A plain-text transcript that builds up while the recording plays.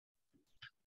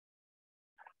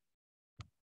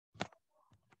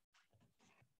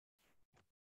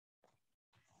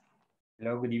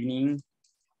Hello, good evening.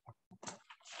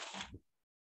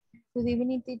 Good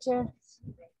evening, teacher.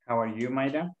 How are you,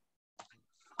 Mayra?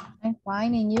 I'm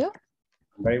fine, and you?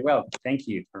 Very well, thank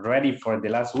you. Ready for the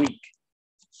last week.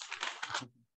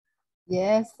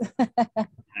 Yes.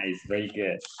 Nice, very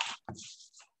good.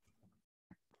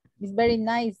 It's very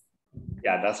nice.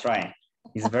 Yeah, that's right.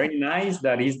 It's very nice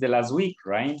that it's the last week,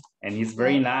 right? And it's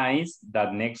very nice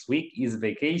that next week is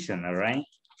vacation, all right?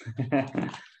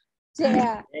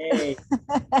 Yeah. Hey.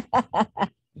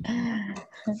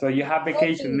 So you have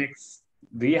vacation next,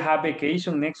 do you have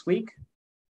vacation next week?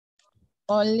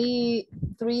 Only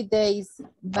 3 days,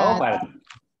 but, but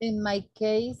in my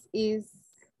case is,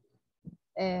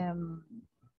 I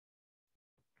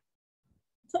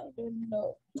don't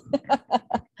know.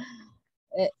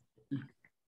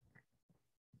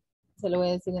 Se lo voy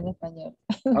a decir en español.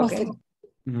 No okay.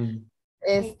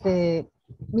 sé.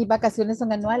 Mis vacaciones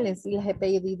son anuales y las he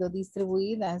pedido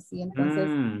distribuidas y entonces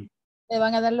me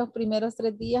van a dar los primeros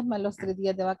 3 días más los 3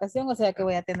 días de vacación, o sea que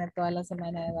voy a tener toda la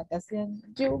semana de vacación.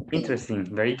 Interesting,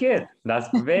 very good. That's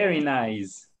very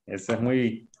nice. Eso es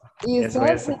muy, ¿Y eso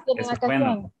usted es, sí tiene eso es bueno.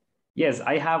 vacación? Yes,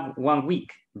 I have 1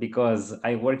 week because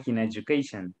I work in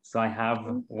education. So I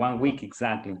have 1 week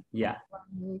exactly. Yeah.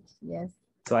 1 week, yes.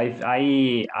 So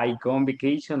I go on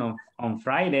vacation on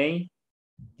Friday.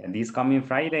 And this coming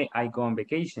Friday, I go on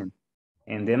vacation.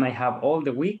 And then I have all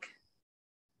the week.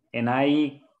 And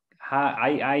I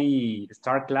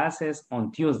start classes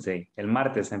on Tuesday. El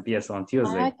martes empiezo on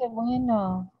Tuesday. Ah, qué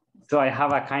bueno. So I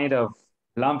have a kind of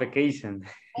long vacation.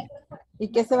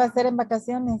 ¿Y qué se va a hacer en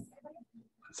vacaciones?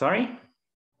 Sorry?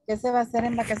 ¿Qué se va a hacer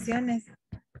en vacaciones?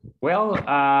 Well,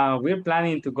 we're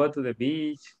planning to go to the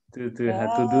beach, to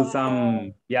do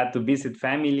some, to visit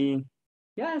family.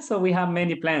 Yeah, so we have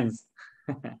many plans.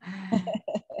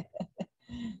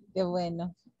 Qué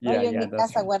bueno. No, Yeah, yo en mi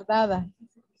casa right. guardada.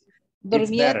 It's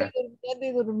Durmiendo better. y durmiendo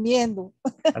y durmiendo.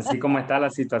 Así como está la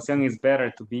situación, it's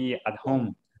better to be at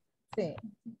home. Sí.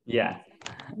 Yeah.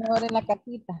 Mejor en la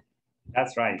casita.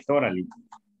 That's right, totally.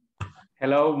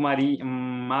 Hello,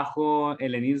 Majo,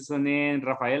 Elenilson, and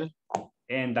Rafael,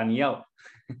 and Danielle.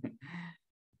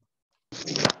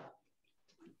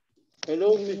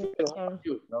 Hello,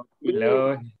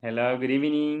 Hello, good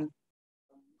evening.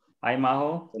 Hi,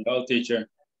 Majo. Hello, teacher.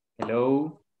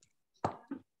 Hello.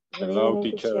 Hello,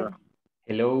 teacher.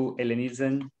 Hello,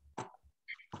 Elenilson.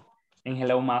 And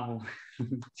hello, Majo.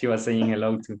 She was saying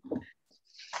hello too.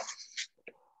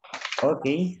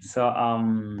 Okay, so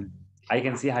I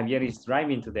can see Javier is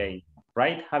driving today,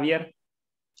 right, Javier?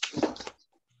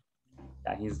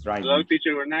 Yeah, he's driving. Hello,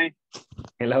 teacher. Good night.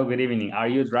 Hello, good evening. Are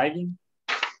you driving?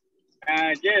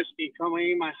 Yes, he's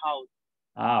coming in my house.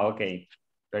 Ah, okay,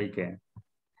 very good.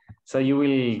 So you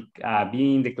will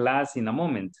be in the class in a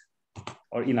moment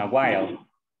or in a while.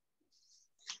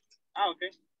 Ah,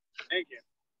 okay. Thank you.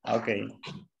 Okay.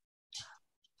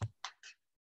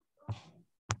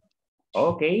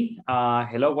 Okay.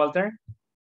 Hello, Walter.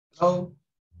 Hello.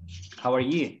 How are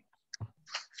you?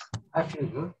 I feel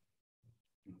good.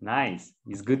 Nice.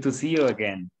 It's good to see you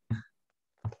again.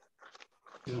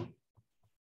 Yeah.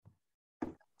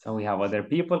 So we have other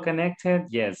people connected.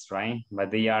 Yes, right?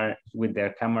 But they are with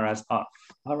their cameras off.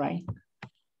 All right.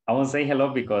 I won't say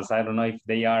hello because I don't know if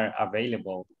they are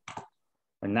available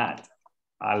or not.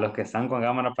 A los que están con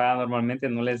cámara apagada normalmente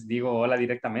no les digo hola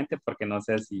directamente porque no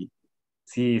sé si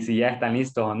ya están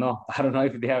listos o no. I don't know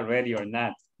if they are ready or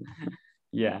not.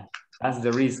 Yeah, that's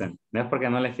the reason. No es porque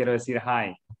no les quiero decir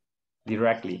hi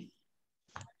directly.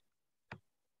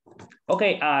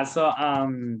 Okay,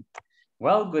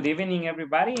 well, good evening,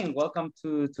 everybody, and welcome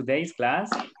to today's class.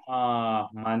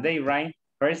 Monday, right?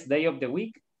 First day of the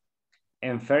week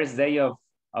and first day of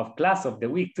class of the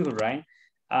week too, right?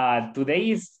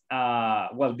 Today is,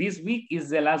 well, this week is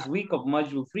the last week of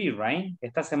module 3, right?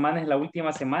 Esta semana es la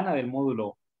última semana del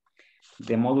módulo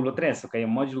 3, okay,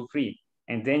 module 3.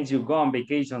 And then you go on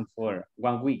vacation for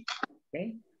 1 week,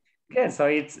 okay? Okay, so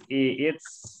it's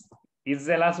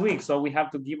the last week, so we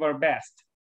have to give our best.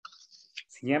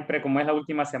 Siempre como es la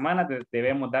última semana,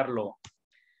 debemos dar lo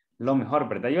mejor,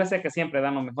 ¿verdad? Yo sé que siempre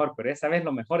dan lo mejor, pero esa vez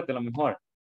lo mejor de lo mejor.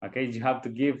 Okay, you have to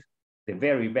give the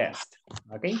very best.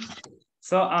 Okay,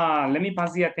 so let me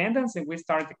pass the attendance and we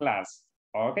start the class.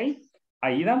 Okay,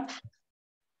 Aida.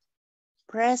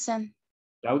 Present.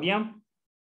 Claudia.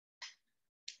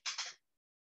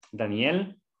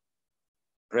 Daniel.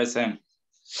 Present.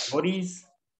 Boris.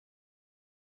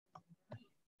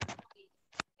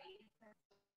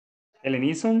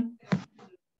 Elenison.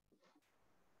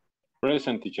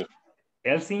 Present, teacher.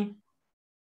 Elsie.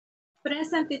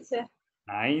 Present, teacher.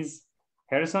 Nice.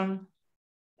 Harrison.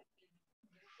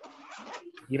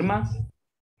 Irma.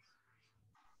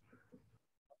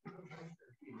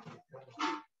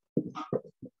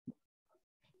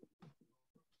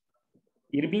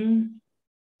 Irving.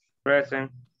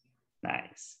 Present.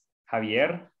 Nice.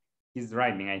 Javier. He's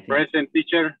driving, I think. Present,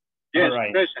 teacher. Yes, All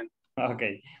right. present.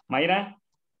 Okay. Mayra.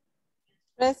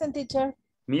 Present, teacher.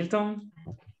 Milton.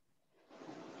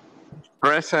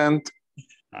 Present.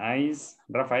 Nice.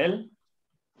 Rafael.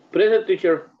 Present,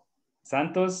 teacher.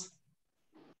 Santos.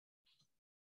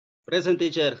 Present,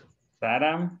 teacher.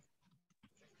 Sara.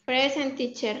 Present,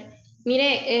 teacher.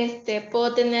 Mire,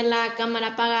 puedo tener la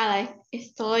cámara apagada.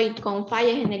 Estoy con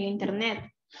fallas en el internet.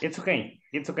 It's okay.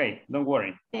 It's okay. Don't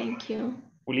worry. Thank you.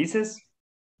 Ulises.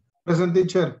 Present,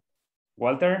 teacher.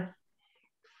 Walter.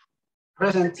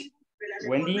 Present.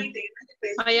 Wendy.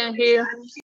 I am here.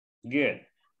 Good.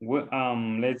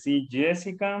 Let's see,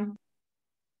 Jessica.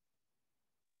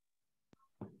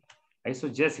 I saw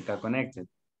Jessica connected.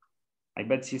 I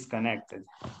bet she's connected.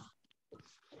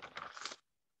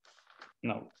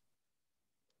 No.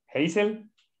 Hazel?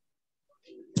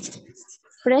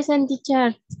 Present,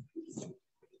 teacher.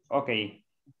 Okay.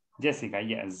 Jessica,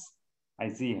 yes. I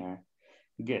see her.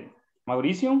 Good.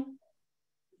 Mauricio?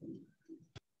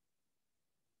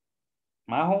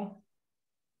 Majo?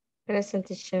 Present,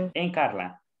 teacher. And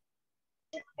Carla?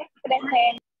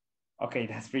 Okay,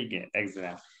 that's pretty good.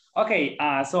 Excellent. Okay,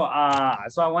 so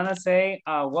I want to say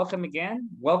welcome again.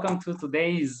 Welcome to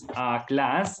today's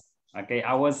class. Okay,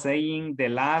 I was saying the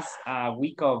last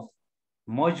week of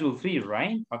module 3,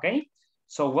 right? Okay,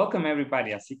 so welcome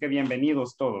everybody. Así que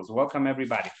bienvenidos todos. Welcome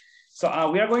everybody.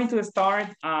 So we are going to start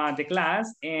the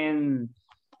class, and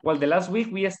well, the last week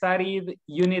we studied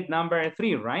unit number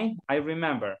 3, right? I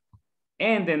remember.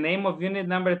 And the name of unit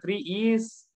number 3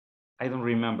 is, I don't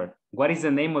remember. What is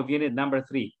the name of unit number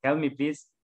 3? Help me, please.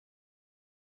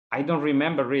 I don't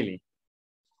remember really.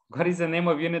 What is the name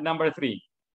of unit number 3?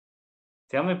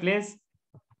 Tell me, please.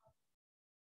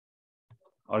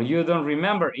 Or you don't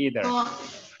remember either.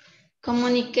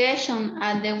 Communication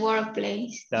at the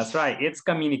workplace. That's right. It's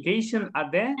communication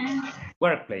at the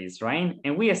workplace, right?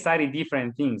 And we studied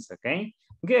different things, okay?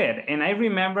 Good. And I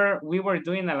remember we were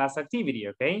doing a last activity,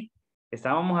 okay?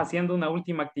 Estábamos haciendo una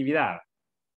última actividad.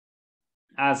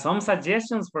 Some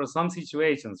suggestions for some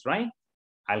situations, right?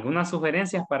 Algunas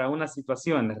sugerencias para unas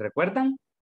situaciones, ¿recuerdan?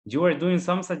 You were doing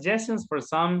some suggestions for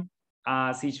some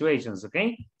situations,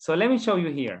 okay? So let me show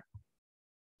you here.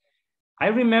 I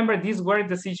remember these were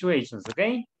the situations,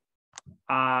 okay?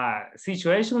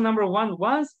 Situation number 1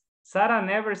 was, Sarah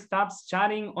never stops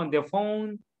chatting on the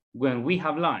phone when we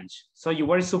have lunch. So you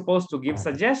were supposed to give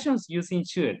suggestions using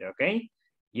should, okay?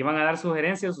 Iban a dar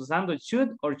sugerencias usando should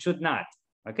or should not,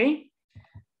 okay?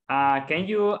 Can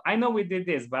you, I know we did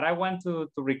this, but I want to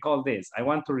recall this. I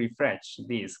want to refresh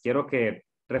this. Quiero que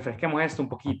refresquemos esto un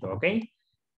poquito, okay?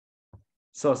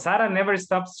 So Sarah never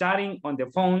stops chatting on the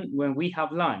phone when we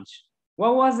have lunch.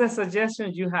 What was the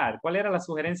suggestion you had? ¿Cuál era la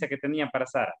sugerencia que tenían para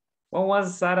Sarah? What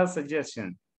was Sarah's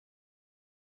suggestion?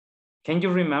 Can you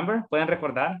remember? ¿Pueden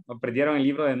recordar? ¿O perdieron el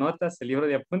libro de notas, el libro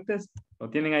de apuntes? ¿Lo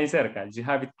tienen ahí cerca? Do you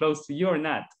have it close to you or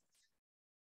not?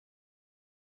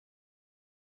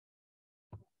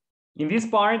 In this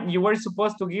part, you were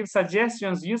supposed to give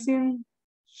suggestions using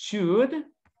should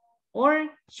or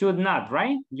should not,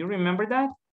 right? You remember that?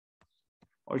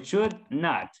 Or should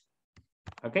not,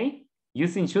 okay?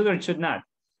 Using should or should not.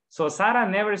 So Sarah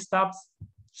never stops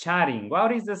chatting.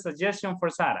 What is the suggestion for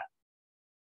Sarah?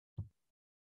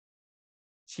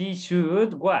 She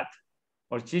should what?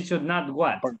 Or she should not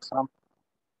what?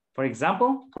 For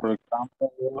example? For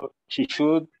example, she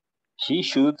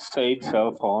should save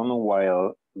cell phone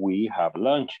while we have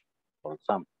lunch, for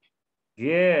example.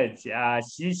 Good.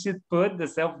 She should put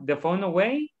the phone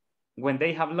away when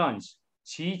they have lunch.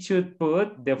 She should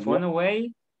put the phone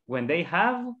away when they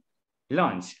have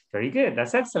lunch. Very good.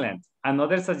 That's excellent.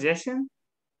 Another suggestion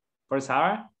for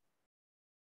Sarah?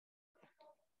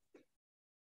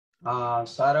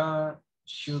 Sarah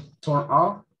should turn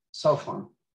off cell phone.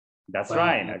 That's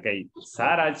right. Okay.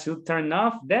 Sarah should turn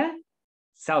off the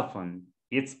cell phone.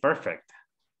 It's perfect.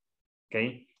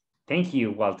 Okay. Thank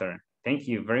you, Walter. Thank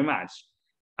you very much.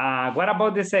 What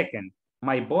about the second?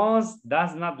 My boss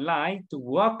does not like to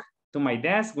walk to my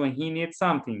desk when he needs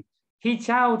something. He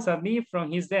shouts at me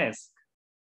from his desk.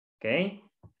 Okay.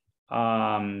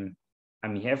 A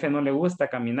mi jefe no le gusta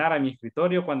caminar a mi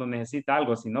escritorio cuando necesita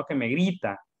algo, sino que me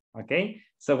grita. Okay.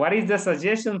 So what is the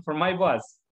suggestion for my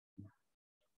boss?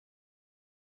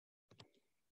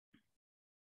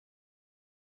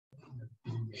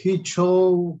 He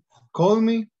should call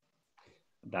me.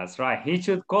 That's right. He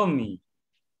should call me.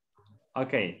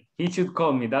 Okay. He should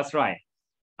call me. That's right.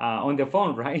 on the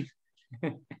phone, right?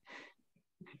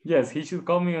 Yes, he should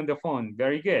call me on the phone.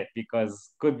 Very good,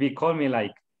 because could be call me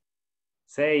like,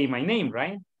 say my name,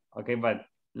 right? Okay, but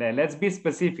let's be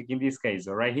specific in this case,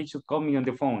 all right? He should call me on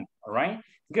the phone, all right?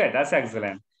 Good, that's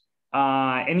excellent.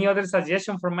 Any other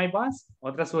suggestion from my boss?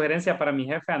 Otra sugerencia para mi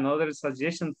jefe, another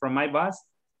suggestion from my boss?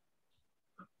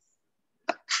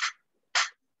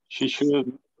 She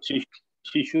should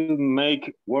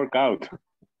make workout.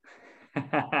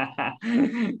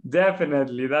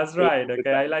 Definitely, that's right.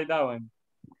 Okay, I like that one.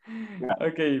 Yeah.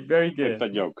 Okay, very good. It's a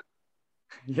joke.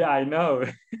 Yeah, I know.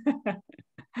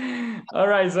 All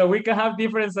right, so we can have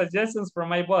different suggestions from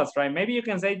my boss, right? Maybe you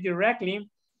can say directly,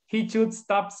 he should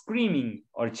stop screaming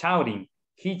or shouting.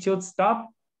 He should stop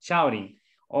shouting.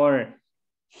 Or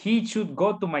he should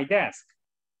go to my desk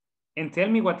and tell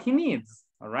me what he needs,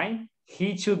 all right?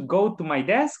 He should go to my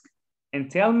desk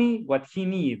and tell me what he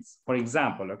needs, for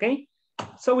example, okay?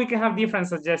 So we can have different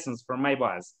suggestions from my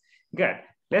boss. Good.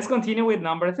 Let's continue with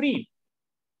number 3.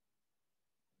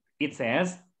 It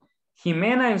says,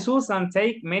 Jimena and Susan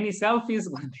take many selfies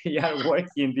when they are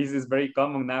working. This is very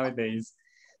common nowadays.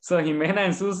 So Jimena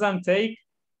and Susan take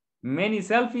many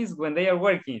selfies when they are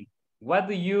working. What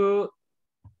do you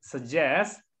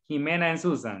suggest, Jimena and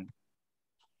Susan?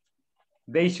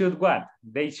 They should what?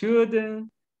 They should...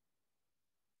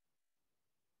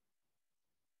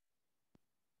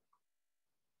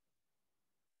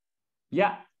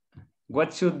 Yeah.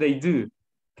 What should they do?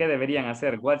 ¿Qué deberían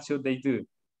hacer? What should they do?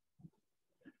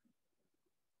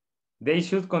 They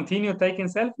should continue taking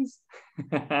selfies?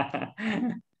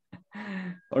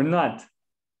 Or not?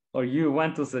 Or you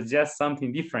want to suggest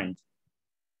something different?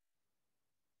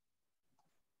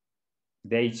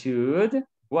 They should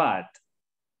what?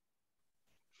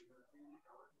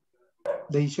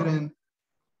 They shouldn't.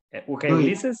 Okay, do it.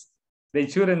 Ulises? They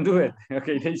shouldn't do it.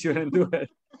 Okay, they shouldn't do it.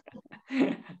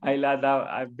 I love that.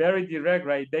 I'm very direct,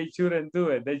 right? They shouldn't do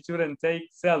it. They shouldn't take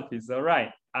selfies. All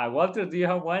right. Walter, do you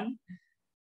have one?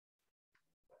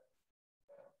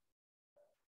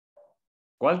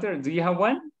 Walter, do you have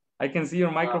one? I can see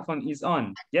your microphone is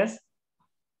on. Yes?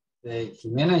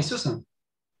 Jimena and Susan.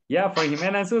 Yeah, for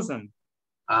Jimena and Susan.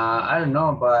 I don't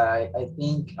know, but I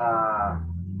think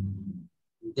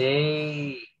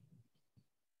they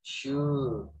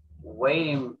should wait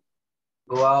and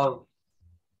go out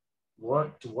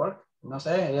to work. No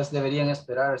sé, ellas deberían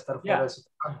esperar estar fuera de su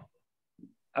trabajo.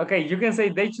 Okay, you can say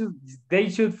they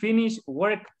should finish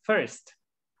work first.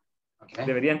 Okay.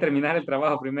 Deberían terminar el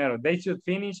trabajo primero. They should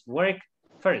finish work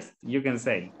first, you can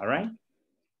say, all right?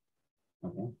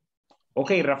 Okay,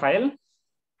 okay, Rafael?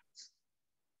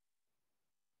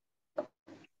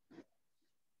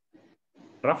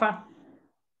 Rafa?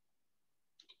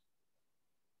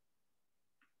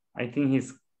 I think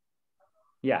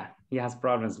yeah, he has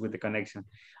problems with the connection.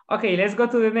 Okay, let's go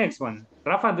to the next one.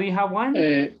 Rafa, do you have one?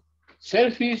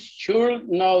 Selfies should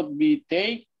not be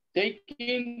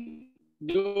taken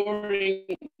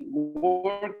during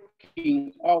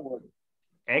working hours.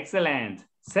 Excellent.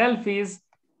 Selfies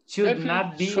should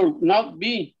not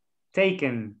be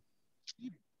taken.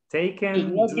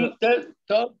 Taken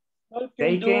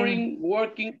during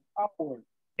working hours.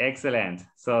 Excellent.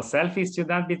 So selfies should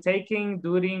not be taken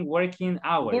during working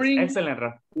hours. Excellent,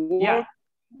 Rafa.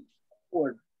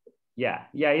 Yeah.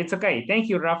 Yeah, it's okay. Thank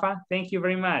you, Rafa. Thank you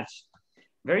very much.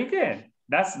 Very good.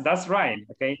 That's right.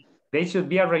 Okay. There should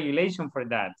be a regulation for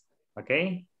that.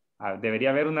 Okay. Debería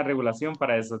haber una regulación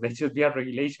para eso. There should be a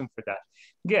regulation for that.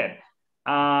 Good.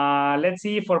 Let's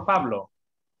see for Pablo.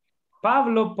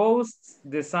 Pablo posts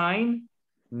the sign,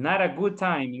 not a good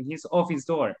time, in his office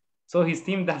door. So his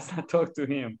team does not talk to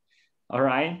him. All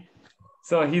right.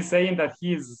 So he's saying that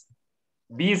he's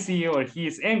busy or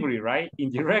he's angry, right?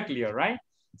 Indirectly, all right?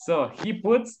 So he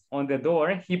puts on the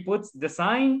door, he puts the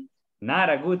sign, not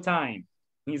a good time,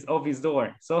 his office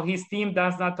door. So his team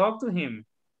does not talk to him.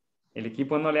 El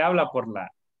equipo no le habla por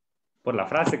la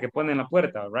frase que pone en la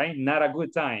puerta, right? Not a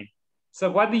good time.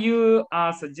 So what do you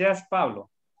suggest, Pablo?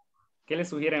 ¿Qué le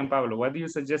sugieren, Pablo? What do you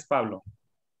suggest, Pablo?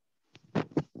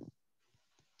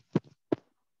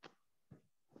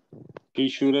 He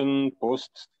shouldn't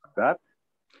post that.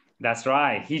 That's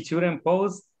right. He shouldn't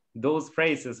post those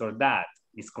phrases or that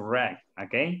is correct.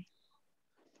 Okay.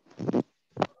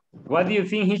 What do you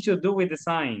think he should do with the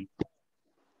sign?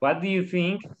 What do you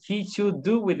think he should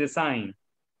do with the sign?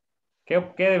 ¿Qué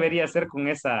debería hacer con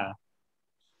esa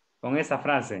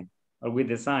frase? Or with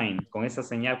the sign, con esa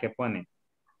señal que pone.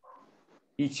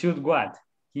 He should what?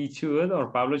 He should,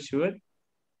 or Pablo should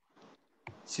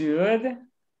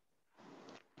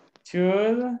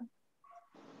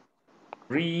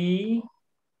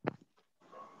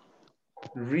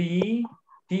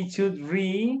he should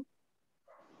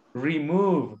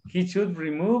remove. He should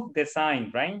remove the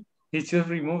sign, right? He should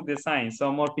remove the sign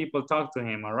so more people talk to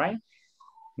him, all right?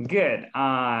 Good.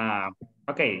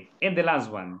 Okay, and the last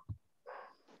one.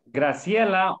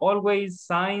 Graciela always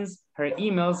signs her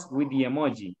emails with the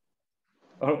emoji.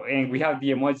 Oh, and we have the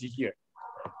emoji here.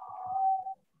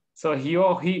 So she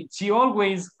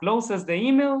always closes the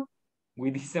email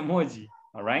with this emoji,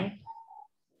 all right?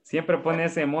 Siempre pone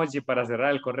ese emoji para cerrar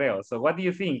el correo. So what do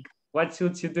you think? What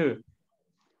should she do?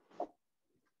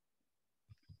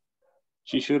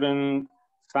 She shouldn't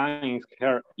sign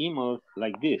her email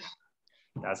like this.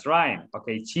 That's right.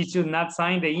 Okay, she should not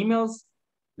sign the emails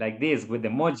like this with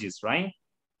emojis, right?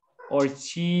 Or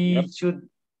she should,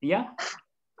 yeah?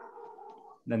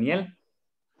 Daniel?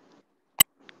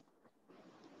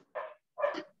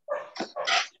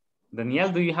 Daniel,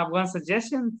 do you have one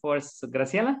suggestion for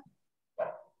Graciela?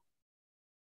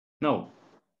 No.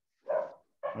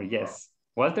 Or yes.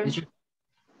 Walter?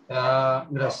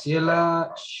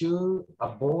 Graciela should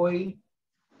avoid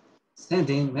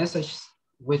sending messages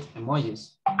with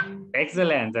emojis.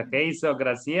 Excellent. Okay, so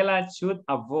Graciela should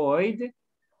avoid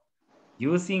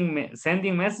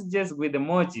sending messages with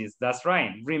emojis. That's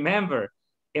right. Remember,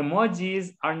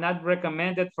 emojis are not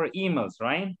recommended for emails,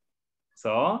 right?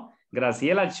 So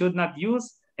Graciela should not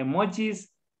use emojis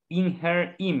in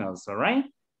her emails, all right?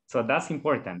 So that's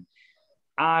important.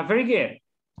 Very good.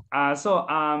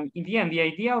 In the end, the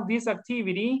idea of this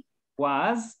activity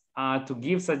was to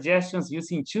give suggestions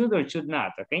using should or should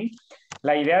not, okay?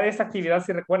 La idea de esta actividad,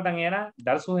 si recuerdan, era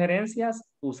dar sugerencias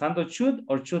usando should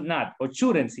or should not, or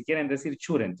shouldn't, si quieren decir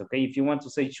shouldn't, okay? If you want to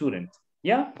say shouldn't,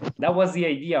 yeah? That was the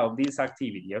idea of this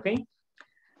activity, okay?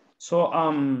 So,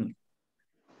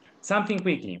 something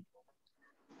quickly.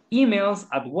 Emails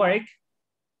at work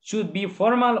should be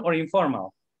formal or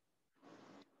informal?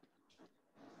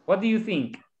 What do you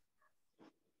think?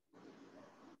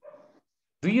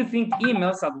 Do you think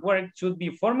emails at work should be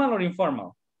formal or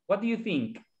informal? What do you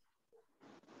think?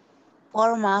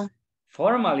 Formal.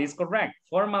 Formal is correct.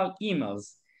 Formal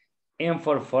emails. And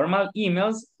for formal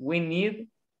emails, we need,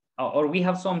 or we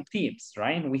have some tips,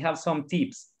 right? We have some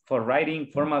tips for writing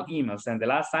formal emails. And the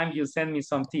last time you sent me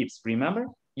some tips, remember?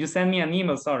 You sent me an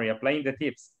email, sorry, applying the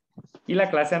tips. Y la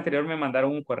clase anterior me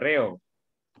mandaron un correo.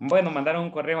 Bueno, mandaron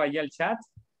un correo allí al chat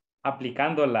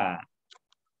aplicando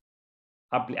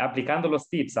los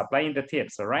tips, applying the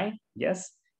tips, all right?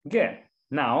 Yes, good.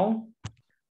 Now,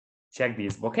 check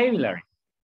this vocabulary.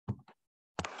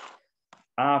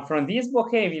 From this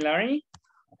vocabulary,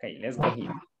 okay, let's go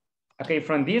here. Okay,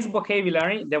 from this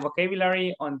vocabulary, the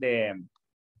vocabulary on the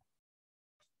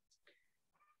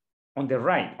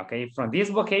right, okay? From this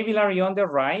vocabulary on the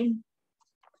right,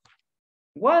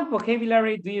 what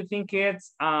vocabulary do you think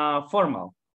it's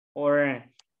formal? Or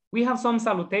we have some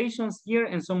salutations here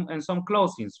and some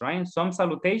closings, right? Some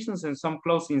salutations and some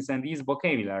closings in this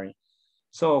vocabulary.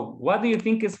 So what do you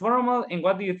think is formal and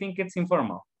what do you think it's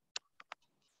informal?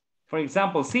 For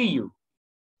example, see you.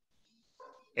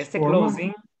 Este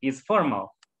closing is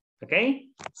formal, okay?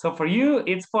 So for you,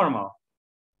 it's formal.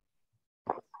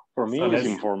 For me, it's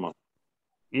informal.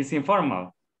 It's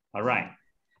informal, all right.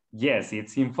 Yes,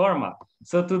 it's informal.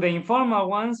 So to the informal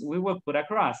ones, we will put a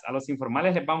cross. A los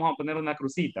informales les vamos a poner una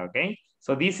crucita, okay?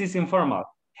 So this is informal.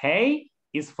 Hey,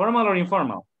 is formal or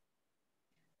informal?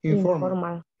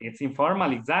 Informal. It's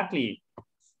informal, exactly.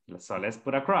 So let's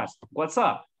put a cross. What's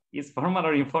up? Is formal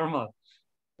or informal?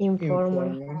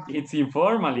 Informal. It's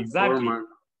informal, exactly. Informal.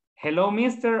 Hello,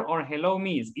 mister or hello,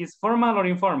 miss. Is formal or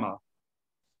informal?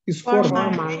 It's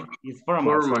formal. It's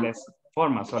formal.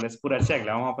 Formal. So let's put a check.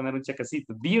 Le vamos a poner un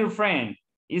chequecito. Dear friend,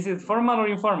 is it formal or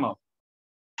informal?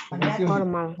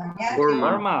 Formal.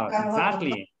 Formal,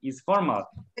 exactly. It's formal.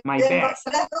 My best.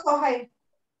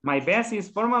 My best is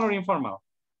formal or informal?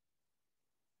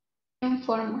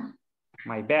 Informal.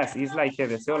 My best is like te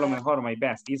deseo lo mejor. My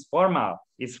best is formal.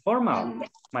 It's formal.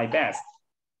 My best.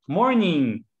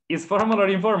 Morning is formal or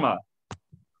informal?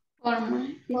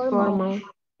 Formal.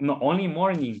 No, only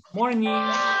morning.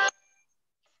 Morning.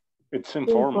 It's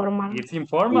informal. It's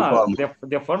informal.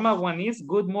 The formal one is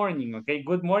good morning, okay?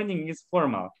 Good morning is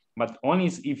formal. But only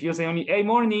if you say only, hey,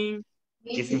 morning,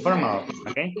 it's informal,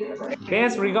 okay?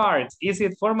 Best regards, is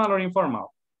it formal or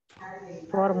informal?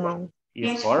 Formal.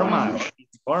 It's formal.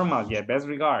 It's formal, yeah, best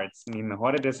regards. Mis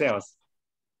mejores deseos.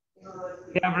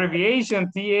 The abbreviation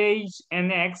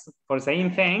THNX for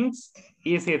saying thanks,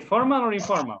 is it formal or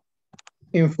informal?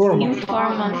 Informal.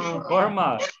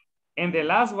 Formal. And the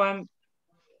last one,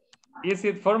 is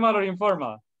it formal or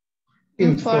informal?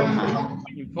 Informal.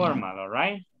 Informal, all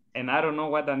right? And I don't know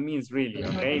what that means really,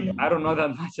 okay? I don't know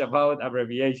that much about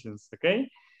abbreviations, okay?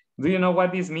 Do you know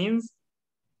what this means?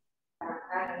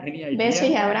 Any idea? Besos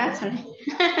y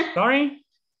abrazos. Sorry?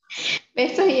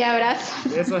 Besos y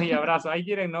abrazos. Besos y abrazos. I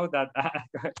didn't know that.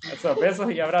 So, besos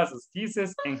y abrazos,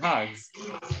 kisses and hugs.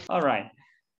 All right.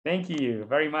 Thank you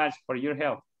very much for your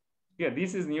help. Yeah,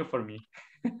 this is new for me.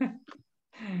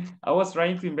 I was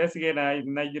trying to investigate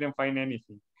and I didn't find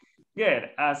anything. Good.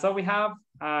 So we have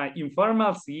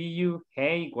informal, see you,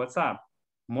 hey, what's up?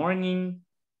 Morning,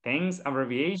 thanks,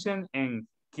 abbreviation, and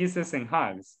kisses and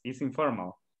hugs is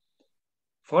informal.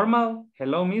 Formal,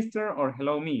 hello, mister, or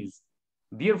hello, miss.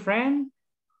 Dear friend,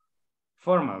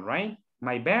 formal, right?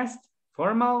 My best,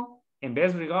 formal, and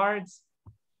best regards,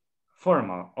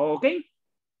 formal, okay?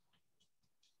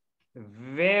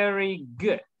 Very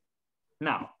good.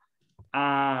 Now,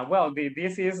 well,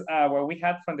 this is what we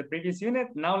had from the previous unit.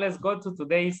 Now let's go to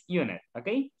today's unit,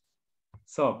 okay?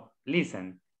 So,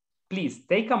 listen, please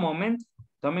take a moment,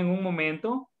 tomen un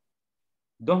momento,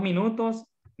 2 minutos,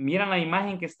 miran la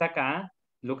imagen que está acá,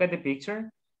 look at the picture,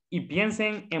 y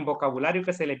piensen en vocabulario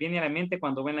que se les viene a la mente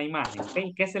cuando ven la imagen,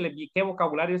 ¿ok? ¿Qué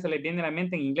vocabulario se les viene a la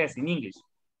mente en inglés, in English,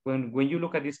 when you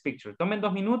look at this picture? Tomen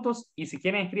 2 minutos y si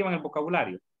quieren escriban el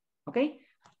vocabulario, ¿ok?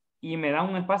 Y me da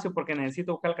un espacio porque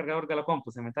necesito buscar el cargador de la compu,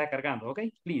 se me está descargando, ¿ok?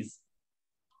 Please.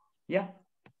 Yeah.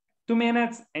 2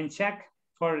 minutes and check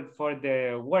for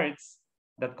the words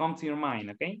that come to your mind,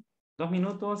 ¿ok? 2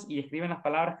 minutos y escriben las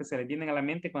palabras que se les vienen a la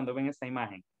mente cuando ven esta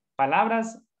imagen.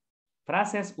 Palabras,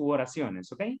 frases u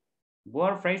oraciones, ¿ok?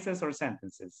 Word, phrases, or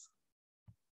sentences.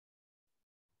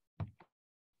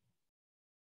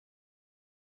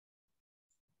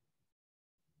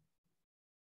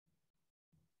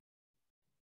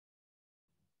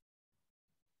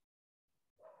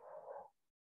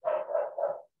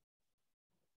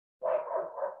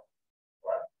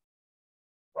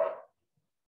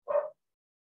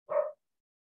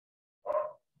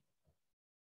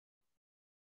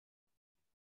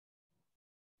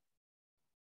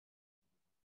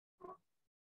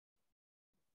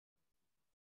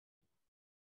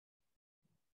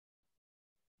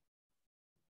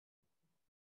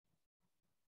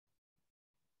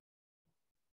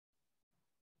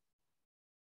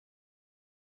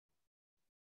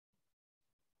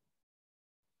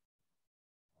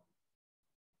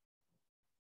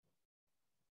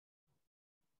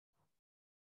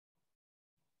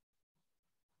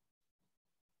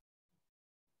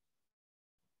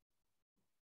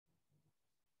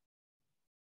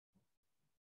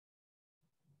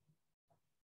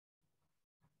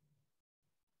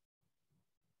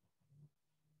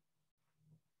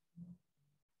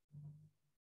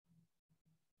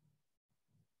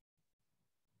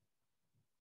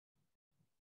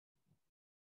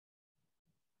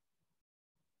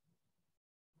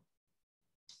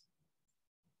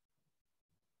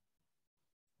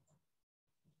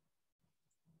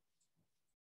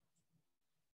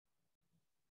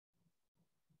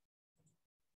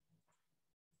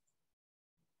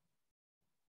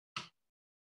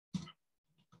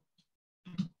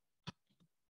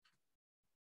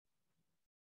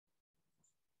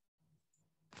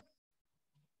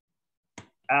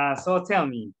 So tell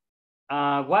me,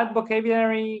 what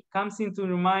vocabulary comes into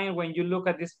your mind when you look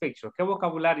at this picture? ¿Qué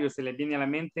vocabulario se le viene a la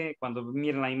mente cuando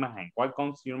miran la imagen? What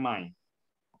comes to your mind?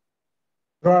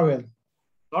 Travel.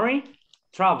 Sorry?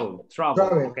 Travel.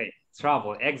 Travel. Okay,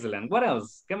 travel, excellent. What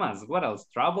else? ¿Qué más? What else?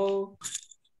 Travel.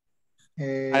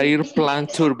 Airplane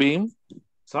turbine.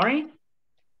 Sorry?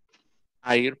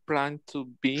 Airplane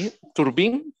turbine.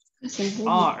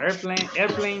 Oh,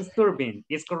 airplane's turbine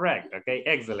is correct. Okay,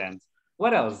 excellent.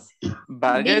 What else?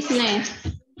 Budget. Business.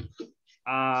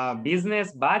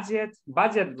 Business, budget,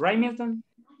 right, Milton?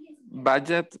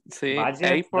 Budget, sí.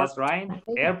 Budget, Airport. that's right.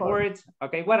 Airport.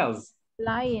 Okay, what else?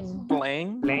 Flying.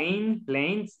 Plane.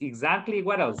 Planes, exactly.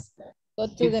 What else? Go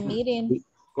to the meeting.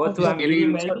 Go to a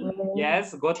meeting, maybe.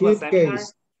 Yes, go to a seminar.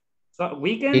 So,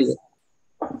 weekends?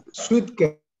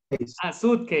 Suitcase.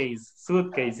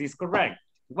 Suitcase is correct.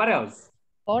 What else?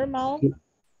 Formal.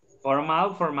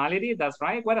 Formality, that's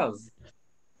right. What else?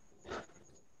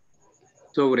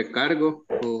 Sobrecargo,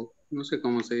 o no sé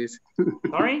cómo se dice.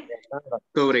 Sorry?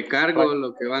 Sobrecargo,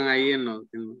 lo que van ahí en los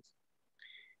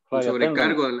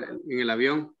sobrecargo en el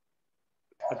avión.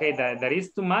 Okay, that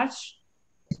is too much.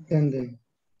 Attendant.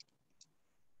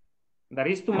 That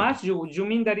is too much? You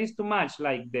mean that is too much,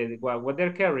 like what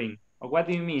they're carrying? Or what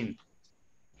do you mean?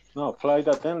 No, flight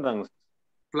attendants.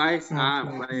 Flight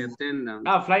attendant.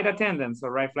 Flight attendants, all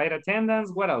right. Flight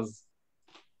attendants, what else?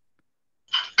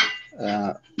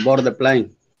 Board the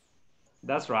plane.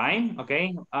 That's right,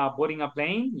 okay. Boarding a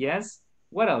plane, yes.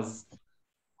 What else?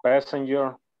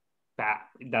 Passenger.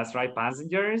 That's right,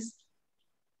 passengers.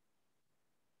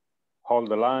 hold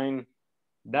the line.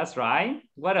 That's right.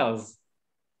 What else?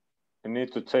 I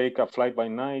need to take a flight by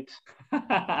night.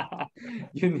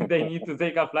 They need to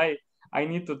take a flight. I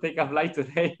need to take a flight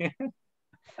today.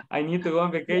 I need to go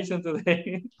on vacation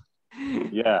today.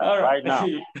 Yeah, All right now.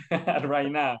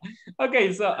 Right now.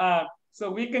 Okay,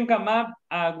 so we can come up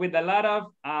with a lot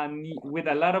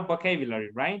of vocabulary,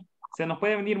 right? Se nos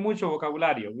puede venir mucho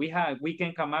vocabulario. We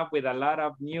can come up with a lot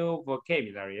of new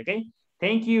vocabulary, okay?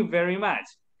 Thank you very much.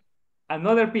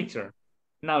 Another picture.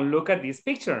 Now look at this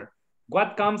picture.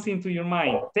 What comes into your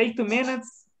mind? Take 2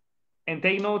 minutes and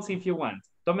take notes if you want.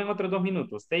 Tomen otros 2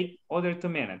 minutos. Take other 2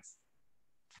 minutes.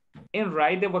 And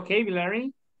write the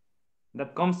vocabulary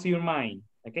that comes to your mind,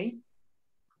 okay?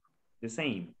 The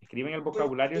same. Escriben el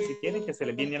vocabulario si quieren que se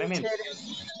les viene a la mente.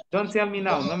 Don't tell me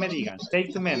now, no me digan.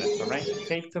 Take 2 minutes, all right?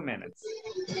 Take 2 minutes.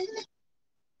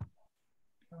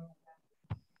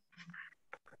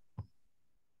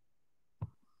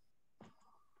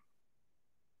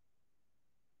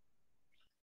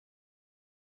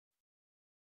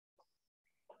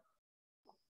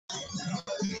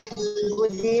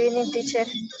 Good evening, teacher.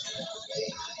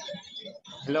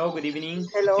 Hello, good evening.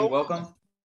 Hello. And welcome.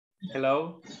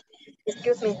 Hello.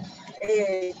 Excuse me.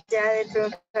 Ya dentro de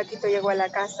un ratito llego a la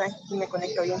casa y me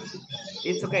conecto bien.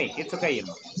 It's okay,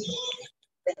 Irma.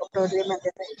 Tengo problemas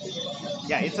de red.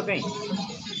 Yeah, it's okay.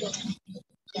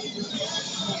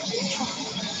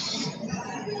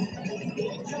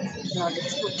 No le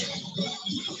escucho.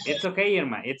 It's okay,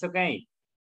 Irma, it's okay.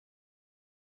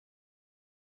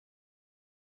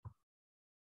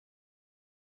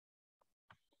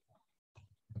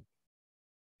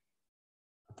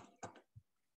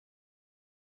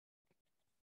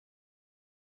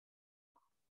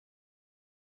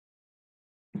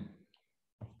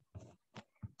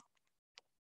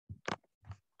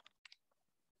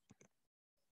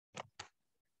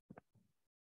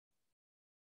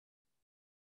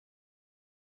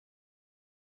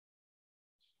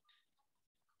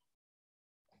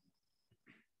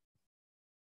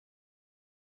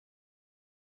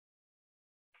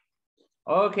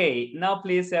 Okay, now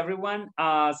please everyone.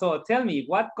 So tell me,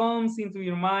 what comes into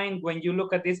your mind when you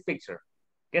look at this picture?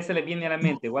 ¿Qué se le viene a la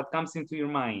mente? What comes into your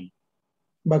mind?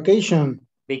 Vacation.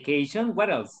 Vacation, what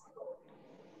else?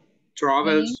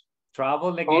 Travels.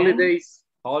 Travel again. Holidays.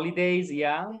 Holidays,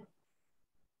 yeah.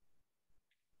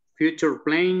 Future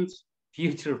plans.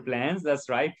 Future plans, that's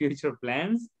right, future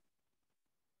plans.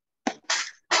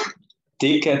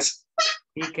 Tickets.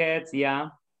 Tickets,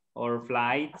 yeah, or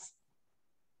flights.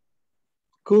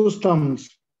 Customs.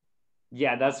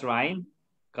 Yeah, that's right.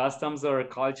 Customs or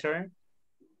culture.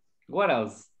 What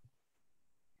else?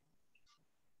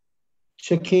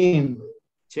 Check-in.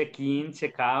 Check-in,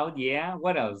 check-out, yeah.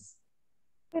 What else?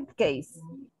 Suitcase.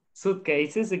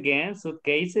 Suitcases again,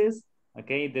 suitcases.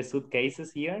 Okay, the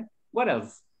suitcases here. What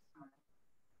else?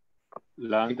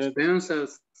 Landed.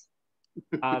 Expenses.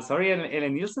 Sorry,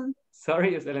 Ellen Nielsen?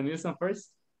 Sorry, is Ellen Nielsen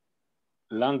first?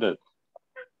 Landed.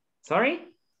 Sorry?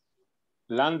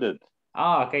 Landed.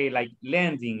 Oh, okay, like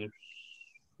landing.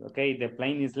 Okay, the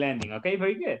plane is landing. Okay,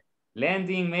 very good.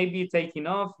 Landing, maybe taking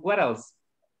off. What else?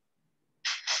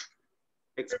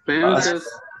 Expenses.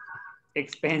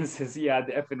 Expenses, yeah,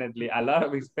 definitely. A lot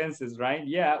of expenses, right?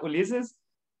 Yeah, Ulises?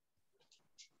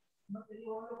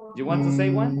 You want to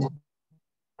say one?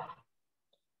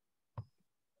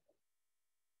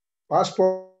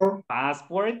 Passport.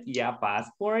 Passport, yeah,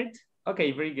 passport.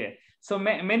 Okay, very good. So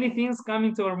many things come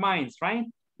into our minds, right?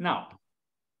 Now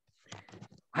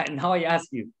I ask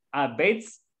you,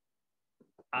 based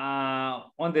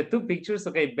on the 2 pictures,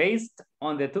 okay, based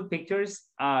on the 2 pictures,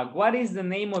 what is the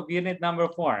name of unit number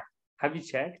 4? Have you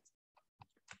checked?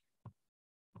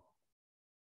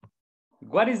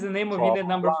 What is the name of unit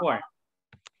number 4?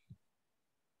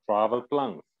 Travel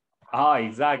plans. Oh,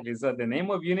 exactly. So the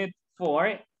name of unit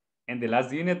 4 and the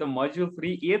last unit of module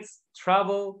 3 is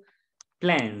travel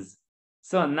plans.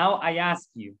 So now I ask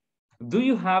you, do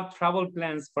you have travel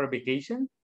plans for vacation?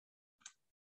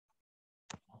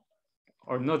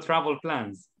 Or no travel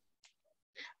plans?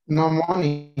 No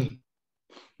money.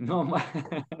 No money.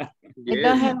 We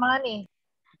don't have money.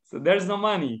 So there's no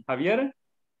money. Javier?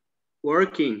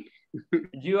 Working.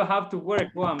 You have to work.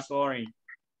 Oh, I'm sorry.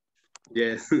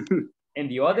 Yes. And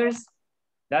the others?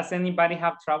 Does anybody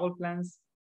have travel plans?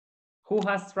 Who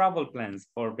has travel plans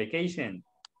for vacation?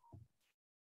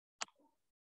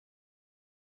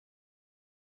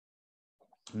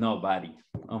 Nobody.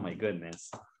 Oh my goodness.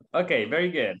 Okay,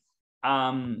 very good.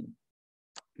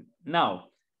 Now,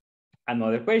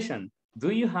 another question.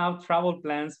 Do you have travel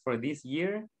plans for this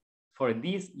year? For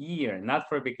this year, not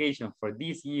for vacation, for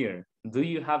this year. Do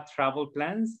you have travel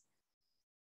plans?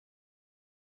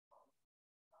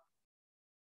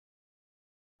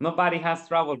 Nobody has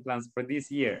travel plans for this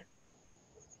year.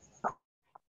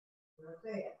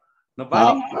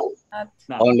 Nobody?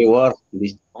 No. Only work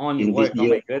this Only in this work. Oh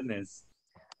year. my goodness.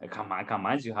 Come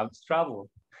on, you have to travel.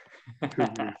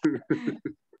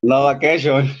 No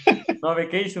vacation. No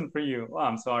vacation for you. Oh,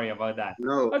 I'm sorry about that.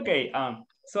 No. Okay,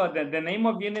 so the name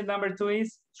of unit number 2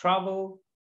 is travel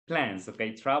plans.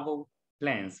 Okay, travel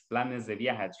plans. Planes de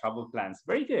viaje, travel plans.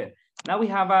 Very good. Now we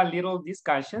have a little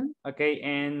discussion, okay,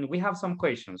 and we have some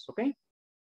questions, okay?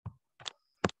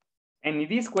 And in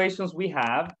these questions we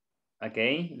have,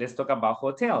 okay, let's talk about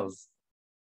hotels.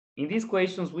 In these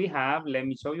questions we have, let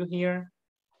me show you here.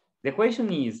 The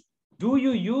question is, do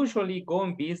you usually go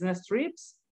on business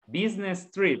trips? Business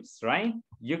trips, right?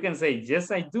 You can say,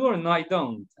 yes, I do, or no, I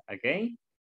don't, okay?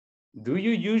 Do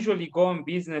you usually go on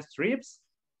business trips?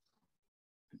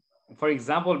 For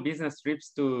example, business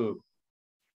trips to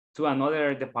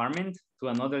another department, to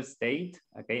another state,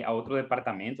 okay? A otro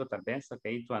departamento, tal vez,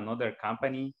 okay? To another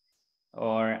company,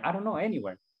 or I don't know,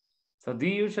 anywhere. So do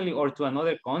you usually, or to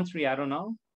another country, I don't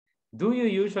know. Do you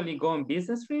usually go on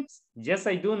business trips? Yes,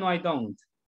 I do, no, I don't.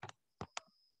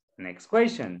 Next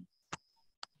question.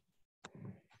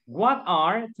 What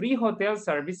are 3 hotel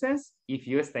services if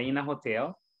you stay in a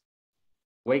hotel?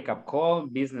 Wake up call,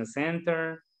 business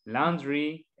center,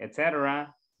 laundry,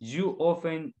 etc. You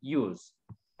often use.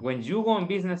 When you go on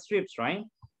business trips, right?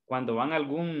 Cuando van a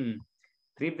algún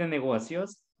trip de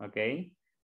negocios, okay?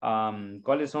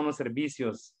 ¿Cuáles son los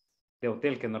servicios de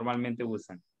hotel que normalmente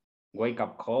usan? Wake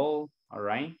up call, all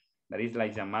right? That is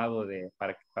like llamado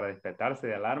para despertarse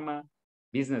de alarma.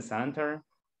 Business center,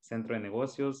 centro de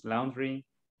negocios, laundry,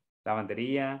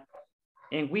 lavandería.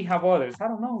 And we have others. I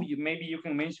don't know, maybe you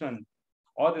can mention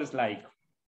others like,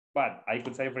 but I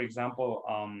could say, for example,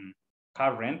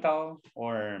 car rental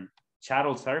or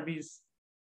shuttle service.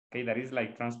 Okay, that is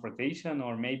like transportation,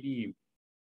 or maybe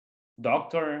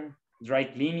doctor, dry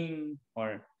cleaning,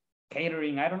 or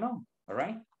catering. I don't know. All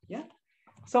right. Yeah.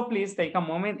 So please take a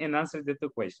moment and answer the 2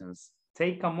 questions.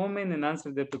 Take a moment and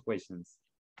answer the 2 questions.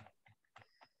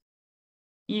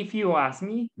 If you ask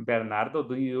me, Bernardo,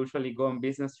 do you usually go on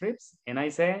business trips? And I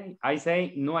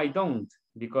say, no, I don't,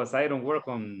 because I don't work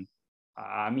on,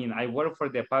 I work for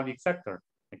the public sector,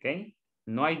 okay?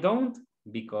 No, I don't,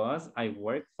 because I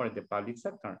work for the public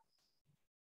sector.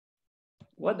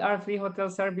 What are 3 hotel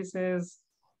services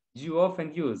you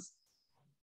often use?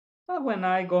 Well, when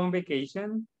I go on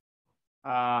vacation,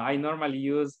 I normally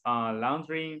use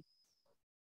laundry,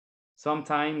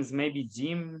 sometimes maybe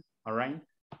gym, all right?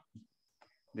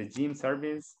 The gym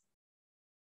service.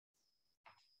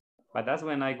 But that's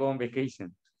when I go on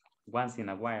vacation, once in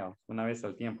a while, una vez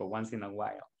al tiempo, once in a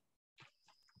while.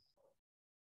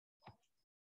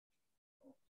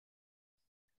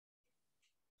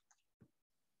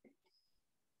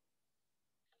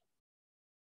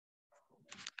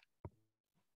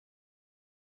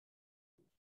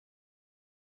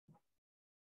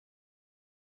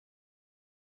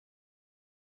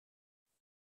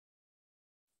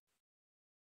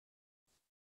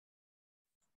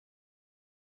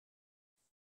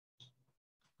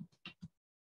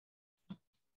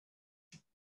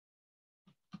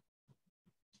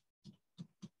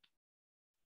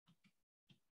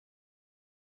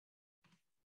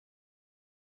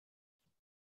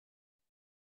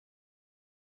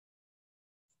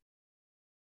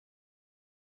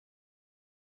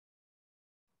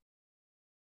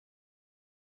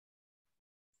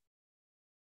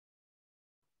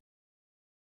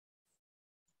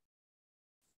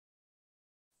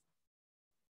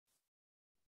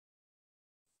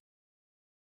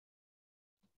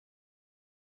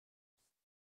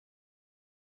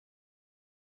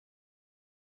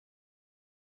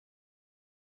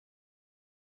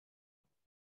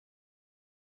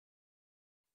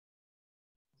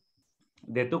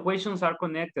 The 2 questions are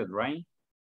connected, right?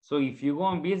 So if you go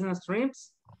on business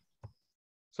trips,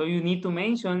 so you need to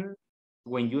mention,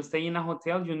 when you stay in a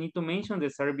hotel, you need to mention the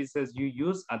services you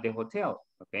use at the hotel,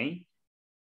 okay?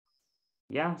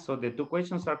 Yeah, so the 2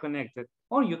 questions are connected.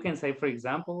 Or you can say, for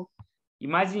example,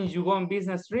 imagine you go on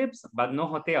business trips, but no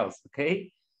hotels,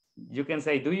 okay? You can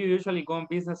say, do you usually go on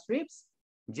business trips?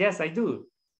 Yes, I do.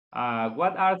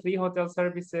 What are 3 hotel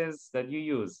services that you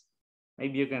use?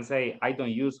 Maybe you can say, I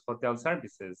don't use hotel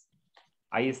services.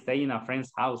 I stay in a friend's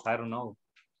house, I don't know.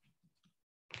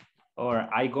 Or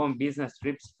I go on business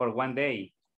trips for 1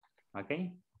 day,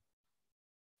 okay?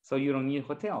 So you don't need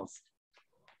hotels.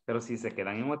 Pero si se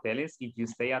quedan en hoteles, if you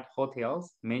stay at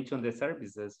hotels, mention the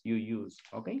services you use,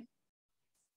 okay?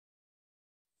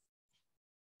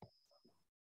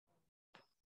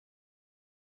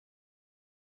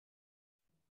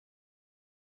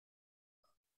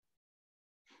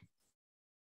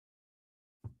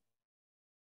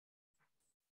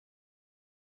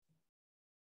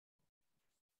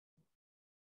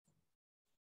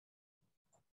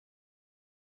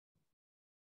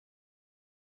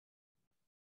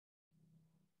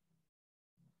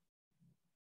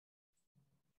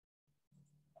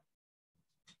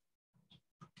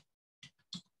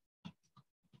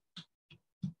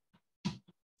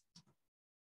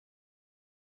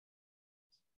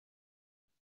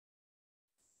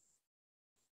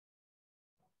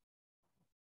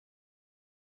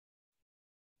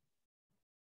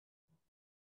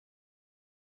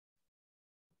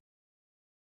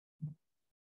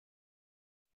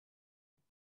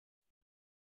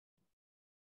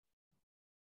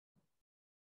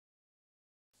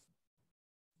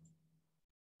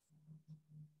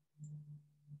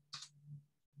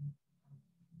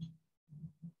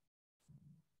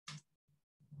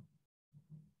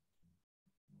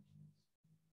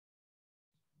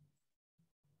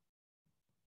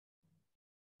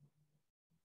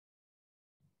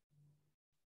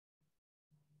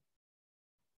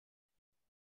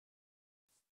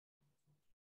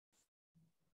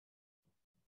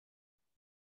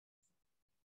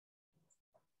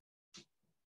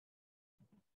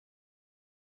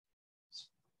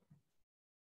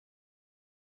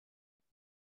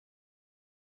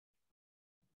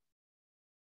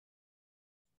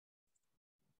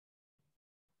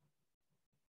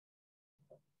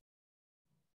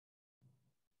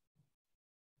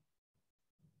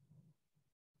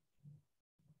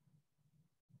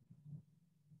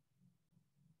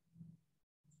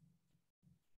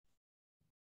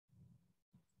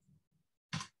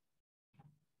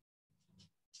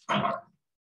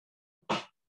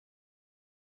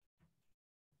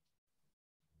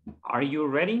 Are you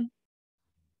ready?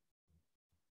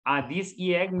 This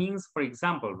EG means, for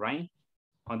example, right?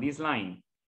 On this line.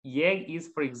 EG is,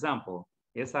 for example.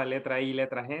 Esa letra I y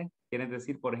letra G quieren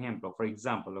decir, por ejemplo, for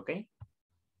example, okay?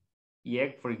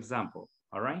 EG, for example,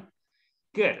 all right?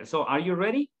 Good, so are you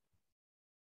ready?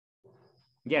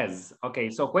 Yes, okay,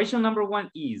 so question number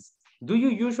 1 is, do you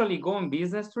usually go on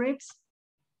business trips?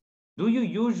 Do you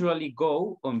usually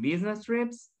go on business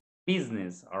trips?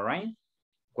 Business, all right?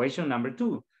 Question number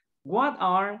 2, what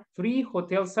are 3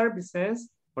 hotel services,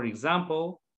 for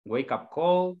example, wake-up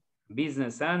call,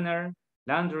 business center,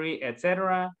 laundry,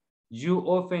 etc., you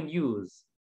often use?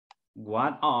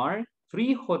 What are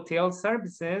 3 hotel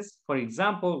services, for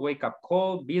example, wake-up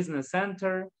call, business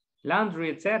center,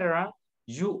 laundry, etc.,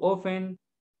 you often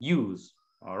use?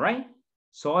 All right?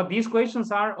 So these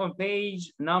questions are on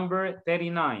page number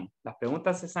 39. Las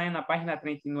preguntas están en la página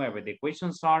 39. The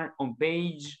questions are on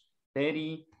page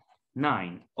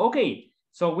 39. Okay,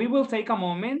 so we will take a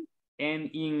moment and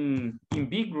in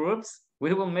big groups,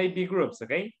 we will make big groups,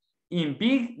 okay? In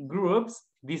big groups,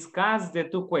 discuss the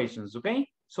 2 questions, okay?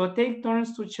 So take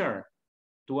turns to share,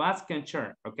 to ask and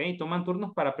share, okay? Toman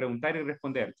turnos para preguntar y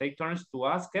responder. Take turns to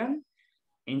ask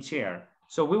and share.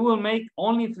 So we will make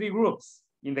only 3 groups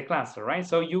in the class, all right?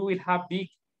 So you will have big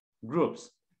groups.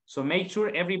 So make sure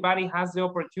everybody has the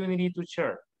opportunity to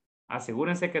share.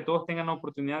 Asegúrense que todos tengan la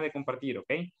oportunidad de compartir,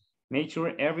 okay? Make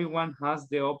sure everyone has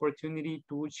the opportunity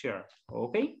to share,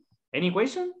 okay? Any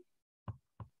question?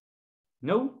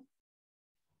 No?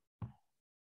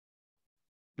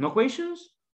 No questions?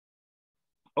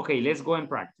 Okay, let's go and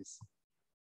practice.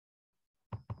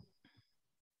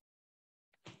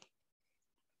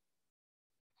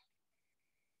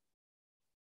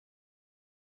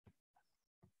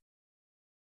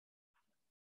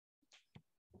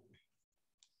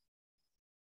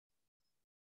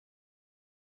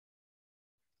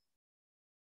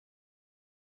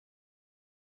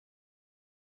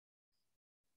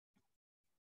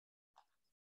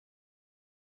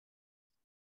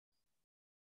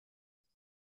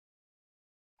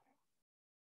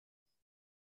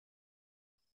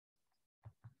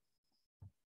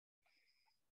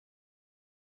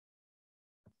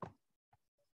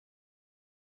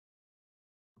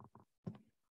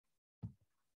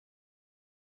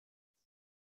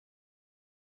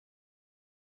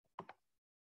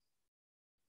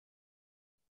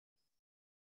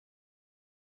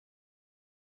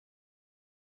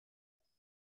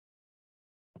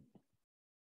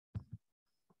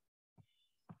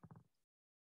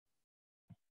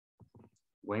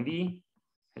 Wendy,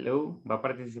 hello, ¿va a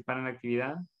participar en la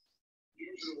actividad?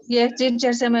 Yes,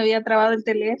 teacher, se me había trabado el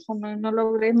teléfono y no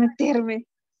logré meterme.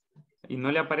 ¿Y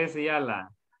no le aparece ya la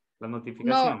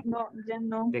notificación? No, ya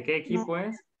no. ¿De qué equipo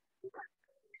es?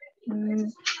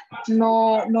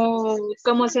 No,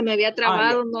 como se me había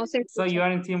trabado, yeah. no sé. So you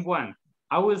are in team 1.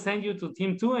 I will send you to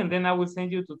team 2 and then I will send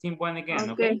you to team 1 again,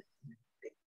 okay?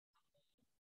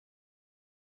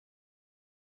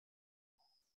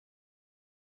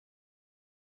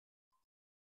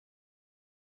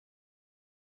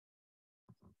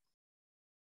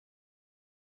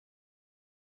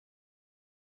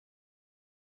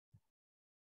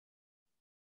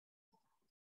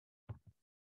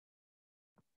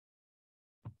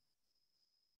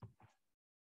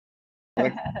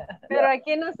 Pero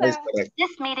aquí no se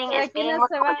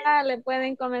va, le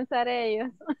pueden comenzar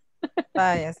ellos.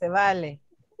 Vaya, se vale.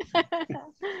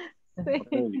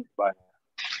 Sí.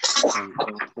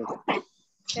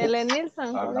 El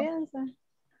Nilsson comienza.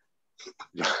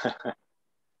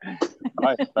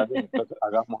 Está bien, entonces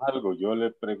hagamos algo. Yo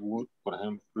le pregunto, por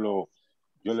ejemplo,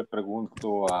 yo le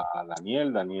pregunto a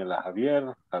Daniel, Daniel a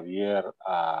Javier, Javier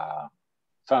a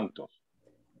Santos.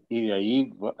 Y de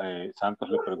ahí Santos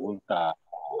le pregunta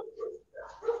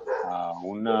a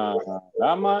una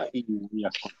dama y a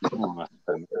continúan hasta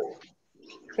terminar.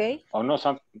 Ok. ¿O no,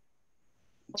 Santos?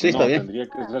 Sí, está No, bien. tendría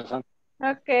que ser Santos.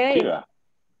 Ok. Siga.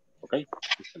 Ok.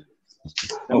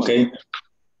 Ok.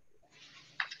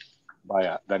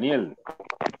 Vaya, Daniel.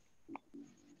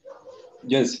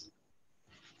 Yes.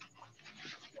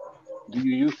 Do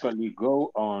you usually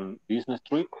go on business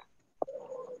trip?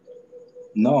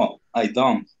 No, I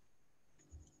don't.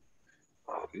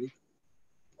 Okay.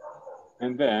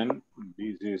 And then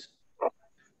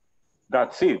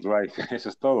that's it, right? Eso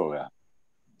es todo, ¿verdad?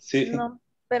 Sí. No,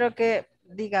 pero que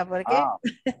diga por qué. Ah,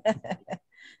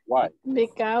 why?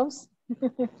 Because.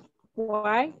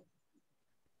 Why?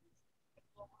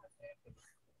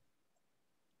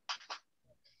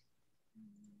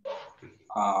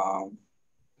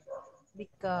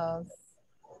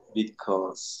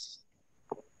 Because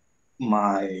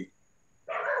my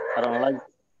I don't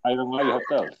like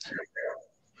hotels.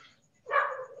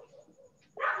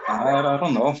 I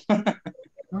don't know.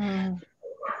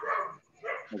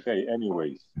 Okay,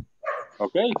 anyways.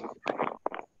 Okay.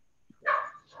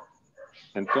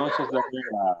 Entonces dale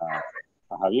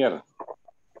a Javier.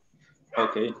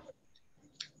 Okay.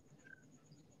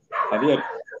 Javier,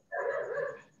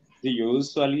 do you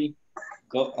usually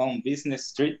go on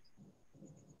business trip?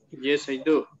 Yes, I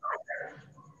do.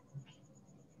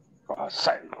 What?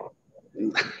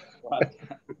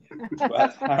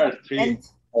 What are three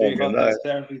hotel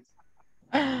service?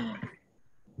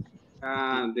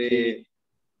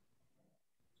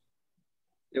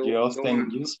 You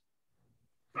often use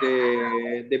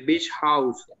the beach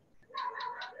house.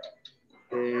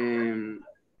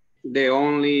 The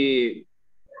only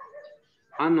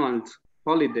annual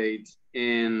holidays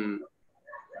and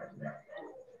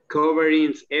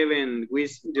covering even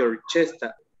with your chest.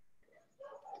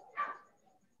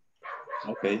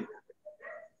 Okay.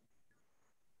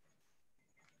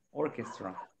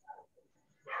 Orchestra.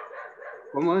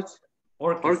 ¿Cómo es?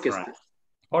 Orchestra.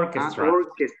 Orchestra.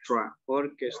 Orchestra.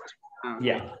 Orchestra. Okay.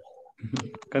 Yeah.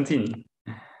 Continue.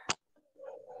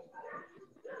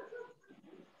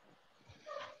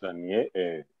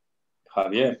 Daniel,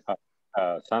 Javier.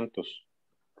 Santos.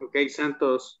 Okay,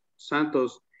 Santos.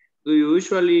 Do you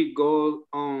usually go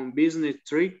on business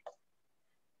trip?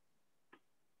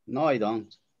 No, I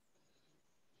don't.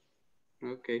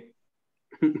 Okay.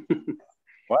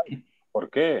 Why? ¿Por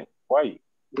qué? Why?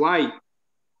 Why?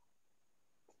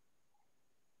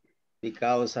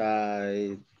 Because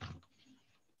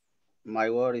my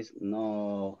word is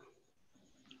no.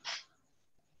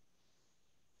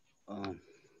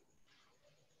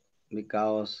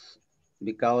 Because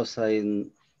I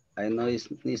know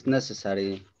it's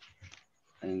necessary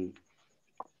and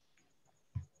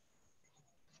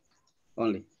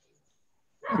only.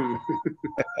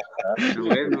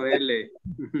 Bueno, L.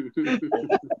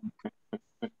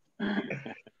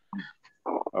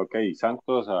 Ok,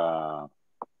 Santos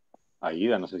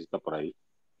Aida, no sé si está por ahí.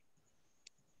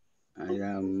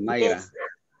 Aida, Mayra.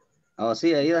 Oh,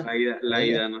 sí, Aida. La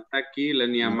Aida no está aquí, la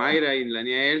niña Mayra y la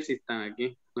niña Elsie están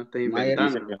aquí. No estás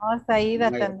inventando. No, está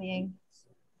Aida también.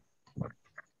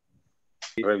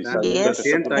 Revisar. Yes,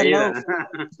 Siento, hello.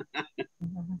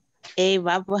 Aida.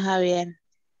 Va pues Javier.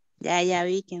 Ya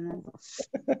vi que no.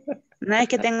 No es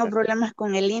que tengo problemas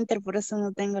con el Inter, por eso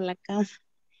no tengo la cámara.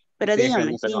 Pero Sí,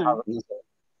 dígame, Está enojado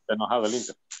el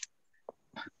Inter.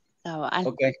 Cabal,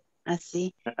 okay.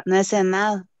 así. No he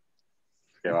cenado.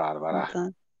 Qué bárbara.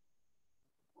 Entonces,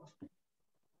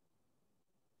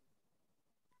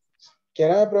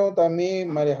 ¿Quién me pregunta a mí,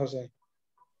 María José?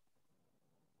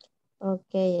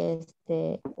 Ok,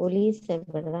 Ulises,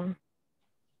 ¿verdad?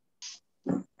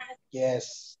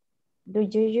 Yes. Do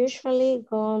you usually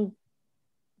go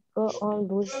on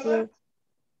business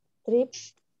trip?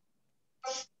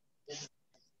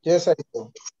 Yes, I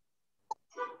do.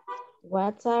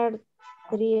 What are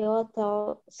three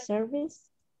hotel service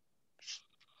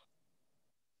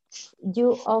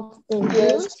you often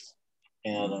use?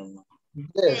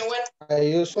 Yes, I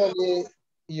usually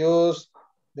use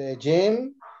the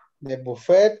gym, the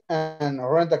buffet, and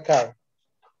rent a car.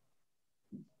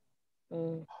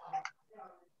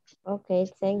 Okay,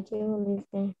 thank you,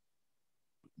 Lisa.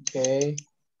 Okay.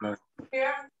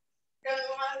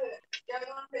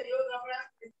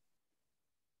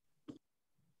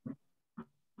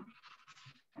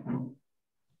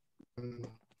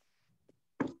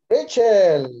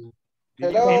 Rachel.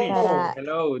 Did you finish?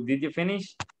 Hello, did you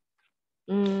finish?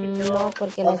 No,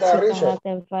 porque las chicas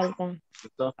hacen falta.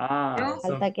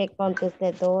 Falta que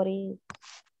conteste Doris.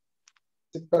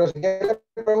 Sí, pero si quiere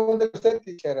pregunte usted,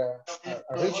 teacher,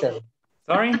 a Richard.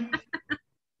 Sorry?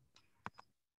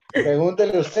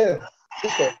 Pregúntele usted.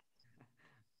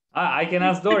 I can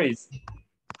ask Doris.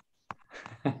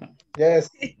 Yes.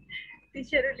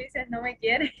 Teacher Ulises no me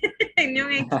quiere ni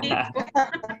un equipo.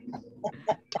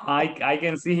 I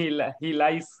can see he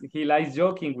likes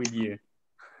joking with you.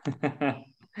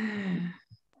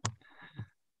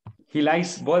 He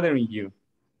likes bothering you.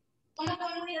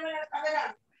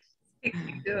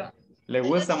 Le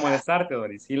gusta molestarte,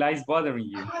 Doris. He likes bothering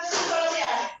you.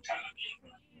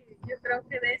 Yo creo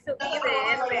que de eso vive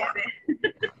él.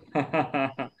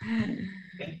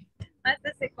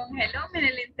 Hasta se congeló en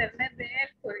el internet de él.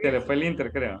 Se le fue el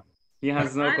Inter, creo. He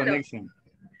has no connection.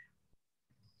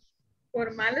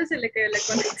 Por malo se le quedó la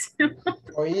conexión.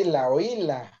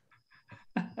 Oíla.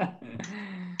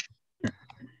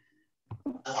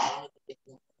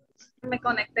 Me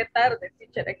conecté tarde,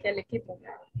 teacher, aquí al equipo.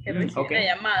 Que recibí una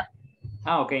llamada.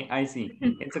 Okay, I see.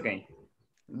 It's okay.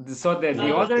 So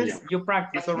the others, you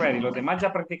practice already. Los demás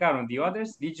ya practicaron. The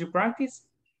others, did you practice?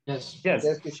 Yes. Yes.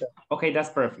 Yes, teacher. Okay, that's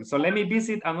perfect. So let me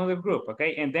visit another group,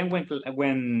 okay? And then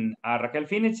when Raquel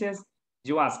finishes,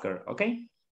 you ask her, okay?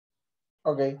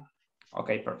 Okay.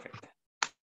 Okay, perfect.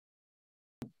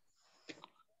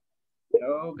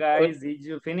 So guys, did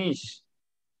you finish?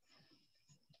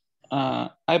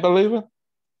 I believe it.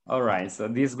 All right, so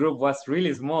this group was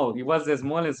really small. It was the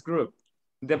smallest group.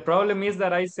 The problem is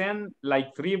that I sent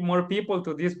like 3 more people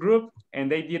to this group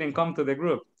and they didn't come to the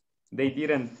group. They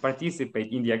didn't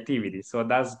participate in the activity. So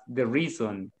that's the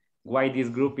reason why this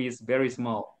group is very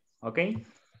small, okay?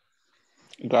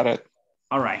 Got it.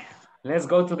 All right, let's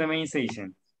go to the main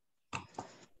session.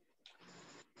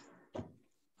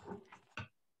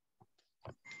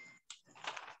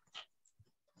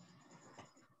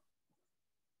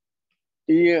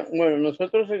 Y bueno,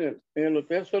 nosotros en el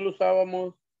hotel solo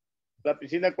usábamos la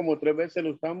piscina como 3 veces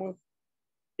lo usamos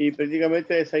y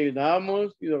prácticamente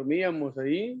desayunábamos y dormíamos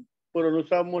ahí, pero no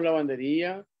usábamos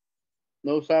lavandería,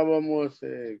 no usábamos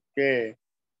el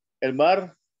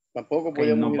bar, tampoco Okay,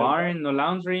 podíamos no ir al bar, no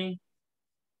laundry.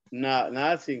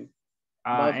 Nothing.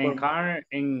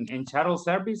 In shuttle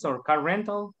service or car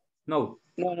rental? No.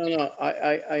 No.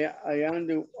 I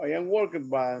am working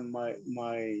by my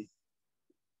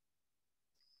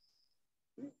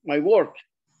work.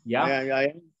 Yeah.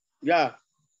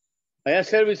 I have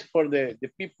service for the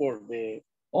people.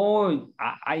 You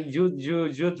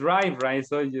drive, right?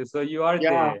 So you are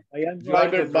I am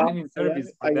driver, driving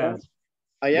service for them.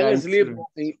 I am sleep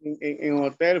in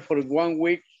hotel for 1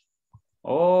 week.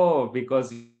 Oh,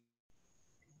 because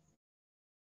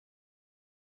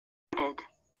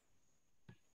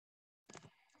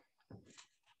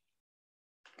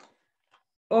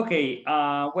okay,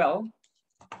 well,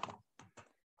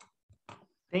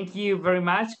 thank you very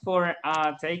much for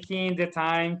taking the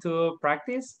time to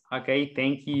practice. Okay,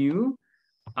 thank you.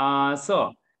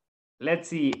 So let's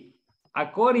see.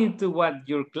 According to what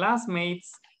your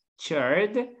classmates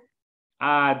shared,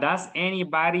 does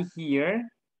anybody here,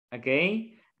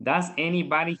 okay, does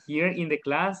anybody here in the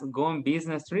class go on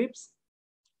business trips?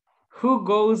 Who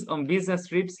goes on business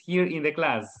trips here in the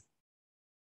class?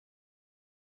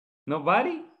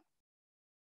 Nobody?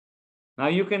 Now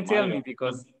you can tell me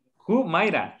because who?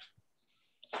 Mayra?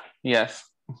 Yes.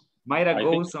 Mayra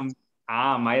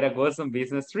goes on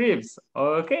business trips.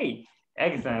 Okay,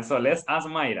 excellent. So let's ask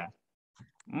Mayra.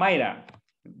 Mayra,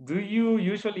 do you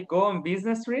usually go on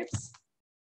business trips?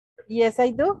 Yes,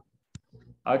 I do.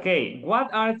 Okay,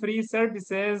 what are 3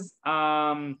 services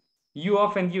you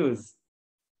often use?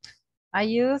 I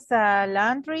use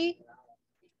laundry,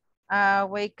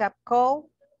 wake up call,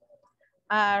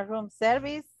 room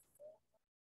service,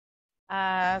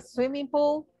 swimming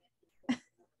pool.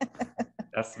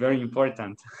 That's very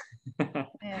important.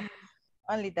 Yeah,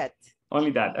 only that.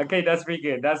 Only that. Okay, that's pretty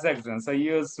good. That's excellent. So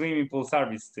you use swimming pool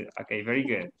service too. Okay, very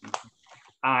good.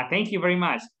 Thank you very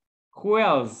much. Who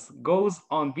else goes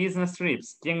on business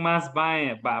trips? ¿Quién más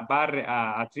va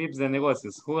a trips de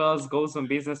negocios? Who else goes on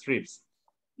business trips?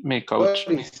 Me, coach.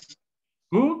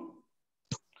 Who?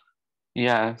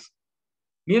 Yes.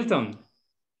 Milton.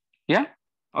 Yeah.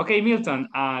 Okay, Milton.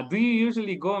 Do you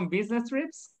usually go on business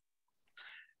trips?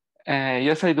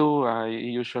 Yes, I do. I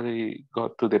usually go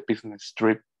to the business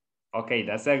trip. Okay,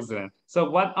 that's excellent. So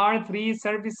what are 3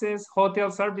 services,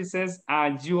 hotel services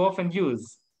you often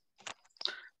use?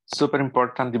 Super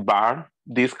important, the bar,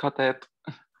 discotheque,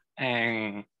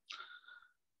 and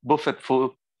buffet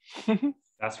food.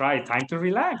 That's right, time to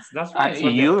relax. That's right. So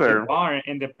Uber. The bar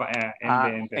and the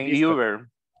Uber.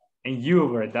 And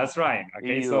Uber, that's right.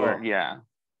 Okay, Uber, so yeah.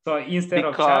 So instead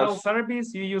of shuttle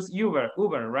service, you use Uber,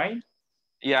 right?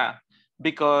 Yeah,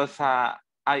 because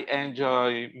I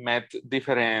enjoy met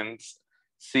different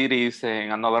cities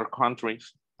and another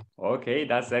countries. Okay,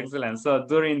 that's excellent. So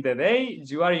during the day,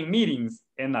 you are in meetings,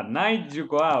 and at night, you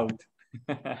go out.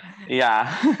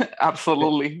 Yeah,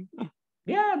 absolutely.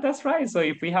 Yeah, that's right. So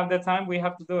if we have the time, we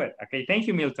have to do it. Okay, thank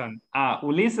you, Milton.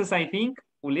 Ulysses, I think.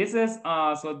 Ulysses,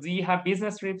 so do you have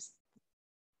business trips?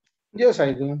 Yes,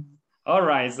 I do. All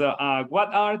right, so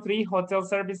what are 3 hotel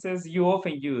services you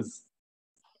often use?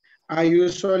 I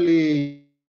usually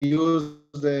use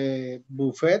the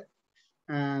buffet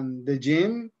and the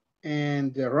gym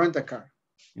and the rent-a-car.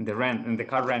 In the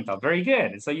car rental. Very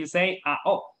good. So you say,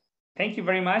 oh, thank you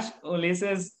very much,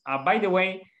 Ulysses. By the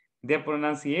way, the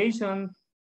pronunciation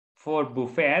for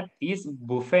buffet is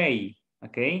buffet,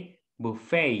 okay?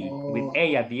 Buffet with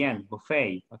A at the end,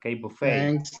 buffet, okay?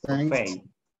 Buffet, buffet.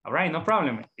 All right, no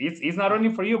problem. It's not only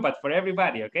for you, but for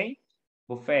everybody, okay?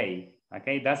 Buffet,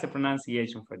 okay? That's the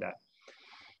pronunciation for that.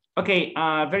 Okay,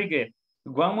 very good.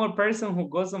 One more person who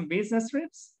goes on business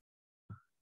trips?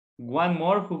 One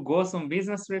more who goes on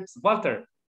business trips? Walter.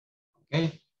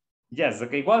 Okay. Yes,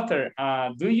 okay, Walter,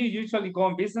 do you usually go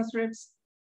on business trips?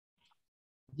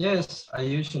 Yes, I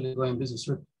usually go on business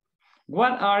trip.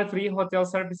 What are 3 hotel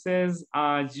services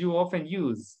you often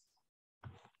use?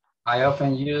 I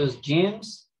often use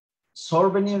gyms,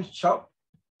 souvenir shop,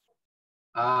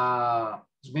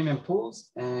 swimming pools,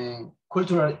 and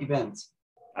cultural events.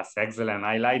 That's excellent.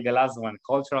 I like the last one,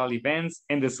 cultural events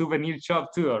and the souvenir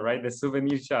shop too, right? The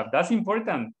souvenir shop. That's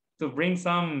important to bring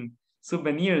some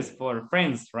souvenirs for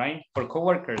friends, right? For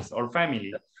coworkers or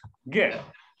family. Good.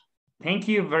 Thank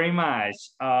you very much.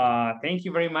 Thank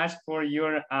you very much for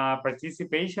your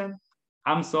participation.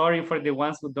 I'm sorry for the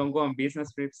ones who don't go on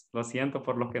business trips. Lo siento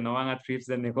por los que no van a trips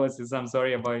de negocios. I'm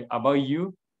sorry about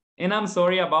you. And I'm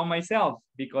sorry about myself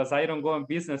because I don't go on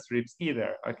business trips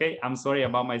either, okay? I'm sorry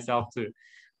about myself too.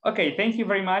 Okay, thank you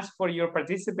very much for your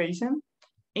participation.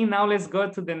 And now let's go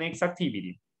to the next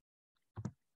activity.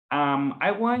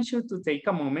 I want you to take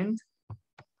a moment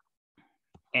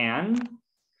and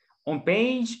on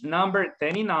page number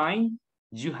 39,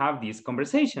 you have this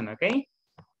conversation, okay?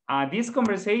 This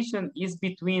conversation is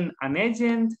between an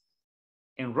agent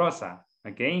and Rosa,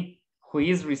 okay? Who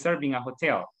is reserving a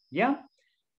hotel, yeah?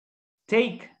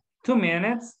 Take 2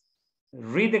 minutes,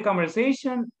 read the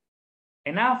conversation,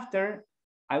 and after,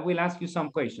 I will ask you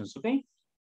some questions, okay?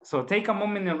 So take a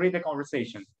moment and read the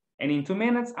conversation. And in 2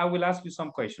 minutes, I will ask you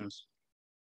some questions.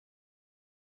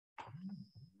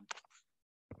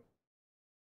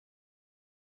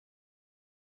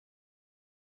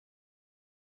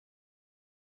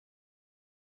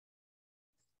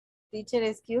 Teacher,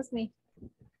 excuse me.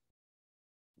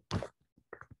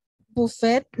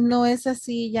 Buffet no es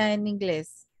así ya en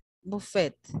inglés.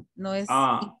 Buffet no es.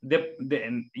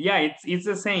 Yeah, it's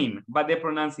the same, but the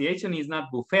pronunciation is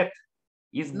not buffet.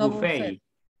 It's no buffet.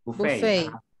 Buffet.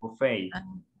 Buffet.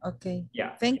 Okay.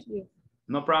 Yeah. Thank you.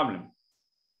 No problem.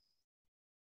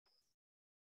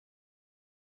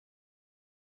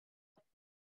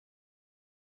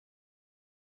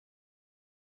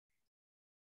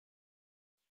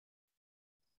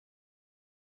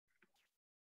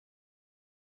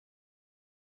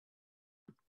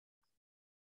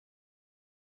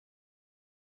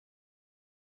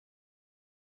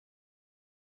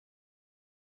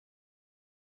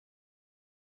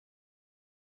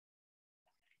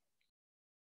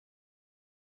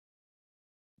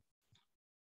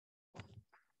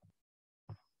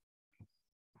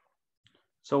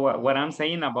 So what I'm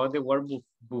saying about the word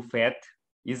buffet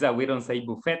is that we don't say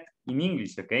buffet in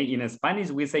English, okay? In Spanish,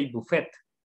 we say buffet,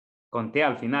 con T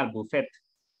al final, buffet.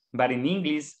 But in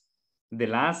English, the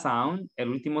last sound, el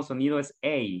último sonido es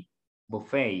A,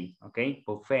 buffet, okay?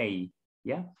 Buffet,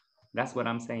 yeah? That's what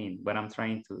I'm saying, what I'm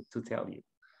trying to tell you.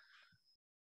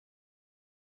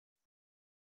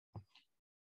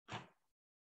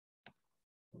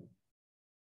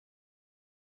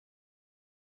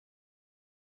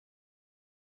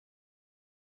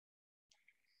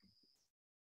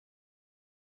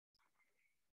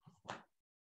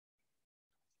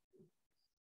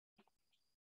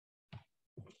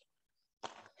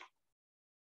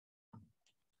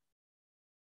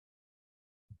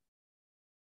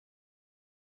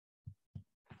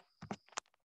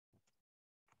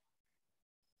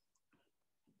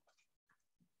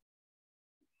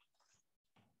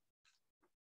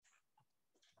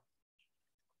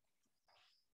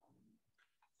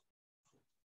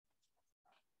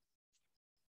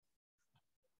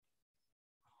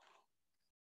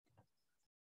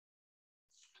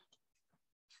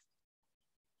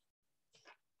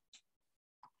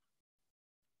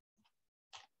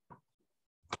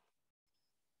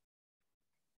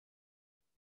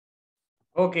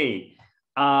 Okay.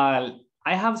 I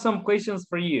have some questions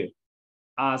for you.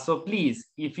 So please,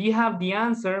 if you have the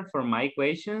answer for my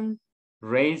question,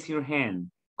 raise your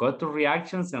hand. Go to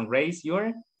reactions and raise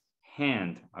your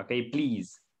hand. Okay,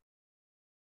 please.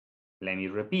 Let me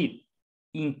repeat.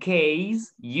 In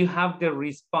case you have the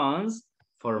response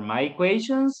for my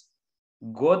questions,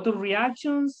 go to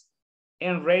reactions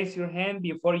and raise your hand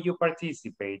before you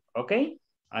participate, okay?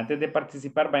 Antes de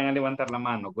participar, vayan a levantar la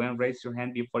mano. Go and raise your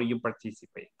hand before you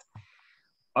participate.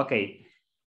 Okay,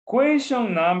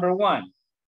 question number 1.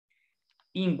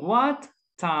 In what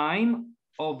time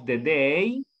of the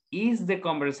day is the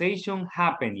conversation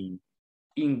happening?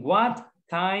 In what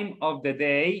time of the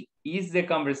day is the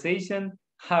conversation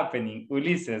happening?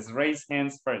 Ulises, raise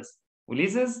hands first.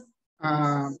 Ulises?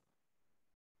 In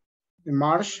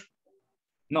March?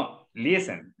 No,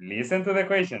 listen to the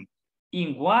question.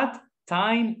 In what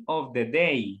time of the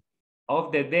day,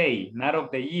 not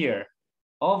of the year,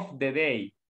 of the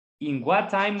day, in what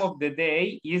time of the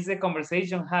day is the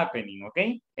conversation happening,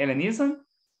 okay? Ellen Nilsson?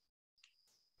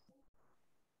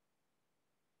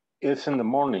 It's in the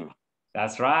morning.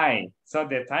 That's right. So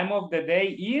the time of the day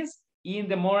is in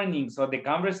the morning. So the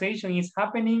conversation is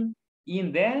happening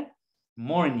in the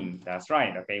morning. That's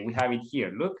right. Okay, we have it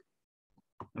here. Look.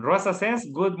 Rosa says,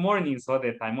 good morning. So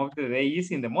the time of the day is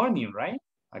in the morning, right?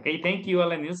 Okay, thank you,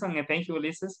 Ellen Nilsson, and thank you,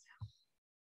 Ulysses.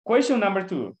 Question number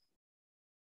 2.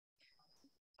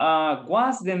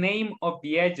 What's the name of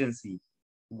the agency?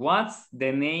 What's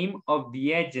the name of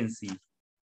the agency?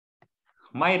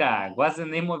 Mayra, what's the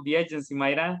name of the agency,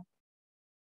 Mayra?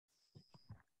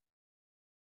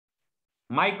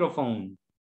 Microphone.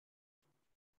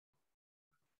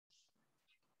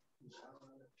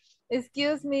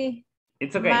 Excuse me.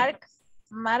 It's okay.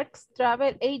 Mark's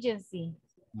Travel Agency.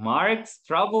 Mark's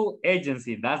Travel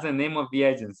Agency. That's the name of the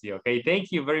agency. Okay,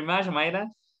 thank you very much, Mayra.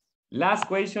 Last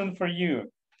question for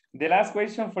you. The last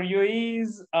question for you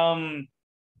is,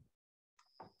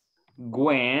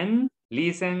 when,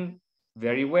 listen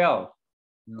very well,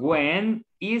 when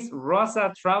is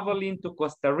Rosa traveling to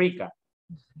Costa Rica?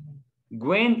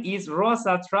 When is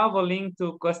Rosa traveling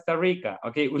to Costa Rica?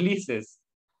 Okay, Ulises.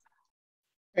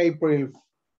 April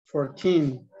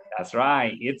 14. That's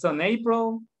right. It's on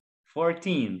April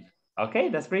 14th. Okay,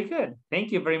 that's pretty good.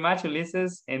 Thank you very much,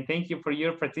 Ulises, and thank you for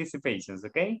your participations,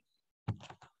 okay?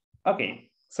 Okay,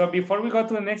 so before we go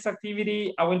to the next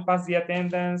activity, I will pass the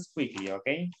attendance quickly,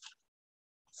 okay?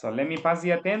 So let me pass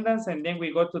the attendance and then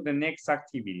we go to the next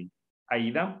activity.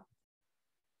 Aida?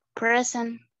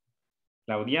 Present.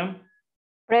 Claudia?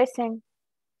 Present.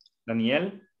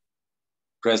 Daniel?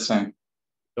 Present.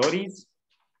 Doris?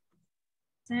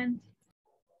 Present.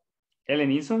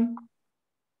 Elenison?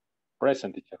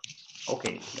 Present, teacher.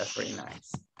 Okay, that's very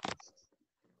nice.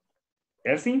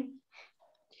 Elsie?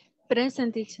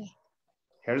 Present, teacher.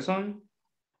 Gerson?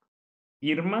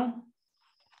 Irma?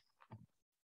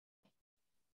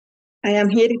 I am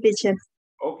here, teacher.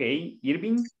 Okay,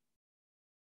 Irving?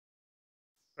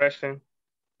 Present.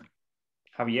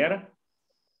 Javier?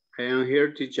 I am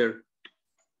here, teacher.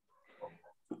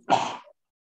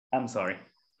 I'm sorry.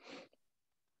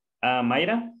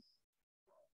 Mayra?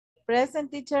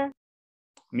 Present, teacher.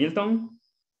 Milton?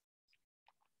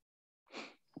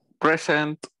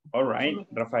 Present. All right.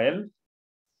 Rafael?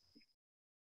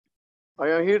 I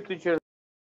am here, teacher.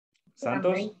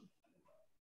 Santos?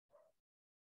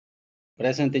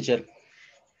 Present, teacher.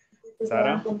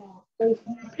 Sara?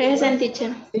 Present,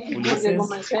 teacher.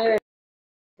 Ulises?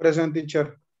 Present,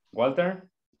 teacher. Walter?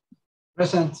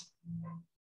 Present.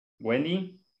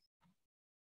 Wendy?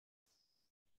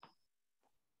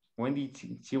 Wendy,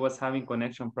 she was having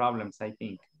connection problems, I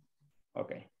think.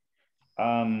 Okay.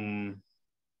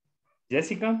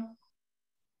 Jessica?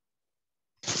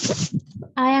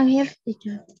 I am here,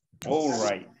 teacher. All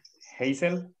right.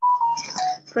 Hazel?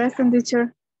 Present,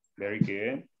 teacher. Very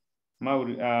good.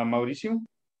 Mauricio?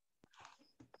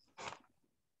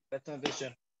 Present,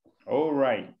 teacher. All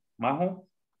right. Majo?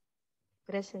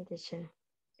 Present, teacher.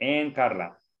 And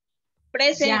Carla?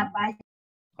 Present. Yeah,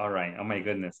 All right. Oh my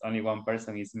goodness. Only one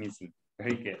person is missing.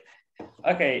 Very good.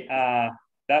 Okay.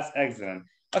 That's excellent.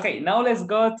 Okay. Now let's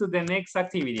go to the next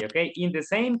activity. Okay. In the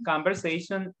same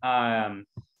conversation,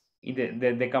 in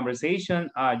the conversation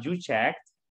you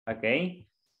checked. Okay.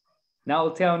 Now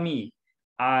tell me,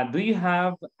 do you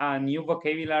have a new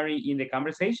vocabulary in the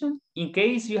conversation? In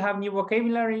case you have new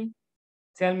vocabulary,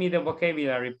 tell me the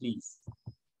vocabulary, please.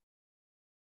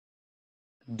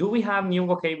 Do we have new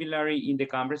vocabulary in the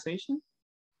conversation?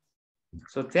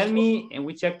 So tell me and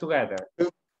we check together.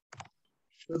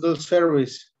 Shuttle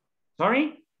service.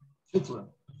 Sorry?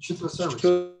 Shuttle service.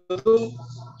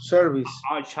 service.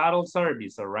 Oh, shuttle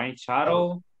service, all right.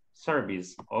 Shuttle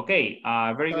service. Okay,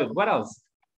 very good. What else?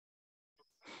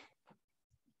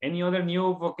 Any other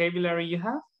new vocabulary you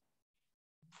have?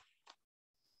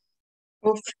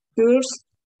 Of course.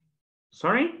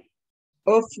 Sorry?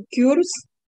 Of course.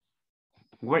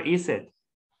 Where is it?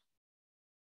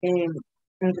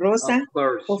 Rosa. Of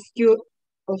course.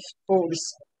 Of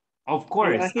course. Of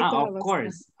course. Abajito Of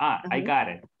course. I got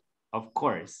it. Of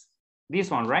course. This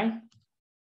one, right?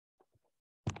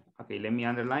 Okay, let me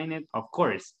underline it. Of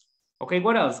course. Okay,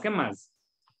 what else? ¿Qué más?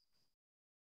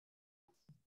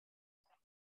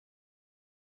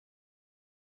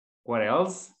 What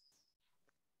else?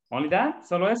 Only that?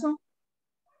 ¿Solo eso?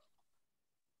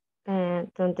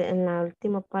 Donde en la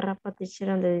última párrafo teacher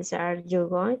donde dice are you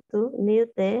going to need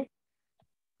the,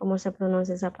 ¿cómo se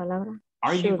pronuncia esa palabra?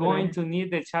 Are you going to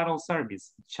need the shuttle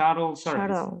service? Shuttle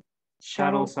service.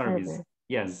 Shuttle service.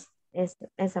 Yes.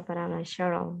 Esa palabra,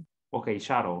 shuttle. Okay,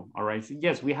 shuttle. All right. So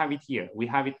yes, we have it here. We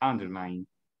have it underlined.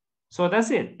 So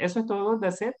that's it. Eso es todo.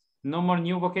 That's it. No more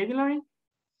new vocabulary.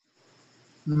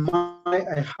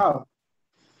 I have.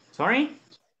 Sorry?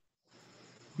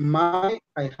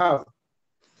 I have.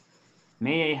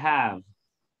 May I have?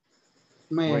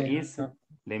 May Where I is have. it?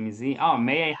 Let me see. Oh,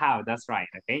 may I have? That's right.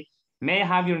 Okay. May I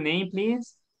have your name,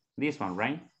 please? This one,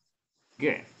 right?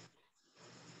 Good.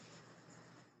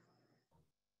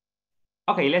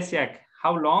 Okay, let's check.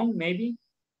 How long, maybe?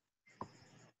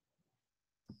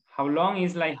 How long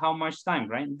is like how much time,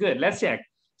 right? Good, let's check.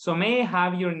 So may I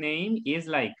have your name is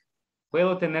like,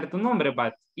 puedo tener tu nombre,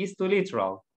 but it's too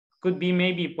literal. Could be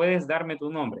maybe, puedes darme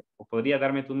tu nombre, o podría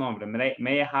darme tu nombre.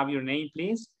 May I have your name,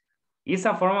 please? It's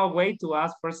a formal way to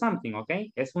ask for something,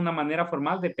 okay? Es una manera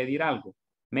formal de pedir algo.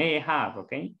 May I have,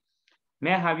 okay?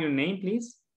 May I have your name,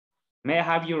 please? May I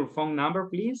have your phone number,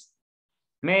 please?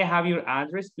 May I have your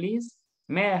address, please?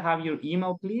 May I have your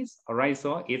email, please? All right,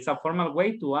 so it's a formal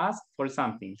way to ask for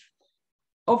something.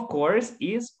 Of course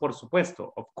is por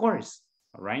supuesto, of course,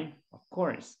 all right? Of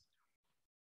course.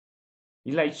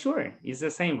 It's like, sure, it's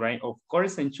the same, right? Of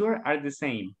course and sure are the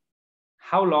same.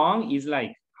 How long is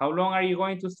like, how long are you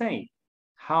going to stay?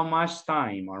 How much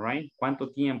time, all right?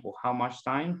 ¿Cuánto tiempo? How much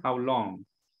time? How long?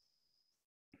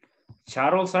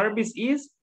 Shuttle service is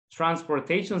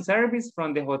transportation service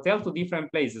from the hotel to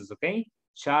different places, okay?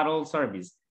 Shuttle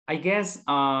service. I guess,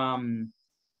 I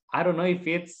don't know if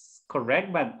it's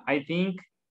correct, but I think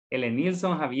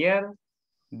Nilsson, Javier,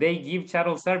 they give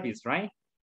shuttle service, right?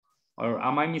 Or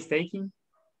am I mistaken?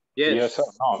 Yes.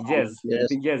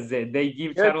 Yes, they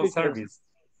give shuttle service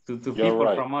to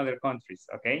people from other countries,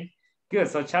 okay? Good,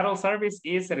 so shuttle service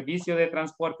is servicio de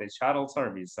transporte, shuttle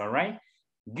service, all right?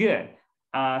 Good,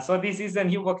 so this is a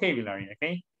new vocabulary,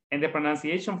 okay? And the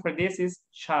pronunciation for this is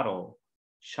shuttle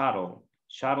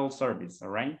service, all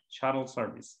right? Shuttle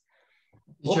service.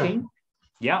 Teacher. Okay,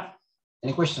 yeah.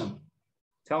 Any question?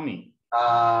 Tell me.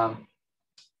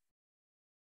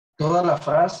 Toda la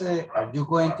frase, are you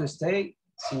going to stay?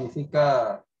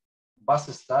 Significa, vas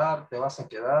a estar, te vas a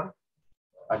quedar.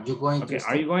 Are you going to stay?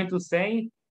 Are you going to stay?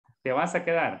 Te vas a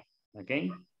quedar,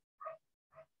 okay?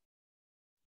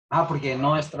 Porque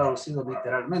no es traducido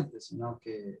literalmente, sino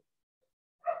que...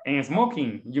 En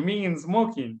smoking, you mean in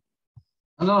smoking?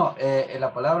 No,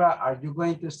 la palabra are you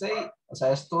going to stay, o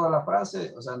sea, es toda la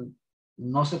frase, o sea,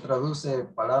 no se traduce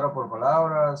palabra por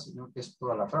palabra, sino que es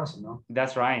toda la frase, ¿no?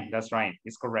 That's right,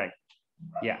 it's correct.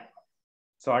 Yeah.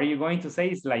 So are you going to say,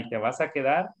 it's like te vas a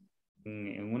quedar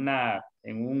en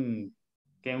un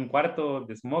cuarto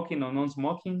de smoking or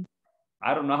non-smoking?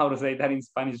 I don't know how to say that in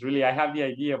Spanish, really. I have the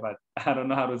idea, but I don't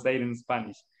know how to say it in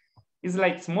Spanish. It's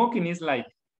like smoking is like,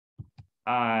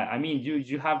 I mean,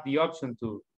 you have the option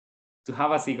to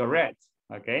have a cigarette,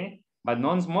 okay? But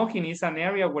non-smoking is an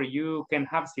area where you can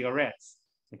have cigarettes,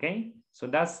 okay? So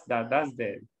that's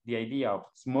the idea of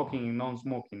smoking and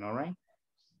non-smoking, all right?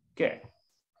 Okay.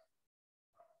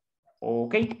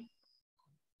 Okay.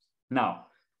 Now,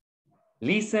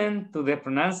 listen to the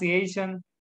pronunciation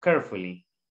carefully.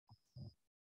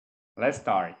 Let's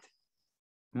start.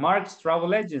 Mark's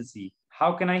Travel Agency,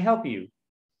 how can I help you?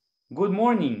 Good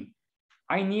morning.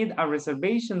 I need a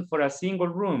reservation for a single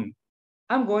room.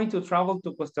 I'm going to travel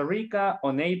to Costa Rica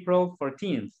on April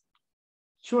 14th.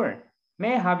 Sure.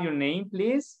 May I have your name,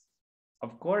 please?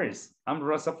 Of course. I'm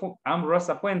Rosa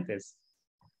Puentes.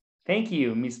 Thank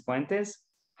you, Miss Puentes.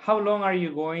 How long are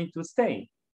you going to stay?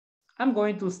 I'm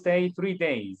going to stay 3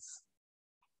 days.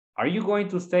 Are you going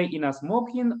to stay in a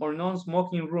smoking or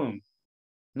non-smoking room?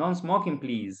 Non-smoking,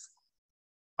 please.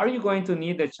 Are you going to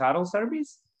need the shuttle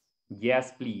service?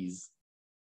 Yes, please.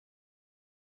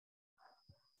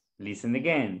 Listen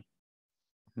again.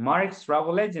 Mark's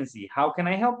Travel Agency. How can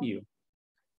I help you?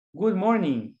 Good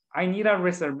morning. I need a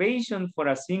reservation for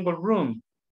a single room.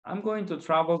 I'm going to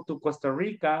travel to Costa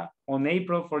Rica on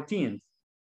April 14th.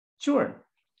 Sure.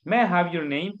 May I have your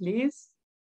name, please?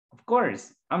 Of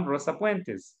course. I'm Rosa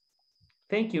Puentes.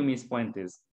 Thank you, Miss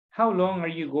Puentes. How long are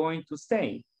you going to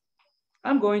stay?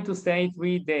 I'm going to stay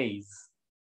 3 days.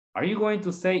 Are you going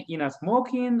to stay in a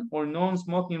smoking or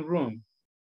non-smoking room?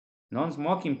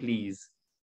 Non-smoking, please.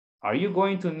 Are you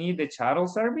going to need the shuttle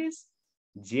service?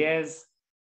 Yes,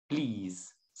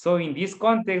 please. So in this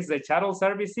context, the shuttle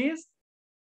service is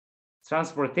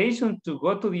transportation to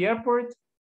go to the airport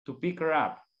to pick her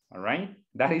up, all right?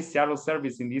 That is shuttle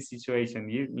service in this situation,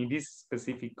 in this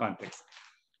specific context.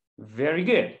 Very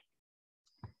good.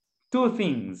 Two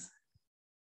things.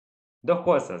 Dos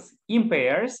cosas. In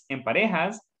pairs, en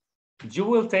parejas, you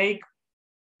will take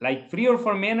like 3 or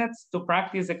 4 minutes to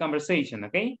practice the conversation,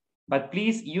 okay? But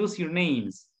please use your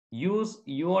names. Use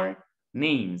your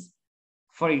names.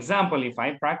 For example, if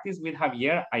I practice with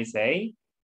Javier, I say,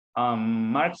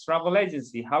 Mark's Travel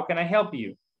Agency, how can I help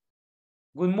you?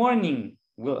 Good morning.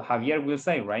 Javier will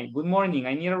say, right? Good morning.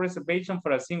 I need a reservation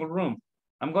for a single room.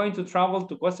 I'm going to travel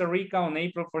to Costa Rica on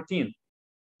April 14th.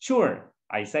 Sure,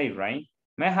 I say, right?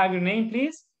 May I have your name,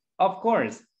 please? Of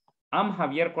course. I'm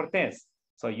Javier Cortez.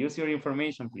 So use your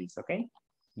information, please, okay?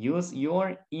 Use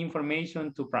your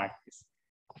information to practice.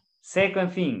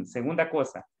 Second thing, segunda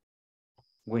cosa.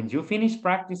 When you finish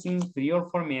practicing 3 or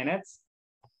 4 minutes,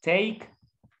 take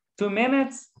 2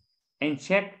 minutes and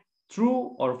check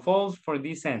true or false for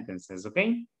these sentences,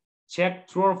 okay? Check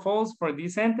true or false for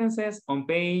these sentences on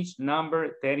page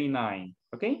number 39,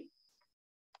 okay?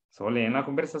 So leen la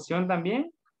conversación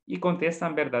también y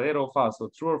contestan verdadero o falso,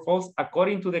 true or false,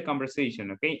 according to the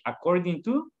conversation, okay? According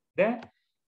to the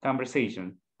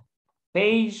conversation.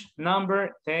 Page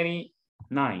number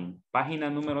 39,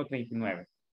 página número 39.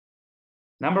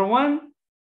 Number 1,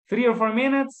 3 or 4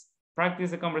 minutes, practice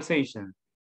the conversation.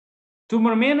 2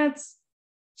 more minutes,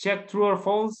 check true or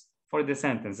false for the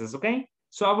sentences, okay?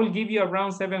 So I will give you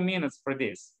around 7 minutes for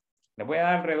this. Le voy a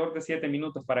dar alrededor de 7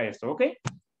 minutos para esto, okay?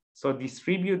 So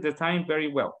distribute the time very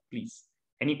well, please.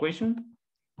 Any question?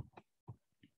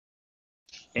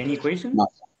 Any question? No.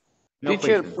 No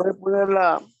Teacher, questions. ¿puede poner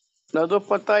las dos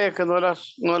pantallas que no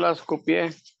las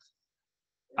copié?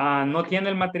 ¿No tiene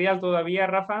el material todavía,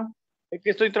 Rafa? Es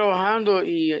que estoy trabajando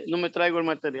y no me traigo el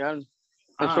material.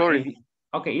 I'm sorry.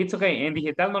 Okay, it's okay. En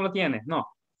digital no lo tienes, no.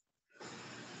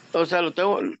 O sea,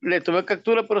 le tomé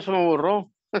captura, pero se me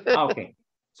borró. Okay.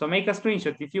 So make a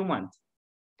screenshot if you want.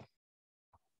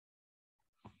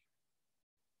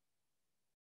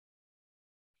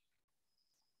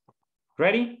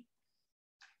 Ready?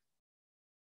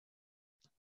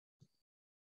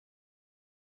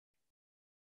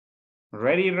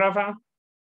 Ready, Rafa?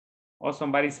 Or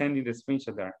somebody sending the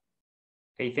screenshot there.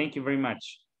 Okay, thank you very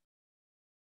much.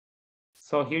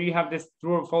 So here you have this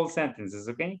true or false sentences,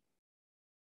 okay?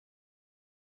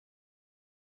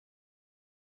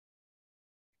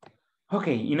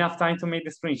 Okay, enough time to make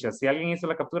the screenshot. Si alguien hizo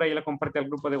la captura, ya la comparte al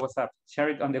grupo de WhatsApp. Share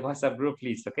it on the WhatsApp group,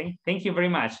 please, okay? Thank you very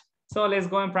much. So let's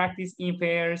go and practice in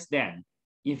pairs then.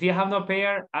 If you have no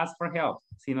pair, ask for help.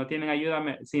 Si no tienen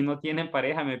ayuda, si no tienen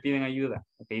pareja, me piden ayuda.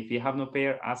 Okay, if you have no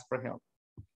pair, ask for help.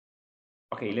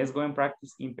 Okay, let's go and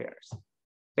practice in pairs.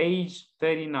 Page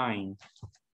 39.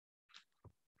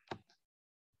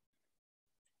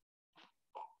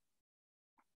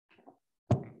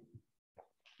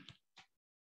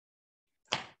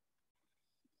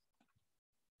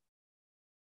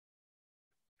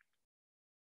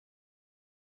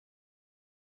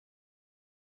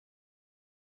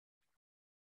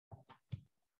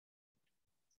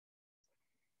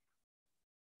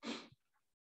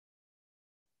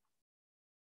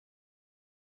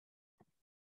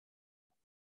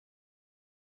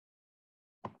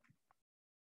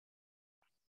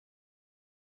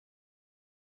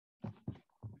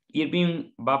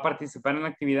 Irving va a participar en la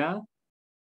actividad.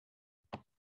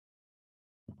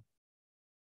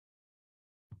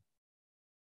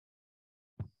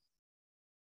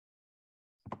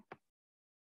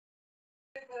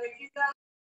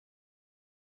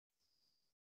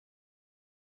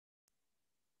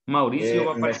 Mauricio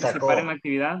va a participar en la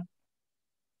actividad.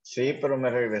 Sí, pero me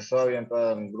regresó, había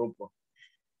entrado en un grupo.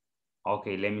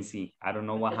 Okay, let me see. I don't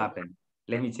know what happened.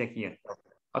 Let me check here.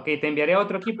 Okay, te enviaré a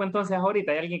otro equipo entonces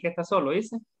ahorita. Hay alguien que está solo,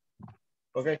 ¿dice?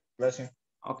 Okay, gracias.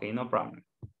 Okay, no problem.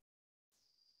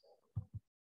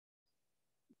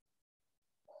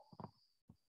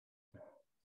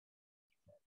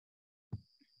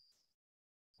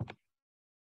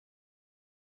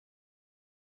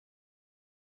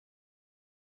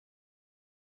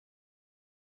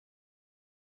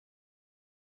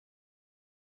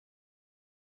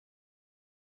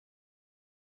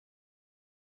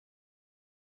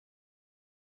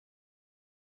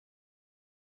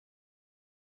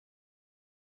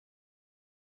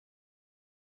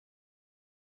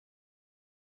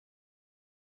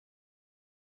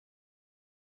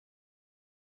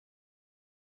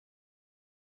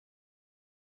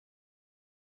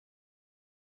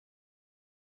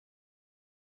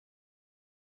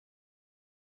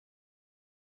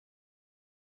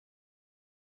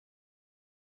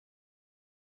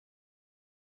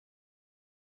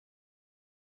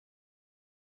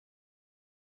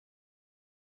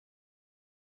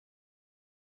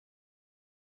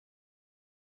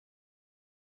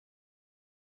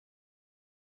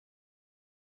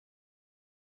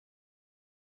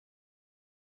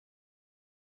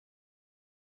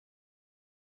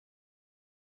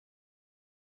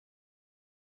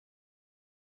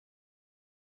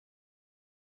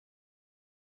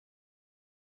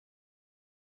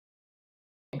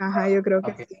 Ajá, yo creo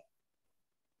que Okay. sí.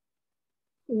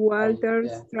 Walter's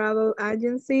Yeah. Travel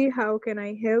Agency, how can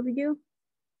I help you?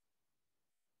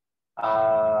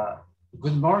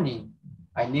 Good morning.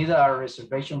 I need a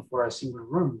reservation for a single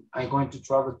room. I'm going to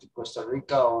travel to Costa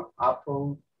Rica on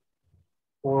April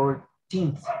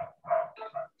 14th.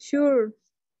 Sure.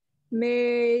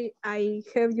 May I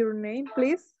have your name,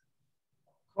 please?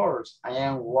 Of course, I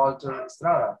am Walter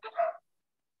Estrada.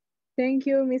 Thank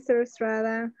you, Mr.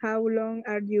 Estrada. How long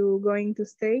are you going to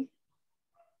stay?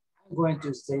 I'm going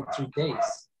to stay 3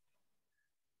 days.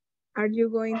 Are you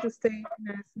going to stay in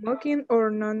a smoking or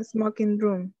non-smoking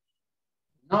room?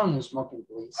 Non-smoking,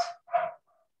 please.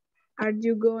 Are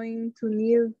you going to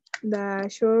need the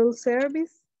shuttle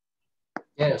service?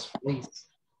 Yes, please.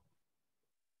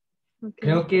 Okay.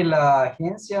 Creo que la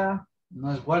agencia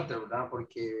no es Walter, ¿verdad?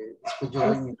 Porque después yo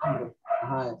doy mi nombre.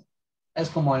 Ajá, es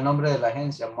como el nombre de la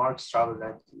agencia, Mark's Travel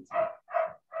Agency.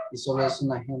 Y solo es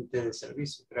un agente de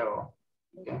servicio, creo.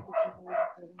 Okay.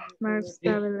 Mark's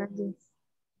Travel Agency.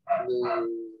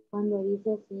 Cuando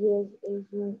dice así es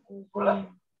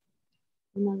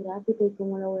una gráfica y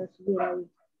cómo la voy a subir ahí.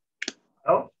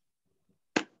 ¿Hello?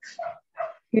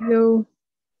 Hello.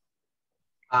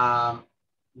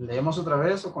 ¿Leemos otra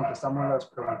vez o contestamos las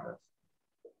preguntas?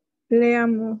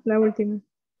 Leamos la última.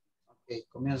 Ok,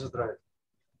 comienzo otra vez.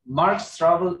 Mark's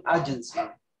Travel Agency.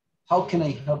 How can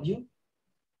I help you?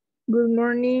 Good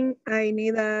morning. I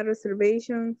need a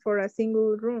reservation for a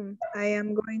single room. I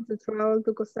am going to travel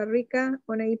to Costa Rica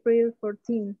on April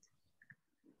 14th.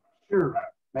 Sure.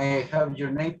 May I have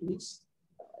your name, please?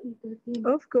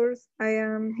 Of course, I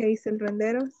am Hazel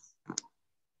Renderos.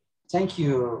 Thank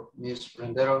you, Ms.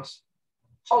 Renderos.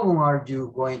 How long are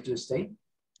you going to stay?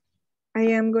 I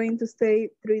am going to stay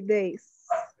 3 days.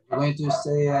 Are you going to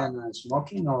stay in a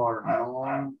smoking or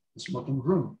non-smoking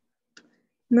room?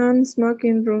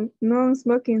 Non-smoking room.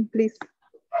 Non-smoking, please.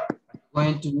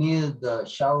 Going to need the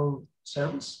shower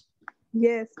service?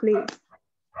 Yes, please.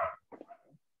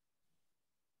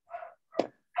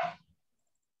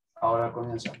 Ahora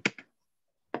comienza.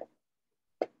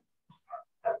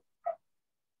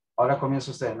 Ahora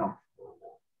comienza usted, no.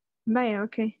 Vaya,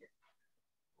 okay.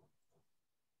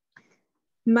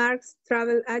 Mark's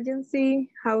Travel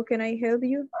Agency, how can I help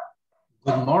you?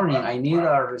 Good morning. I need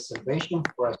a reservation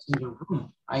for a single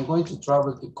room. I'm going to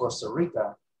travel to Costa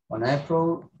Rica on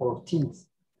April 14th.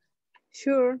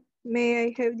 Sure. May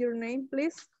I have your name,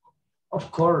 please?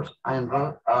 Of course. I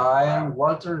am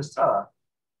Walter Estrada.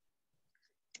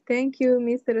 Thank you,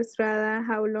 Mr. Estrada.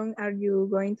 How long are you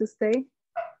going to stay?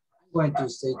 I'm going to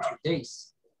stay 2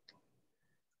 days.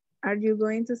 Are you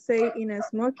going to stay in a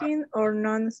smoking or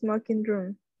non-smoking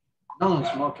room?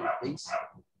 Non-smoking, please.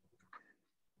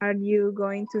 Are you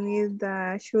going to need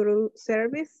the shuttle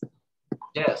service?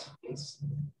 Yes, please.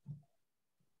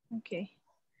 Okay.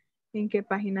 ¿En qué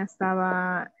página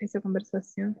estaba esa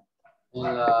conversación?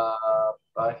 En la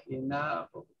página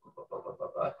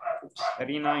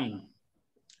 39.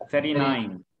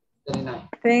 39. 39.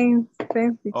 Thanks,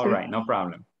 teacher. All right, no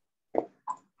problem.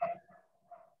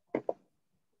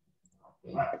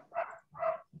 Okay.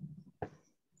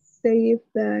 Save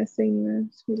the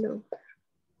assignments below.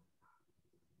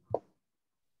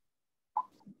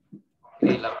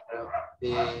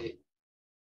 Okay,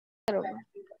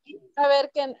 A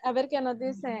ver qué nos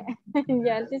dice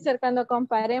ya el teacher cuando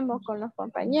comparemos con los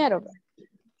compañeros.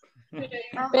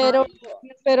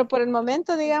 Pero por el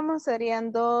momento, digamos,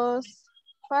 serían 2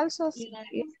 falsos y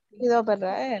 2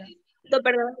 verdaderos. 2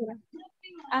 verdaderos.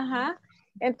 Ajá.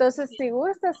 Entonces, si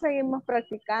gusta, seguimos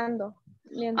practicando.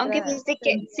 Aunque fíjate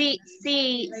que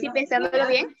sí, pensándolo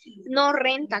bien, no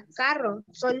renta carro,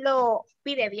 solo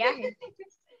pide viaje.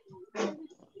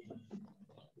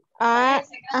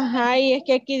 Ajá, y es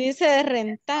que aquí dice de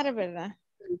rentar, ¿verdad?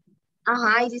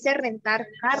 Ajá, y dice rentar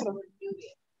carro.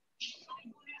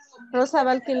 Rosa va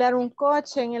a alquilar un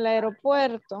coche en el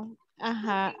aeropuerto.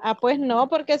 Ajá. Pues no,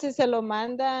 porque si se lo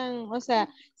mandan, o sea,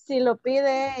 si lo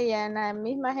pide ella en la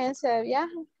misma agencia de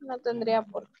viaje, no tendría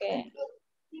por qué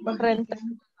rentar.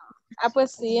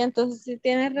 Pues sí, entonces sí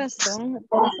tienes razón.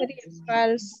 Sería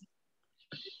falso.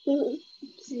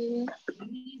 Sí.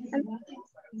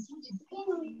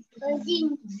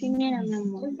 Sí, mira, mi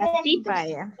amor. Así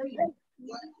vaya.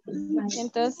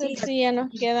 Entonces sí, ya nos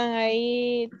quedan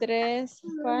ahí 3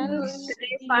 falsos.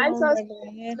 3 falsos.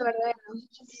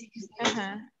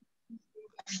 Ajá.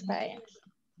 Vaya.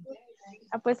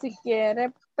 Pues si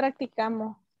quiere,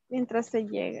 practicamos mientras se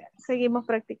llega. Seguimos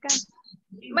practicando.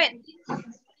 Bueno,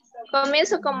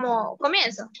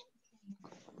 comienzo.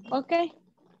 Ok.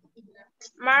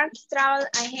 Mark's Travel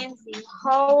Agency,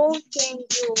 how can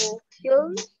you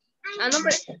help? No,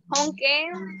 pero how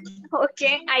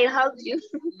can I help you?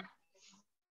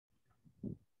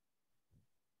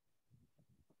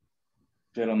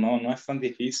 Pero no es tan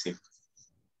difícil.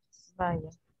 Vaya.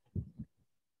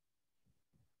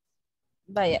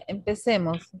 Vaya,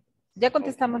 empecemos. Ya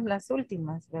contestamos las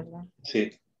últimas, ¿verdad?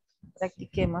 Sí.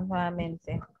 Practiquemos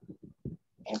nuevamente.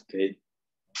 Ok.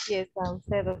 Aquí está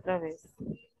usted otra vez.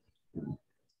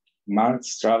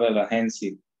 Mark's Travel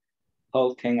Agency.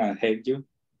 How can I help you?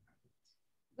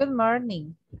 Good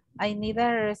morning. I need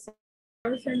a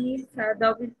Rosa needs a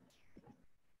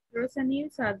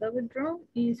double room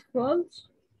is false.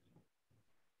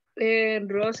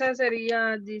 Rosa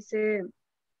sería, dice,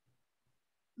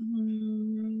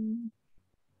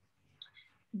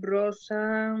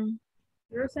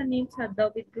 Rosa needs a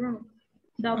double room.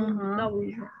 Double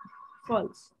room.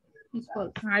 False. It's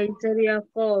false. Ahí sería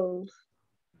false.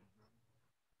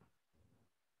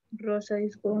 Rosa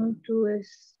is going to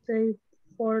stay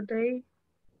 4 days.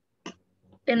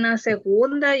 En la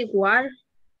segunda igual.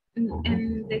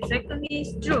 And the second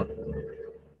is true.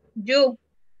 You.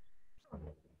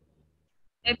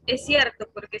 Es cierto,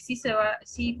 porque sí se va,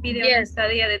 sí pide una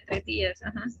estadía de 3 días.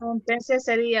 Ajá. Entonces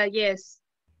sería yes.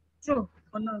 True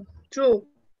o no. True.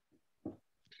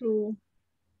 True.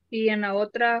 Y en la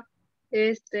otra,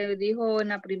 dijo en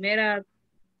la primera.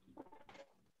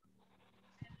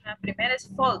 La primera es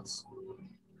false.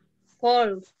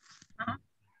 False. Ajá.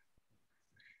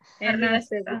 En la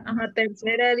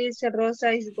tercera dice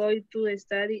Rosa is going to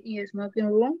study in a smoking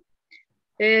room.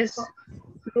 Es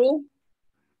true.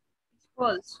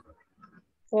 False.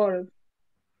 False.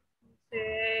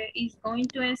 Is going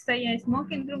to stay in a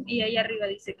smoking room y ahí arriba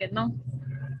dice que no.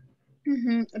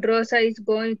 Rosa is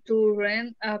going to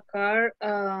rent a car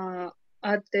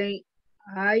at the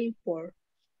airport.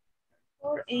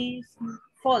 Or is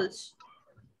false.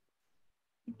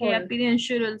 Que ya piden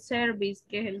shuttle service,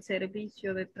 que es el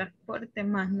servicio de transporte,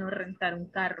 más no rentar un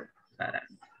carro para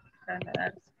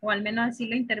trasladarse. O al menos así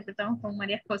lo interpretamos con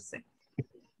María José.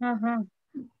 Ajá.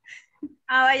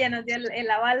 Vaya, nos dio el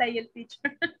aval y el teacher.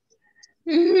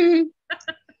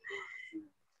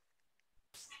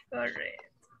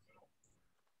 Correcto.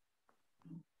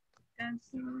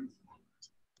 Casi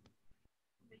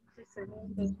 20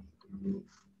 segundos.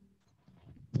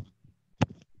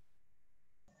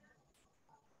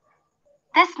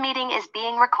 This meeting is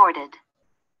being recorded.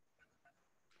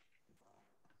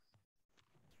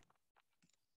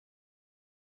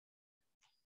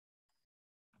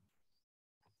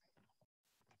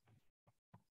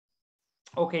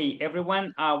 Okay,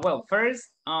 everyone. Well, first,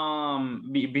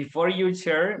 before you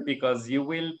share, because you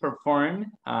will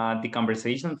perform the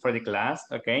conversation for the class,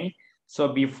 okay? So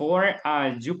before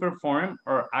you perform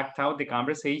or act out the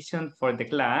conversation for the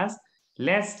class,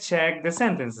 let's check the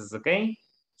sentences, okay?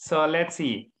 So let's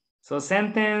see. So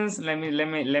sentence, let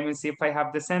me see if I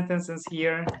have the sentences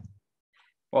here.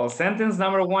 Well, sentence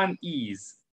number 1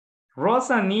 is,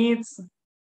 Rosa needs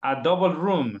a double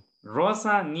room.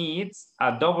 Rosa needs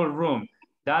a double room.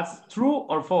 That's true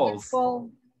or false?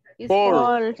 It's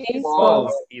false.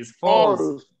 False. It's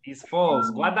false. It's false.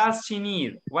 What does she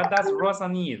need? What does Rosa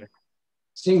need?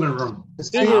 Single room.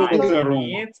 She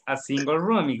needs a single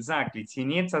room, exactly. She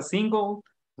needs a single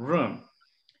room.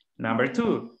 Number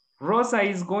 2, Rosa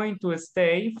is going to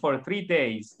stay for 3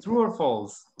 days. True or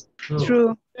false? True.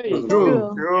 True. Yes,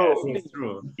 it's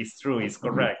true. It's true. It's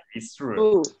correct. It's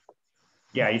true.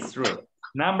 Yeah, it's true.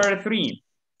 Number 3,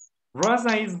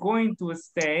 Rosa is going to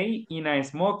stay in a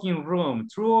smoking room.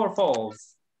 True or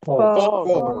false?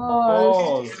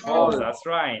 False. False. That's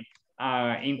right.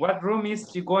 In what room is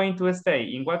she going to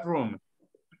stay? In what room?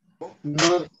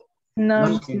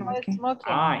 Non-smoking.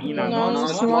 In a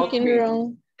Non-smoking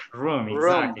room. Room,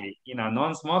 exactly. In a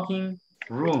non-smoking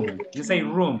room. You say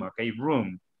room, okay,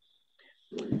 room.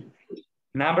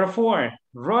 Number 4,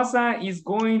 Rosa is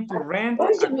going to rent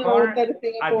a car at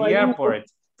the airport.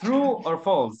 True or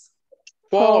false?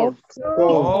 False.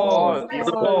 False. It's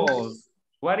false.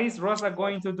 What is Rosa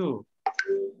going to do?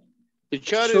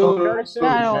 Exactly.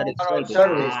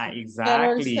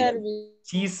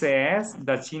 She says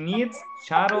that she needs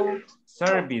shuttle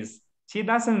service. She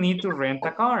doesn't need to rent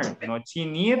a car. No, she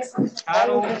needs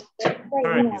shuttle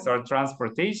service or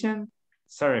transportation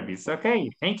service. Okay,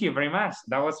 thank you very much.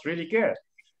 That was really good.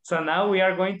 So now we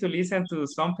are going to listen to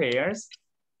some pairs.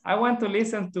 I want to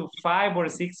listen to 5 or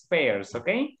 6 pairs,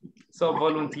 okay? So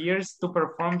volunteers to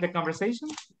perform the conversation?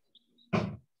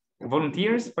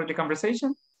 Volunteers for the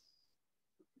conversation?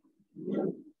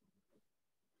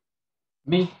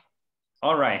 Me.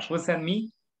 All right, who said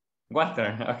me?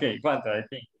 Walter, okay, Walter, I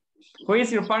think. Who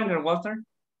is your partner, Walter?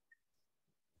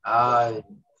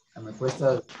 Me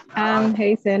cuesta.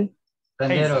 Hazel.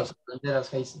 Prenderos,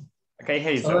 Hazel. Okay,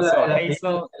 Hazel. Solo So el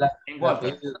Hazel and Walter.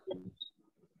 apellido.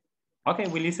 Okay,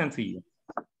 we listen to you.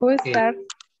 Who starts?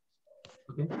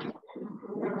 Okay.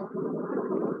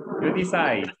 You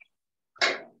decide.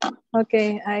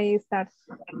 Okay, I start.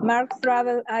 Mark's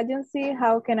Travel Agency,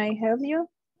 how can I help you?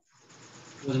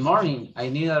 Good morning. I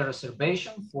need a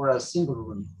reservation for a single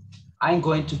room. I'm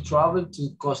going to travel to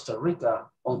Costa Rica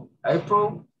on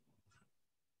April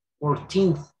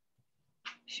 14th.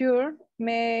 Sure.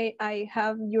 May I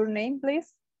have your name,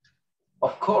 please?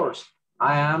 Of course.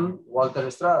 I am Walter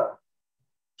Estrada.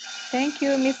 Thank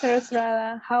you, Mr.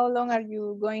 Estrada. How long are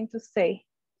you going to stay?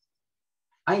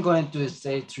 I'm going to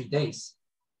stay 3 days.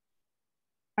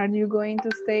 Are you going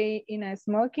to stay in a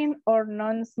smoking or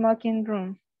non-smoking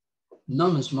room?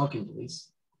 Non-smoking,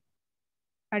 please.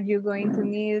 Are you going to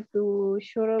need to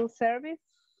shuttle service?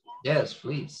 Yes,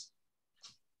 please.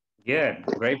 Good,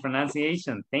 great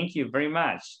pronunciation. Thank you very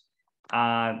much.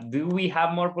 Do we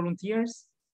have more volunteers?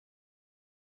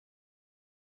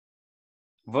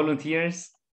 Volunteers?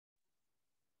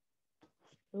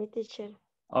 Me, teacher.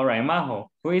 All right, Majo.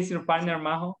 Who is your partner,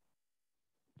 Majo?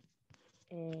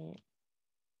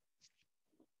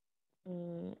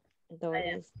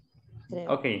 Doris.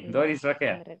 Okay, Doris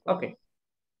Raquel. Okay.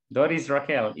 Doris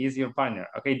Raquel is your partner.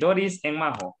 Okay, Doris and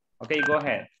Majo. Okay, go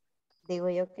ahead. Digo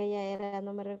yo que ella era,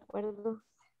 no me recuerdo.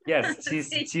 Yes,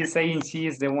 she's saying she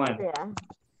is the one. Yeah.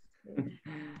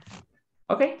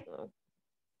 Okay.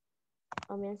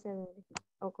 Comienza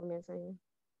o comienza yo.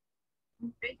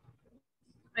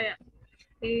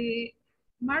 Okay.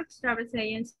 Mark's Travel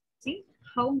Agency,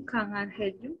 how can I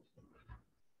help you?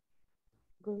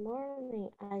 Good morning.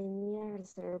 I need a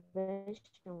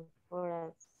reservation for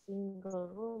a single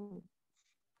room.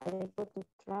 I go to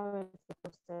travel to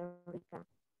Costa Rica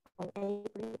on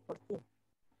April 14th.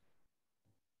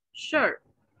 Sure.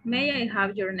 May I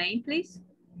have your name, please?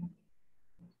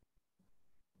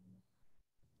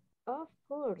 Of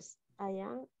course. I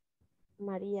am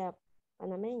Maria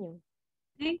Panameño.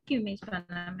 Thank you, Miss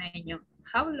Panameño.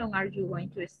 How long are you going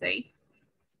to stay?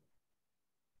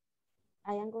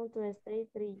 I am going to stay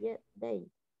 3 days.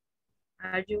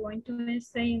 Are you going to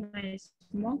stay in a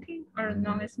smoking or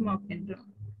non-smoking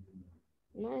room?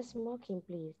 No smoking,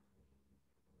 please.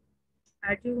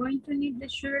 Are you going to need the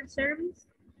shuttle service?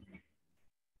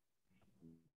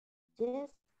 Yes,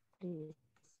 please.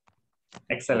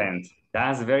 Excellent.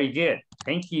 That's very good.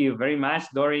 Thank you very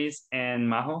much, Doris and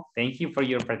Majo. Thank you for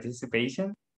your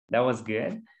participation. That was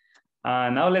good.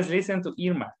 Now let's listen to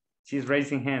Irma. She's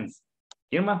raising hands.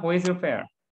 Irma, who is your pair?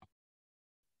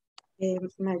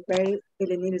 My pair,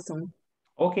 Nilsson.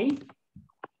 Okay,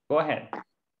 go ahead.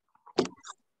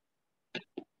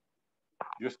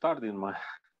 You start, Irma.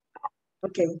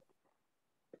 Okay.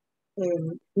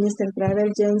 Mr. Travel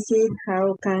Agency,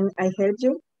 how can I help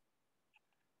you?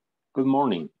 Good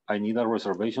morning. I need a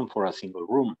reservation for a single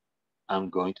room. I'm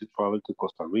going to travel to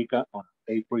Costa Rica on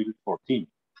April 14th.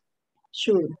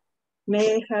 Sure.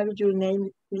 May I have your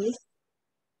name, please?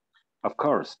 Of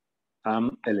course.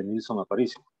 I'm Elenilson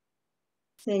Aparicio.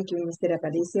 Thank you, Mr.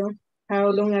 Aparicio. How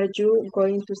long are you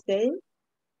going to stay?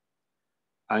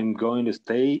 I'm going to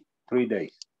stay 3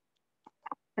 days.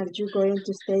 Are you going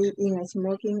to stay in a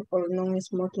smoking or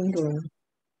non-smoking room?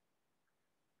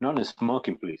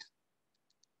 Non-smoking, please.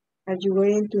 Are you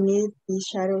going to need the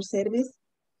shuttle service?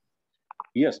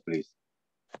 Yes, please.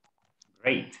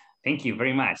 Great. Thank you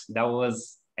very much. That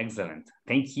was excellent.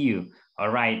 Thank you. All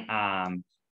right.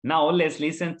 Now let's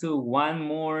listen to one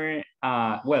more,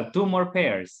 two more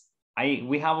pairs.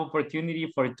 We have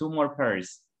opportunity for 2 more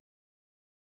pairs.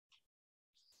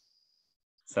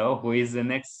 So who is the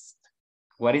next?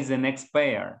 What is the next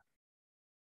pair?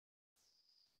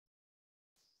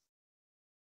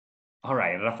 All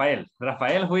right, Rafael.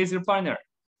 Rafael, who is your partner?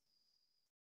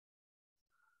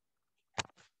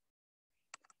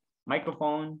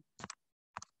 Microphone.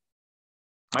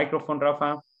 Microphone,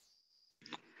 Rafa.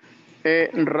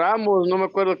 Ramos, no me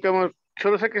acuerdo qué más.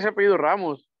 Solo sé que se ha apellido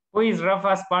Ramos. Who is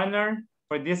Rafa's partner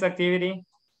for this activity?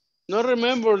 No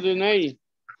remember the name.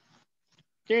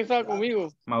 ¿Quién estaba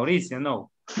conmigo? Mauricio, no.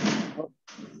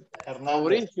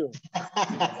 Mauricio.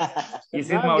 Is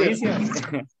it Mauricio?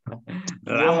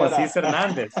 Ramos, is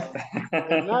Hernández.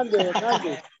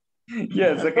 Hernández.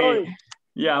 Yes, okay.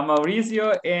 Yeah,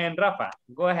 Mauricio and Rafa.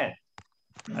 Go ahead.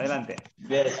 Adelante.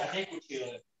 Yes.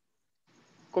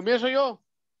 ¿Comienzo yo?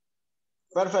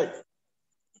 Perfect.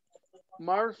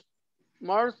 Mars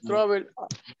Travel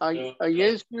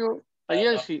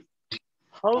Agency.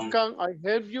 How can I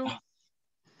help you?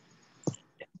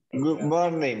 Good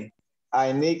morning.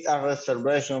 I need a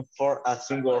reservation for a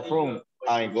single room.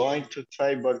 I'm going to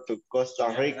travel to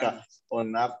Costa Rica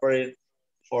on April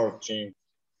 14th.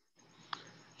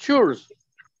 Sure.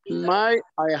 May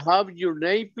I have your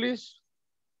name, please?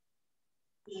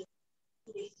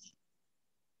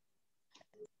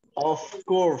 Of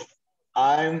course,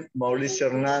 I'm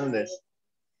Mauricio Hernandez.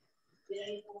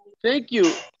 Thank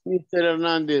you, Mr.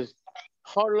 Hernandez.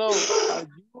 How long are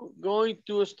you going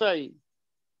to stay?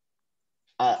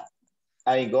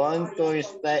 I'm going to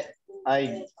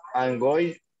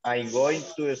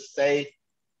stay.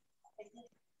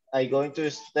 I'm going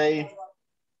to stay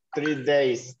 3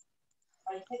 days.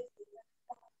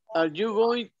 Are you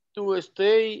going to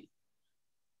stay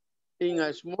in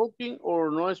a smoking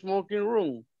or no smoking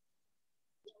room?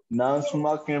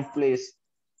 Non-smoking, please.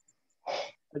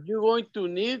 Are you going to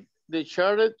need the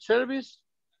shared service?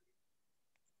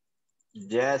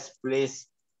 Yes, please.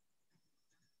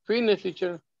 Finish,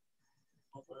 teacher.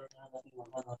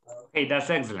 Okay, that's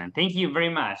excellent. Thank you very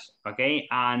much. Okay,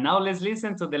 now let's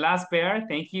listen to the last pair.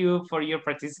 Thank you for your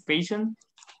participation.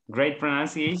 Great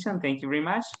pronunciation. Thank you very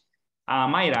much.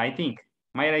 Mayra, I think.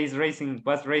 Mayra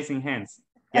was raising hands.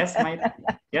 Yes, Mayra?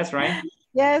 Yes, right?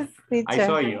 Yes, teacher. I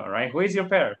saw you, all right. Who is your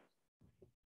pair?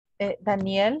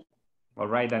 Daniel. All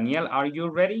right, Daniel, are you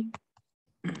ready?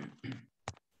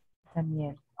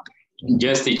 Daniel.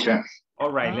 Yes, teacher.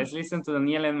 All right, let's listen to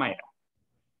Daniel and Mayra.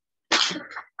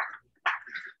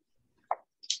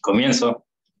 Comienzo.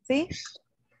 Sí.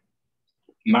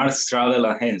 Mark's Travel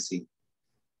Agency.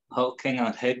 How can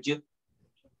I help you?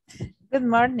 Good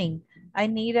morning. I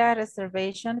need a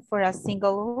reservation for a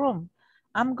single room.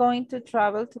 I'm going to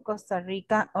travel to Costa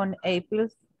Rica on April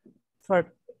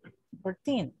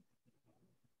 14th.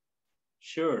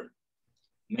 Sure.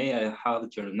 May I have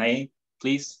your name,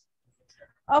 please?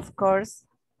 Of course.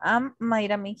 I'm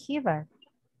Mayra Menjivar.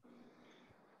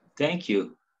 Thank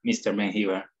you, Mr.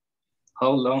 Menjivar.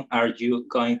 How long are you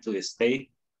going to stay?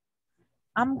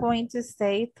 I'm going to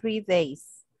stay 3 days.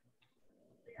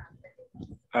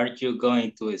 Are you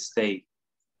going to stay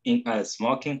in a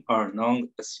smoking or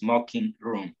non-smoking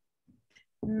room?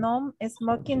 No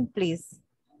smoking, please.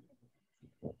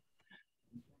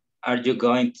 Are you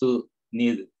going to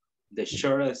need the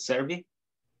shared service?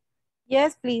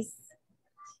 Yes, please.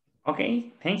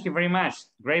 Okay, thank you very much.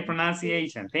 Great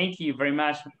pronunciation. Thank you very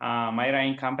much, Mayra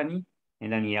and company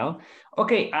and Danielle.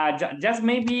 Okay, just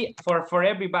maybe for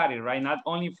everybody, right? Not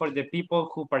only for the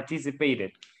people who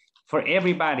participated, for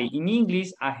everybody. In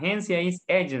English, agencia is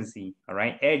agency, all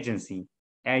right? Agency,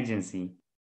 agency,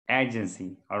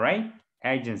 agency, all right?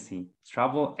 Agency,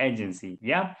 travel agency,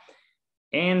 yeah?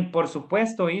 And por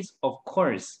supuesto is of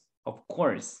course, of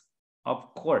course,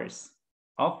 of course,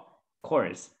 of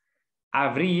course.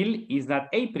 Abril is not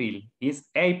April, it's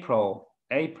April,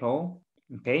 April,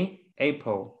 okay?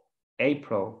 April,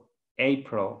 April,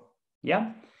 April,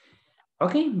 yeah?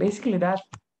 Okay, basically that.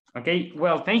 Okay,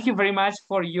 well, thank you very much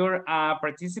for your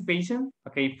participation,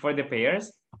 okay, for the pairs.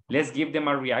 Let's give them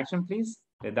a reaction, please.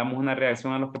 Le damos una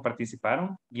reacción a los que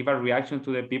participaron. Give a reaction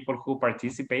to the people who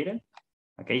participated.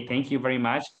 Okay, thank you very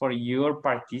much for your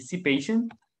participation.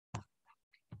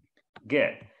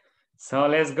 Good. So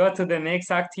let's go to the next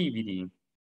activity.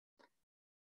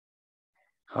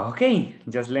 Okay,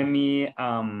 just let me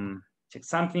check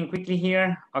something quickly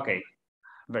here. Okay,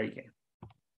 very good.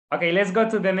 Okay, let's go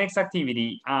to the next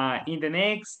activity. In the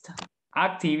next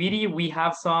activity, we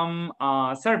have some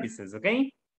services, okay?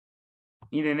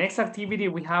 In the next activity,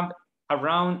 we have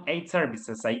around 8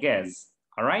 services, I guess,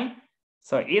 all right?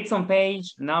 So it's on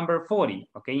page number 40,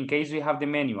 okay, in case you have the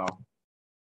manual.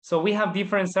 So we have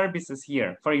different services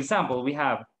here. For example, we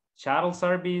have shuttle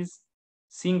service,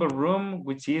 single room,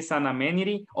 which is an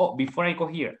amenity. Oh, before I go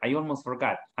here, I almost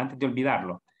forgot, antes de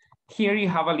olvidarlo. Here you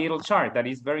have a little chart that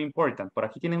is very important. Por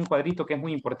aquí tienen un cuadrito que es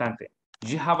muy importante.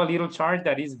 You have a little chart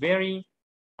that is very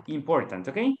important,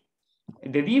 okay?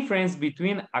 The difference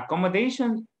between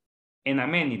accommodation and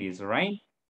amenities, right?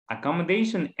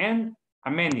 Accommodation and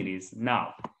amenities.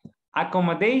 Now,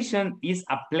 accommodation is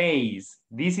a place.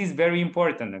 This is very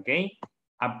important, okay?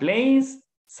 A place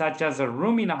such as a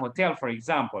room in a hotel, for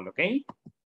example, okay?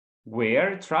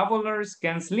 Where travelers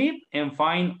can sleep and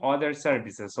find other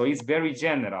services. So it's very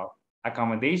general.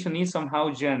 Accommodation is somehow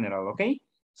general, okay?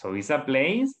 So it's a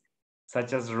place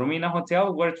such as a room in a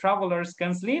hotel where travelers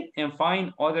can sleep and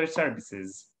find other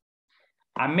services.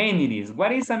 Amenities.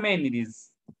 What is amenities?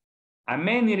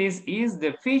 Amenities is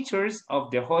the features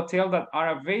of the hotel that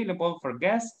are available for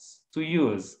guests to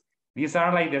use. These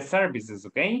are like the services,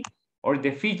 okay? Or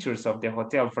the features of the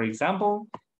hotel. For example,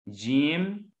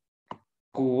 gym,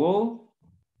 pool,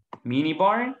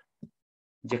 minibar,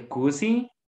 jacuzzi,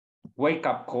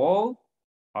 wake-up call,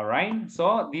 All right,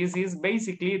 so this is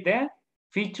basically the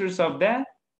features of the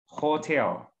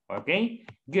hotel. Okay,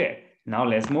 good. Now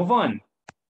let's move on.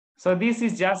 So this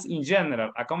is just in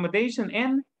general, accommodation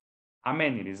and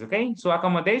amenities, okay? So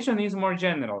accommodation is more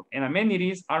general and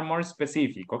amenities are more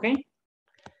specific, okay?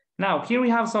 Now here we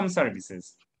have some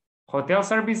services, hotel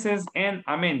services and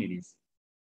amenities.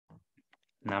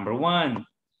 Number one,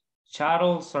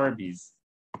 shuttle service.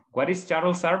 What is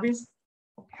shuttle service?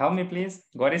 Help me please.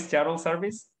 What is shuttle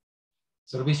service?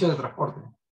 Servicio de transporte.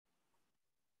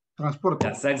 Transporte.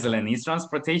 That's excellent. It's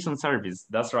transportation service.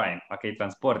 That's right. Okay,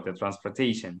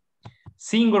 transportation.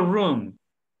 Single room.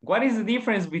 What is the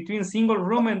difference between single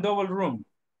room and double room?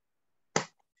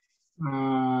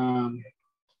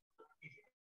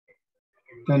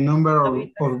 The number of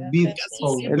beds.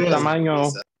 El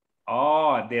tamaño.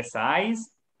 Oh, the size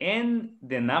and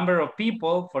the number of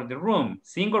people for the room.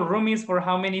 Single room is for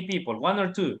how many people? One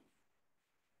or two?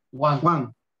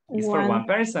 One. It's for one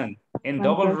person. And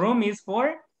double room is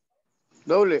for?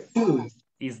 Doble.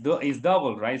 Is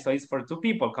double, right? So it's for two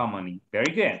people commonly.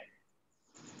 Very good.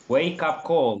 Wake up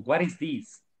call. What is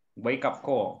this? Wake up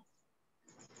call.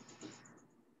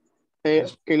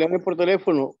 Que le hablen por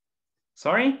teléfono.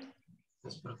 Sorry?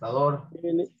 Despertador.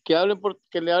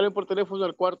 Que le hablen por teléfono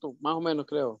al cuarto, más o menos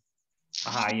creo.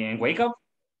 Ajá, y en wake up.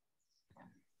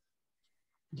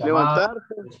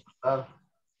 Levantarse.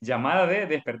 Llamada de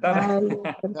despertar.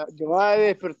 Llamada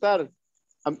de despertar.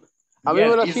 A mí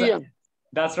me lo hacían.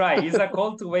 That's right. It's a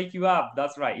call to wake you up.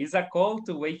 That's right. It's a call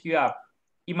to wake you up.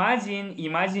 Imagine you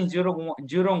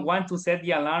don't want to set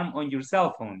the alarm on your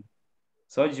cell phone.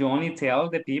 So you only tell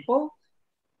the people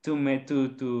to make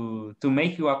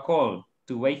you a call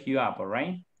to wake you up, all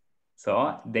right?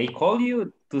 So they call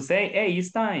you to say, hey,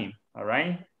 it's time, all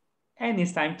right? And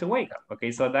it's time to wake up,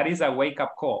 okay? So that is a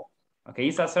wake-up call, okay?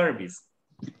 It's a service.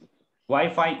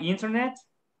 Wi-Fi internet,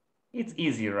 it's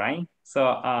easy, right?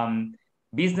 So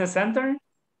business center.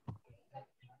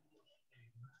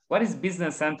 What is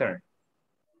business center?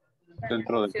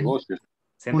 Centro de negocios.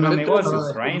 Centro de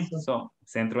negocios, right? So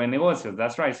centro de negocios,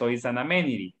 that's right. So it's an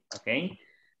amenity, okay?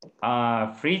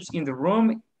 Fridge in the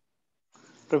room.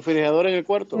 Refrigerador en el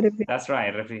cuarto. That's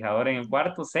right, refrigerador en el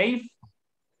cuarto. Safe.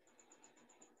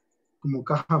 Como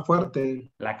caja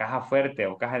fuerte. La caja fuerte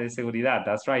o caja de seguridad.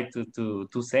 That's right,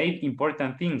 to save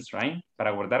important things, right?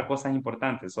 Para guardar cosas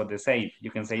importantes. So the safe, you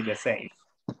can say the safe.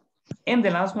 And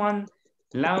the last one,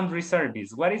 laundry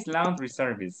service. What is laundry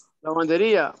service?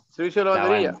 Lavandería, servicio de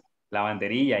lavandería.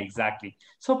 Lavandería, exactly.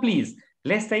 So please,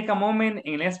 let's take a moment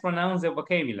and let's pronounce the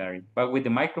vocabulary, but with the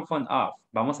microphone off.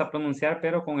 Vamos a pronunciar,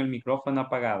 pero con el micrófono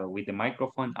apagado, with the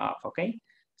microphone off, okay?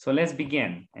 So let's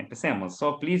begin. Empecemos.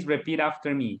 So please repeat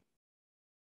after me.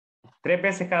 3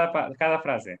 veces cada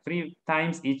frase, 3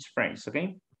 times each phrase,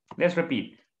 okay? Let's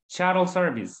repeat. Shuttle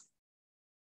service.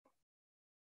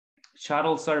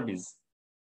 Shuttle service.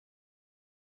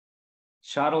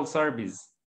 Shuttle service.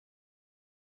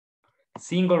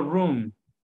 Single room.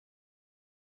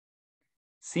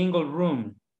 Single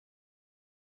room.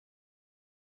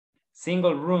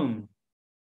 Single room.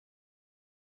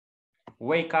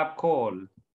 Wake up call.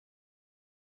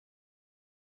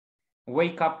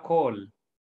 Wake up call.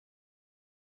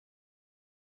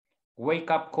 Wake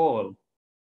up call.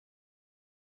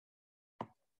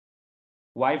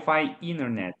 Wi-Fi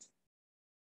internet.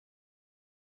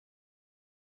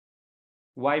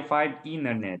 Wi-Fi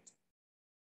internet.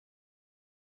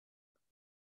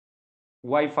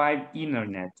 Wi-Fi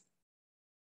internet.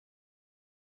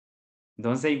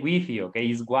 Don't say Wi-Fi, okay?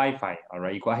 It's Wi-Fi, all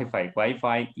right? Wi-Fi,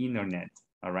 Wi-Fi internet,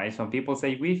 all right? Some people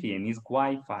say Wi-Fi and it's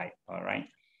Wi-Fi, all right?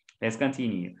 Let's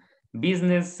continue.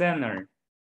 Business center.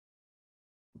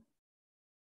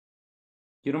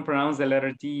 You don't pronounce the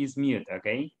letter T, is mute,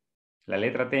 okay? La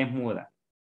letra T es muda.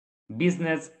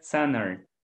 Business center.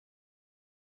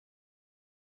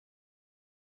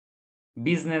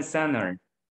 Business center.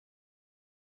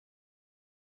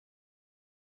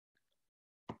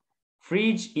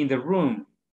 Fridge in the room.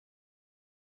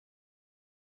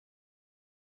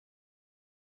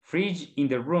 Fridge in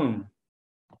the room.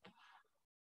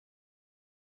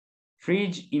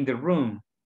 Fridge in the room.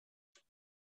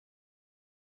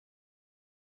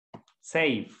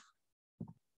 Safe.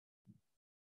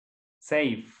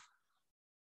 Safe.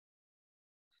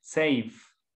 Safe.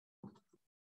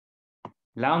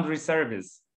 Laundry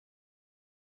service.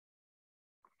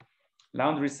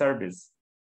 Laundry service.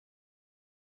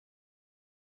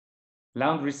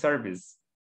 Laundry service.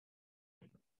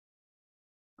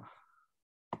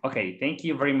 Okay, thank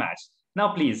you very much.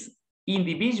 Now, please,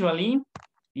 individually,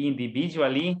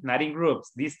 not in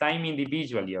groups, this time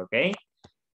individually, okay?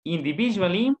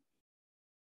 Individually,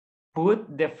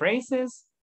 put the phrases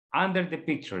under the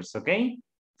pictures, okay?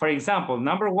 For example,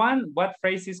 number 1, what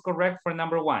phrase is correct for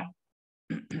number 1?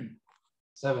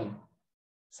 7.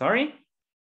 Sorry?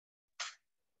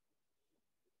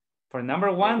 For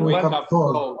number 1, Wake what? up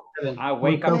call.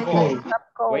 Wake up call.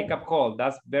 call. Wake up call.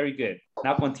 That's very good.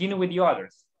 Now continue with the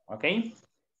others, okay?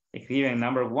 Escriben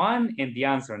number 1 and the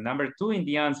answer, number 2 in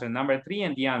the answer, number 3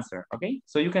 and the answer, okay?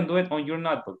 So you can do it on your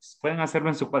notebooks. Pueden hacerlo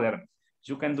en su cuaderno.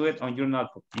 You can do it on your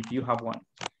notebook if you have one.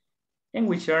 And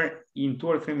we share in 2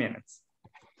 or 3 minutes.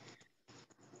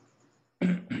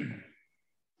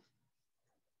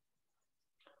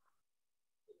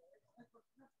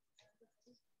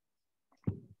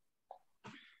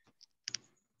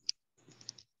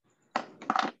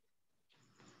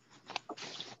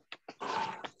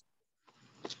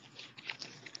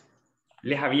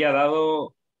 Les había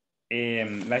dado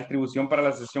la distribución para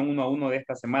la sesión 1 a 1 de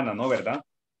esta semana, ¿no? ¿Verdad?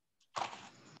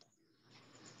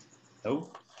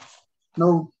 No?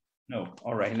 No. No.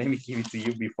 All right, let me give it to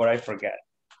you before I forget.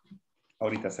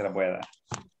 Ahorita se la voy a dar.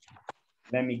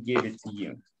 Let me give it to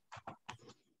you.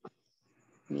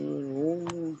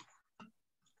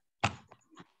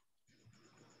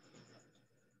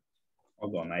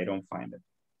 Hold on, I don't find it.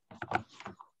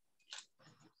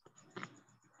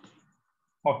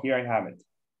 Oh, here I have it.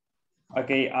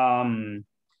 Okay,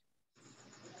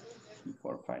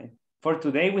 4, 5. For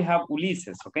today, we have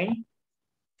Ulises, okay?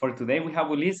 For today, we have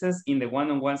Ulises in the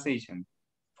one-on-one session.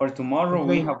 For tomorrow,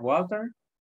 we have Walter.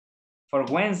 For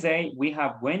Wednesday, we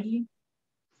have Wendy.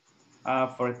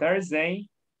 For Thursday,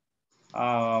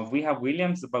 we have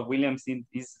Williams, but Williams, he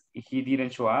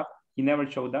didn't show up. He never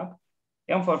showed up.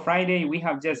 And for Friday, we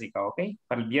have Jessica, okay?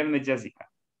 Para el viernes, Jessica.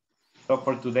 So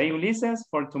for today, Ulises.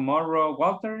 For tomorrow,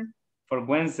 Walter. For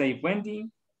Wednesday, Wendy.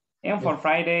 And for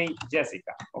Friday,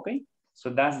 Jessica, okay? So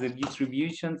that's the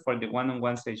distribution for the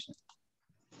one-on-one session.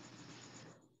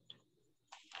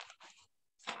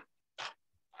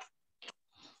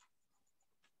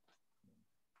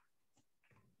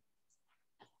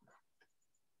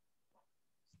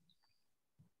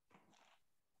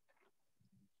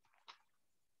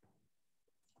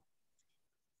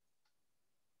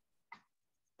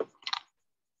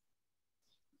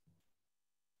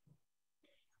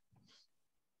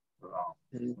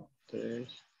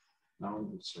 Now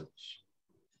we search.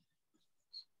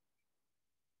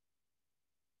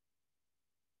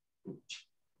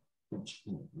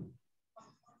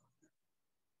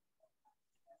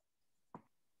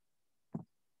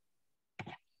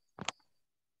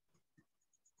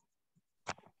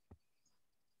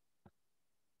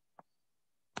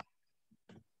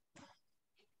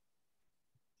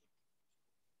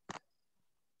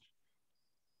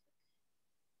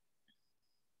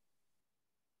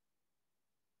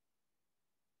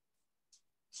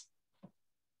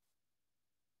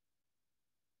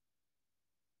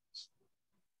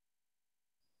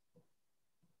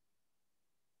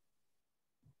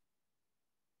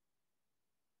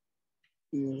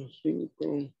 Número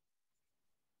 5.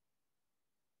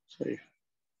 6.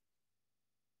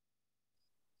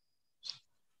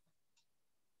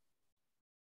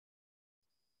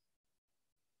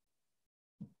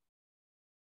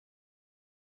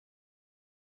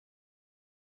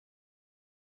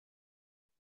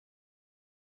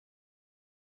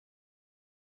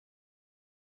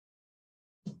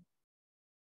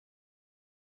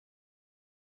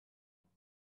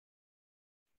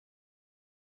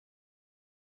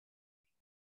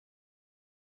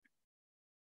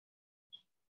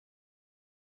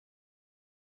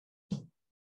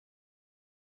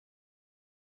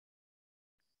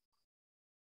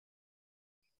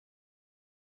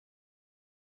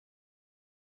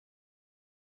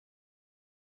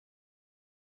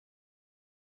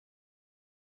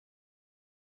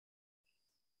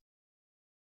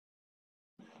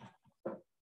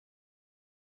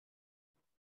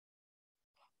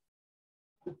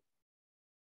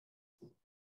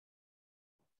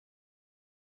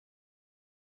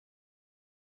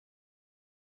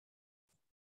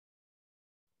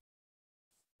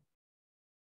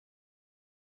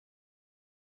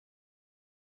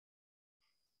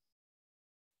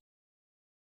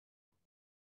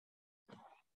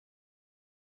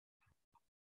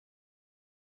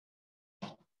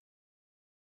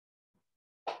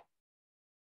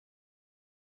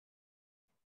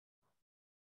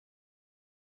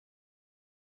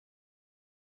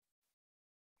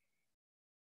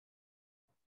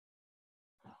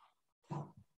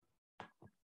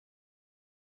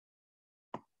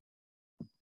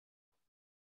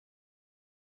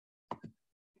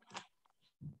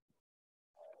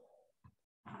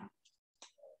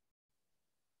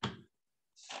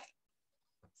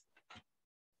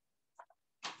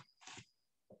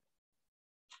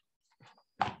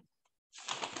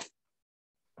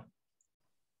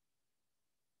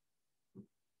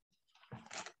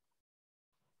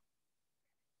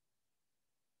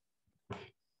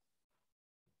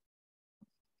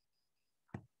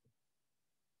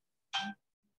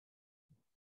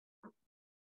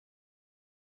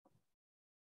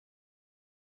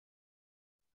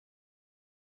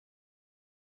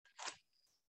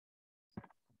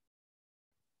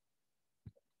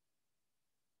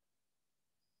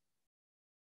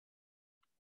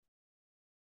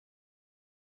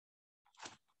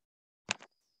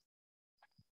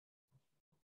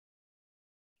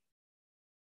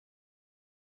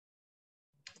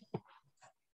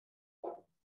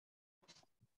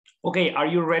 Okay, are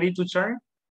you ready to share?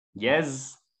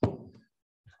 Yes.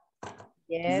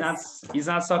 Yes. It's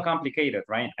not so complicated,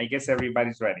 right? I guess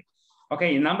everybody's ready.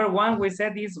 Okay, number one we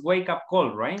said is wake up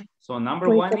call, right? So number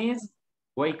one is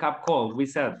wake up call, we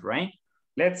said, right?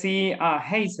 Let's see,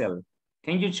 Hazel,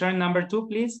 can you share number two,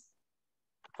 please?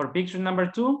 For picture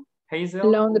number two, Hazel.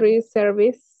 Laundry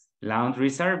service. Laundry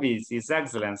service is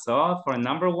excellent. So for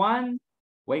number one,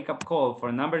 wake up call.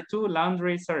 For number two,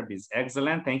 laundry service.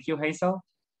 Excellent. Thank you, Hazel.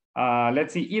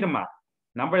 Let's see, Irma.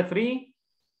 Number three.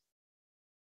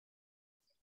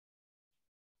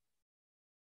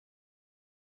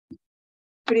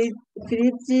 Fridge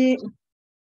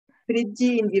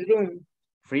in the room.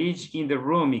 Fridge in the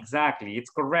room, exactly. It's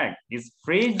correct. It's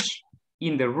fridge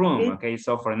in the room. Okay,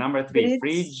 so for number three,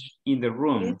 fridge in the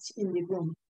room. Fridge in the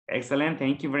room. Excellent,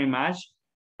 thank you very much.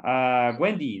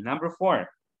 Wendy, number four.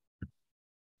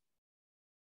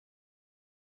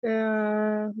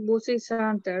 Business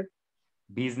center.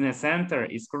 Business center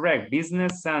is correct.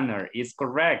 Business center is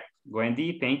correct.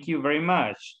 Wendy, thank you very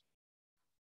much.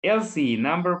 Elsie,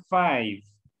 number five.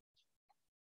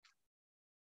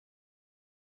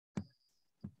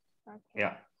 Okay.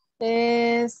 Yeah.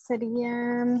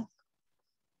 Sería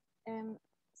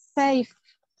safe.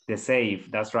 The safe,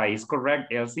 that's right. It's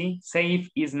correct, Elsie. Safe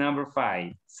is number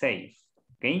five. Safe.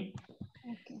 Okay.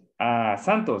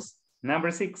 Santos,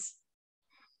 number six.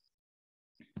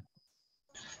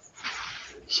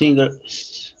 Single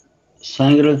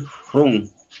room.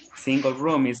 Single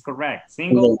room is correct.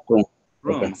 Single room.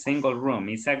 Okay. Single room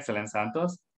is excellent,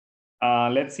 Santos.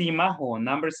 Let's see, Majo,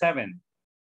 number seven.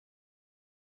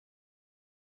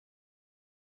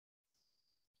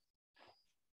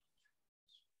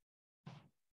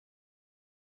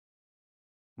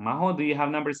 Majo, do you have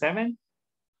number seven?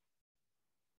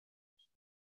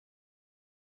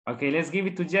 Okay, let's give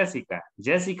it to Jessica.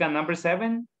 Jessica, number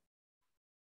seven.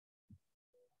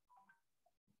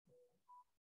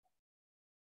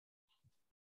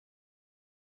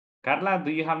 Carla, do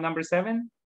you have number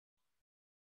seven?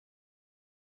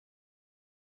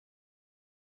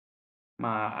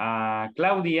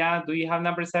 Claudia, do you have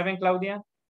number seven, Claudia?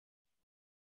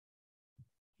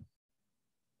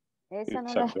 Esa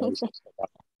no la hice.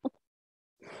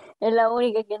 Es la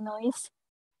única que no hice.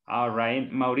 All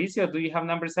right. Mauricio, do you have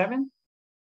number seven?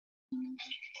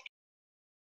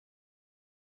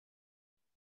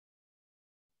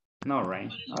 No,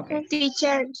 right? Okay.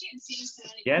 Teacher.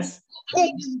 Yes?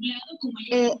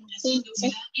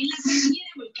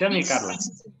 Tell me, Carla.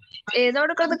 No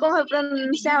recuerdo cómo se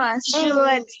pronunciaba.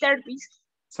 Shuttle service.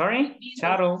 Sorry?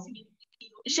 Shuttle.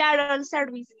 Shuttle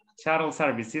service. Shuttle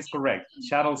service is correct.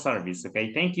 Shuttle service.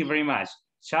 Okay, thank you very much.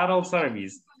 Shuttle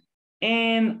service.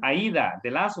 And Aida, the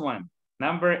last one,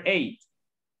 number 8.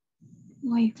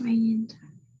 Wi-Fi internet.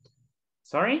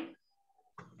 Sorry?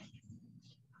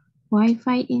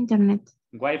 Wi-Fi internet.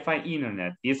 Wi-Fi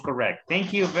internet is correct.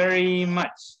 Thank you very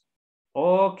much.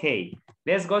 Okay,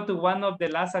 let's go to one of the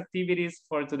last activities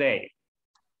for today.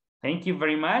 Thank you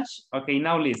very much. Okay,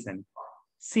 now listen.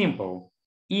 Simple.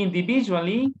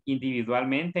 Individually,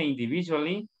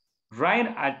 write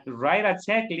a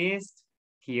checklist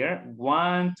here.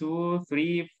 1, 2,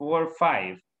 3, 4,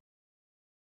 5.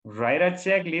 Write a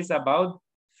checklist about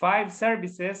 5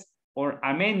 services or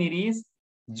amenities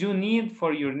you need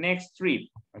for your next trip,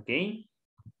 okay?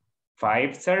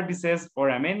 5 services or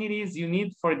amenities you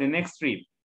need for the next trip.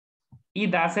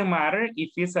 It doesn't matter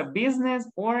if it's a business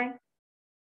or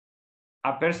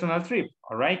a personal trip,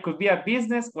 all right? Could be a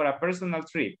business or a personal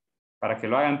trip. Para que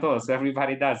lo hagan todos, so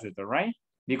everybody does it, all right?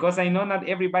 Because I know not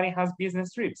everybody has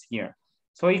business trips here.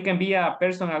 So it can be a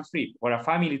personal trip or a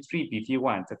family trip if you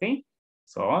want, okay?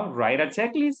 So write a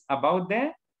checklist about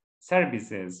the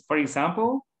services. For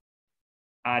example,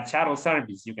 a shuttle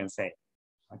service, you can say.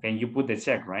 Okay, you put the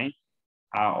check, right?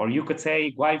 Or you could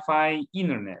say Wi-Fi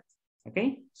internet,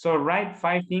 okay? So write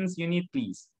 5 things you need,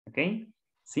 please, okay?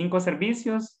 5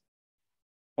 servicios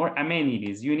or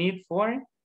amenities you need for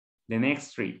the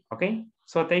next trip, okay?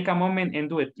 So take a moment and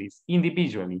do it, please,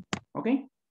 individually, okay?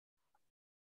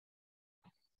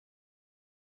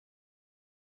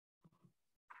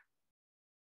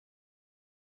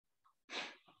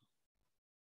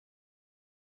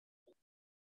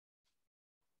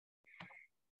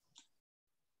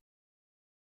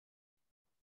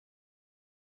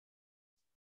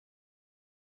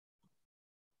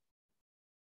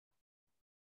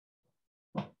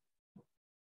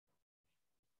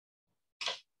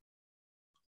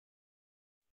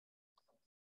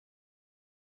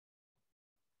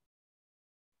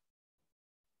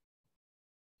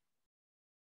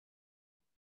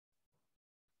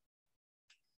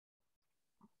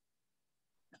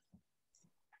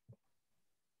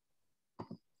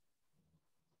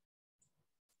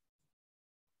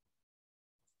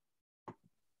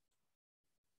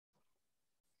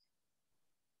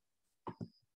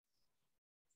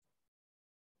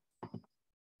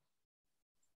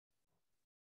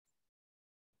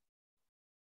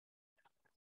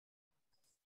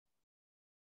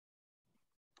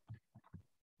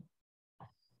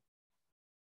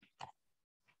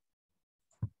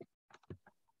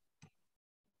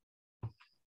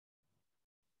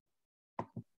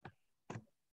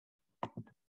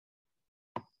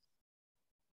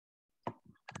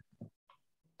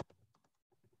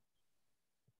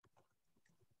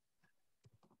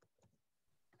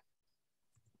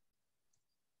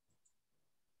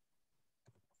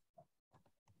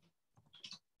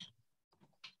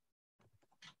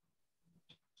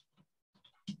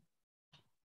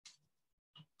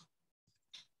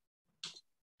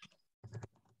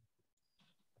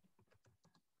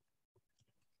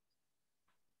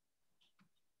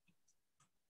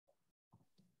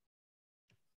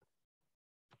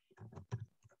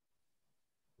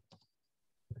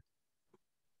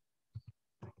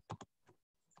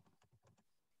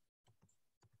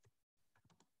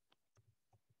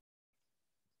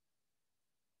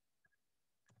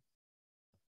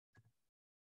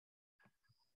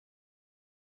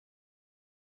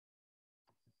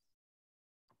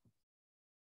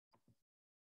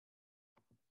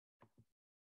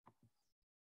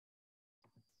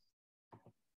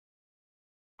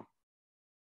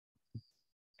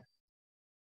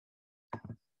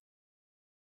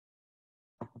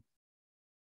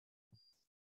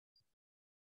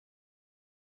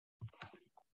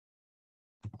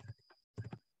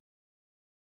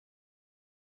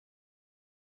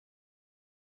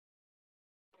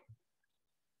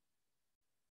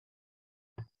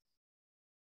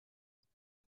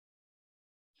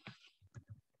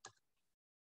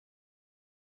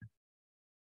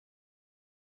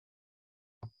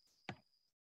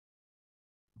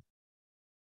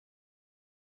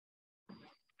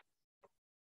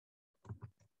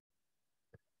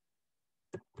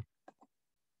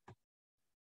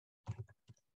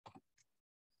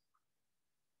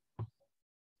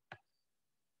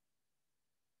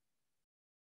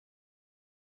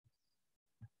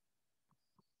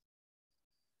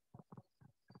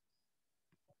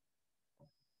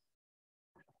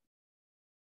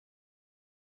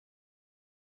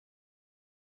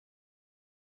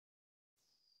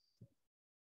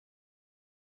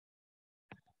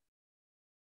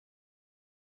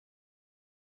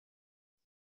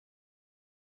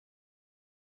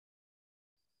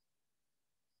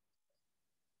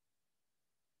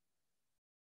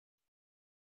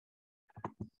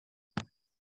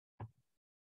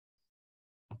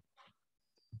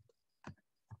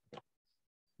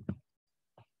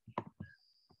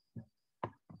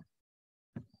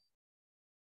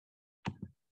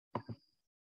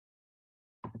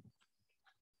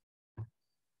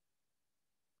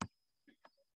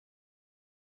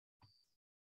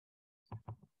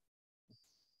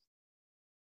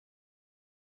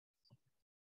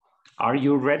 Are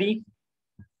you ready?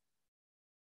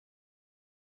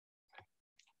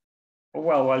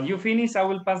 Well, while you finish, I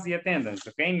will pass the attendance,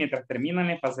 okay? Mientras terminan,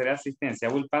 le pasaré asistencia.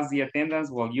 I will pass the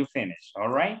attendance while you finish, all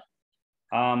right?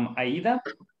 Aida?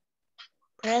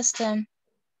 Present.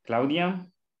 Claudia?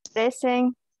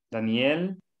 Present.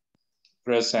 Daniel?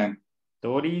 Present.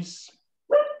 Doris?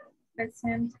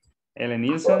 Present. Ellen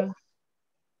Nielsen?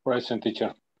 Present,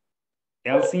 teacher.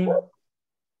 Elsie?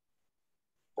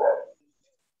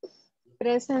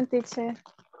 Present, teacher.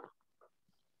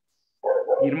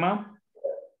 Irma?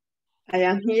 I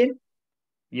am here.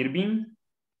 Irving?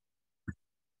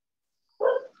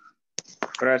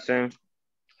 Present.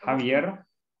 Javier?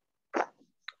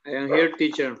 I am here,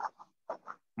 teacher.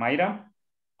 Mayra?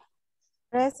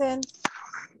 Present.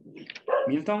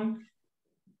 Milton?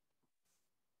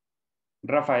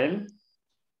 Rafael?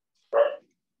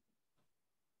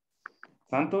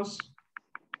 Santos?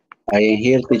 I am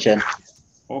here, teacher.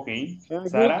 Okay. I'm here,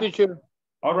 Sarah? teacher.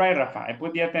 All right, Rafa. I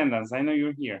put the attendance. I know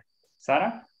you're here.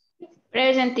 Sarah?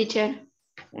 Present, teacher.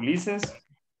 Ulises?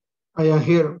 I am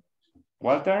here.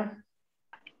 Walter?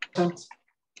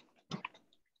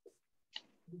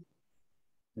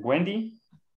 Wendy?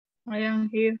 I am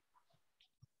here.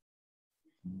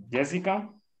 Jessica?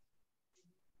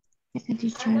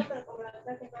 Teacher.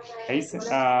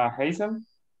 Hazel?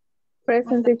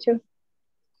 Present, teacher.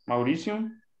 Mauricio?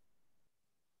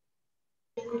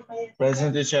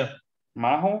 Present, teacher.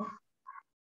 Majo?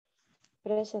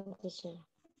 Present, teacher.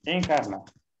 And Carla?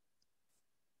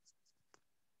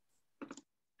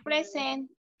 Present.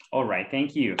 All right,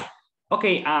 thank you.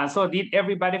 Okay, so did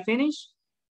everybody finish?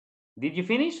 Did you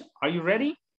finish? Are you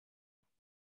ready?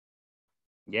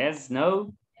 Yes,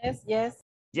 no? Yes, yes.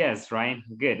 Yes, right?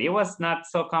 Good. It was not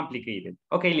so complicated.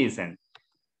 Okay, listen.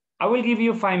 I will give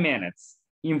you 5 minutes.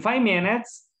 In 5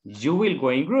 minutes, you will go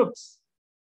in groups.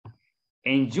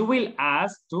 And you will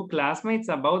ask 2 classmates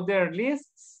about their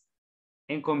lists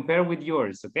and compare with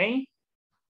yours, okay?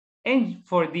 And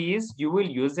for this, you will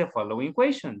use the following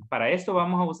question. Para esto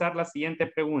vamos a usar la siguiente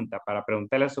pregunta para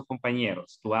preguntarle a sus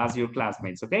compañeros, to ask your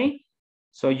classmates, okay?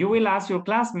 So you will ask your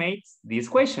classmates this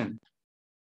question.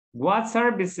 What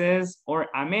services or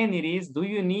amenities do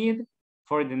you need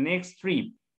for the next trip?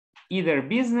 Either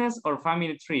business or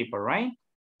family trip, all right?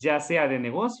 Ya sea de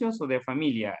negocios o de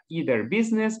familia, either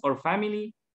business or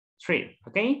family trip,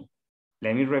 okay?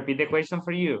 Let me repeat the question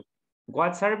for you.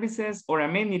 What services or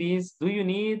amenities do you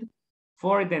need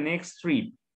for the next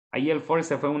trip? Ahí el for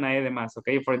se fue una E de más,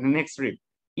 okay? For the next trip.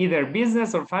 Either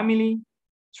business or family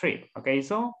trip, okay?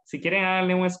 So, si quieren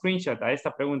darle un screenshot a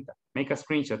esta pregunta, make a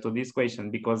screenshot to this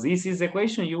question because this is the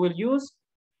question you will use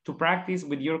to practice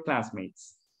with your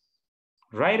classmates.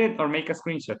 Write it or make a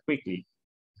screenshot quickly.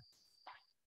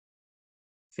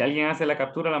 Si alguien hace la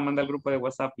captura, la manda al grupo de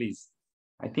WhatsApp, please.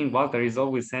 I think Walter is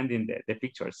always sending the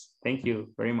pictures. Thank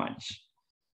you very much.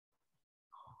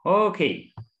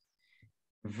 Okay.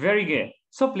 Very good.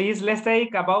 So please, let's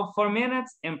take about 4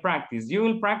 minutes and practice. You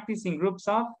will practice in groups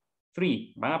of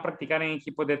 3. Van a practicar en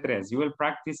equipos de 3. You will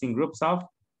practice in groups of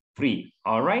 3.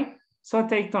 All right? So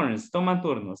take turns. Toman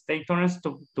turnos. Take turns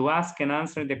to ask and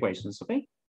answer the questions, okay?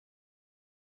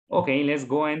 Okay, let's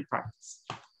go and practice.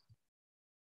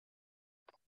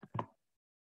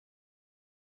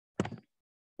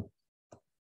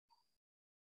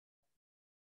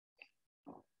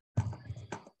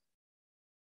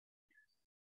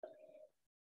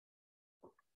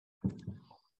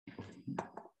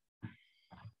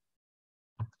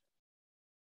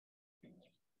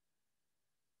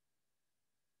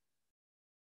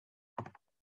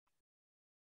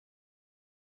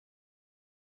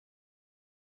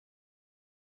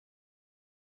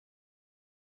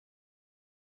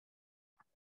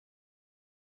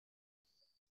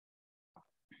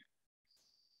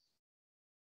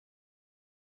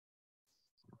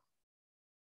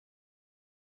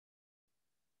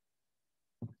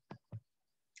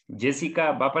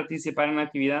 Jessica, ¿va a participar en la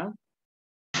actividad?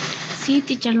 Sí,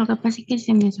 teacher, lo que pasa es que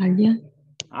se me salió.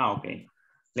 Ah, okay.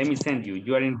 Let me send you.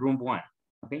 You are in room 1,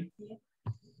 okay?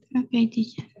 Okay,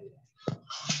 teacher.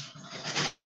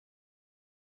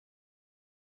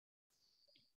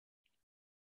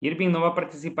 Irving, ¿no va a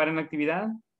participar en la actividad?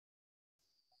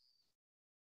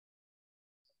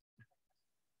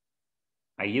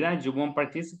 Aida, you won't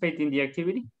participate in the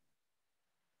activity?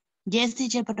 Yes,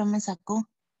 teacher, pero me sacó.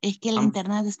 Es que el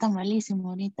internet está malísimo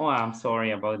ahorita. Oh, I'm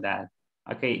sorry about that.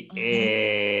 Okay,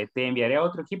 te enviaré a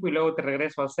otro equipo y luego te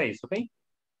regreso a 6, ¿ok?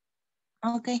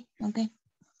 Ok, ok.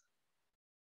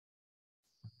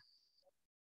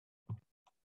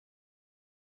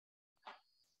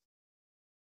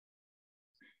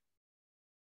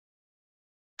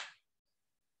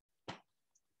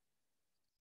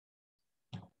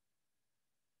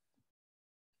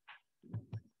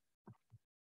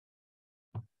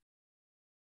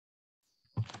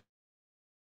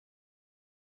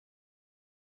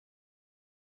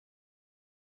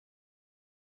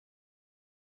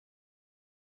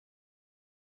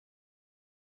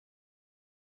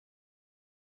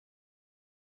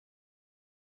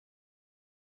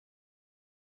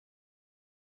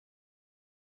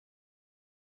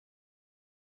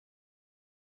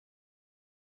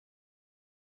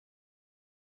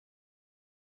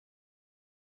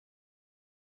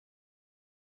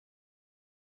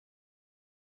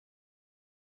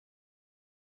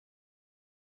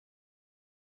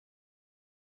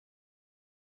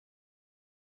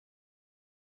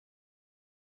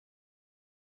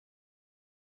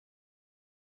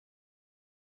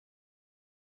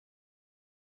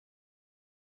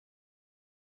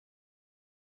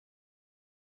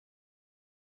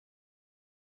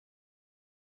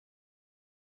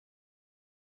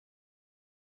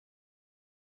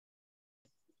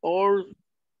 or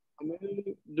how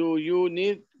many do you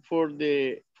need for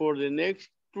the next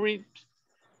trip,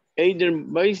 either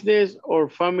business or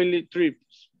family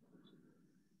trips?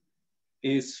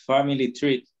 Is family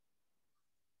trip.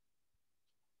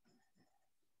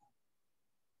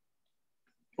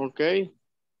 Okay.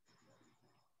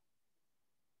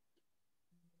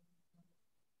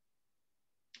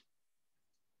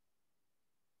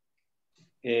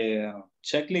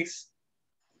 Checklist.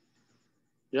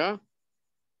 Yeah.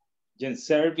 Gym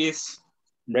service,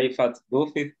 breakfast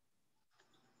buffet,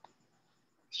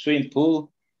 swimming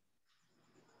pool,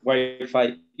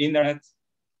 Wi-Fi, internet,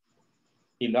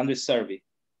 and laundry service.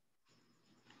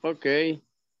 Okay.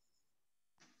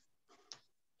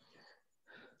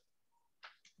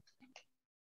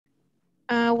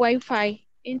 Wi-Fi,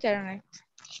 internet.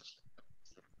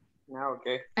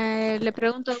 Okay. Le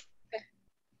pregunto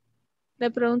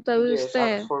a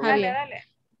usted, Javier.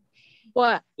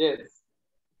 Dale.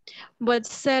 What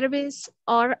service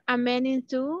or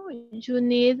amenity you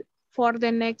need for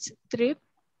the next trip?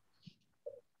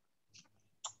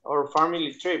 Or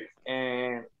family trip.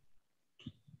 I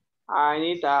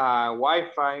need a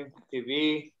Wi-Fi,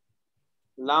 TV,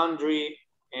 laundry,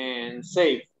 and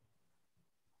safe.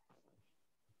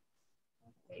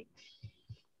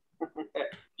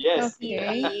 Yes.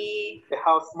 Okay. The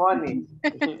house money.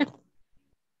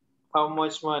 How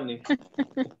much money?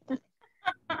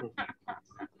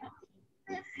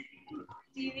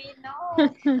 TV no.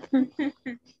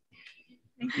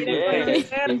 Yes,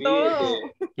 TV,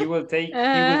 He will take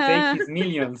his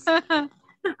millions.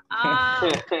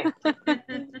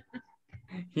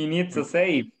 He needs to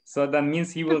save, so that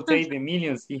means he will take the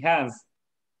millions he has.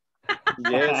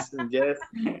 Yes.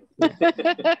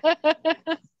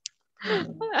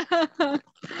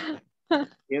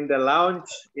 In the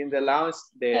lounge, the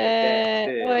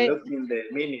looking the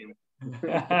million.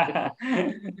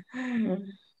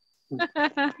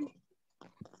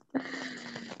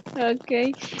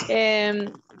 Okay.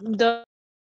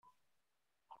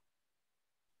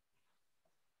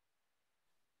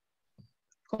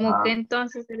 ¿Cómo que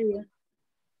entonces sería?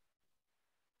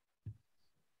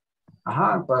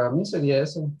 Ajá, para mí sería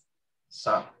eso.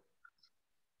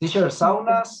 Teacher,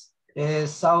 saunas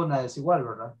sauna es igual,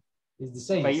 ¿verdad? It's the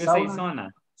same. But you say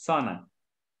sauna.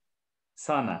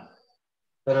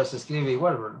 Pero se escribe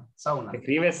igual, ¿verdad? Sauna. Se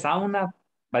escribe sauna,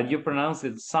 but you pronounce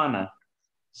it sauna.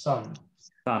 Sauna.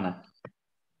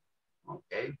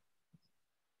 Okay.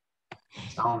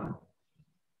 Sauna.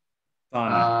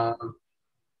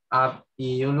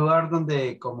 Y un lugar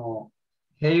donde como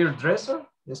hairdresser,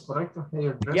 ¿es correcto?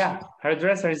 Hairdresser. Yeah,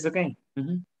 hairdresser is okay.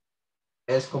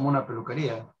 Es como una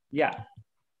peluquería. Yeah.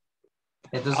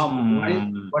 Entonces,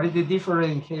 what is the difference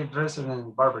in hairdresser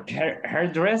and barbershop?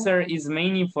 Hairdresser is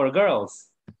mainly for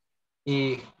girls.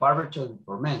 Y barbershop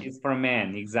for men. It's for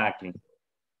men, exactly.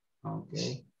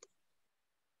 Okay.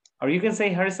 Or you can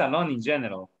say hair salon in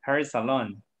general. Hair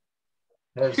salon.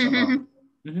 Hair salon.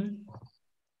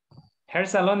 Hair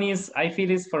salon is, I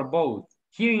feel, is for both.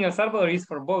 Here in El Salvador is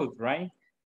for both, right?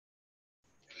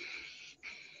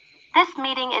 This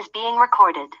meeting is being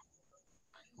recorded.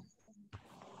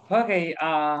 Okay,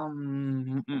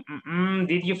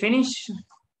 did you finish?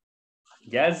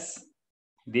 Yes.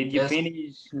 Did you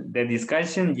finish the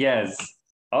discussion? Yes.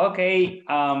 Okay,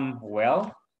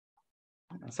 well,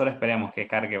 solo esperemos que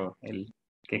carguen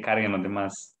los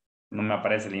demás. No me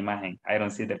aparece la imagen. I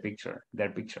don't see their picture,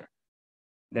 their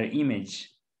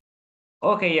image.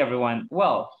 Okay, everyone.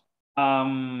 Well,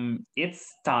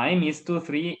 it's time, it's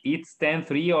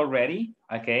 10:03 already,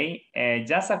 okay?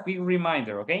 Just a quick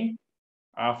reminder, okay?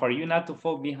 For you not to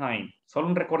fall behind. Solo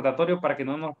un recordatorio para que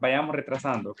no nos vayamos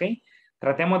retrasando, ¿ok?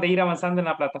 Tratemos de ir avanzando en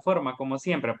la plataforma, como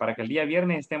siempre, para que el día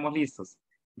viernes estemos listos.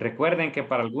 Recuerden que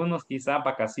para algunos quizás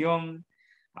vacación,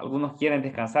 algunos quieren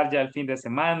descansar ya el fin de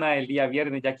semana, el día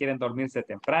viernes ya quieren dormirse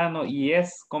temprano y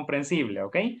es comprensible,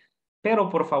 ¿ok? Pero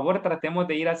por favor tratemos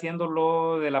de ir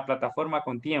haciéndolo de la plataforma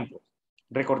con tiempo.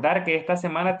 Recordar que esta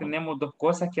semana tenemos dos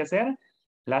cosas que hacer,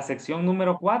 la sección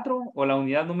número 4 o la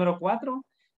unidad número 4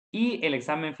 y el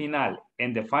examen final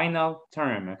en the final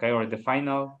term, okay, or the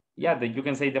final, yeah, you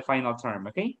can say the final term,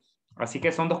 okay. Así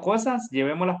que son dos cosas,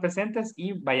 llevémoslas presentes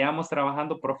y vayamos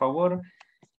trabajando, por favor,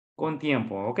 con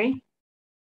tiempo, okay.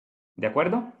 ¿De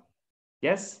acuerdo?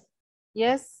 Yes?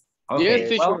 Yes. Okay,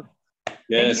 yes, well,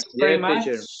 yes, thank you very yes, much,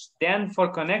 teacher. Dan,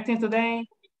 for connecting today.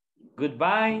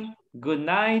 Goodbye, good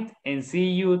night, and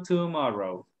see you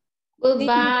tomorrow.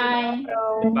 Goodbye.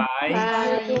 Goodbye.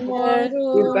 Bye.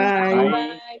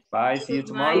 Goodbye. Bye. See you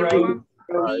tomorrow. See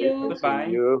you. Goodbye.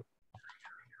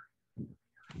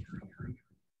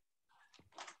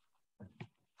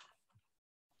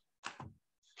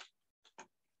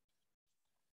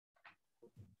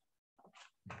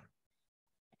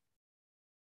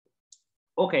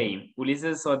 Okay,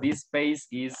 Ulises, so this space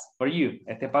is for you.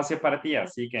 Este espacio es para ti,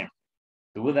 así que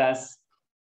dudas,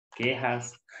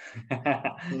 quejas.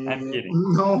 I'm kidding.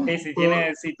 No, Okay, si todo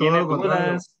tiene lo contrario.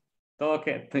 dudas, todo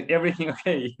okay, everything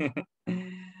okay.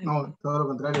 No, todo lo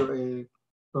contrario.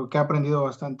 Creo que he aprendido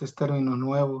bastantes términos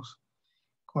nuevos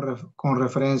con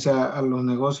referencia a los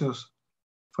negocios,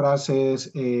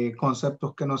 frases,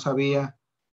 conceptos que no sabía.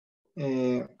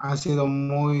 Ha sido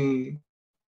muy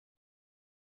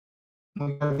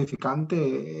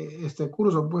gratificante este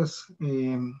curso, pues.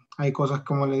 Hay cosas,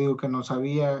 como le digo, que no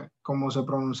sabía cómo se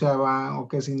pronunciaban o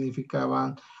qué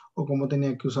significaban o cómo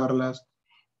tenía que usarlas,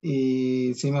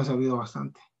 y sí me ha servido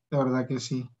bastante, de verdad que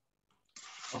sí.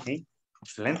 Ok,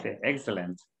 excelente,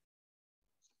 excelente.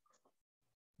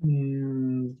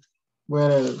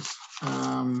 What else?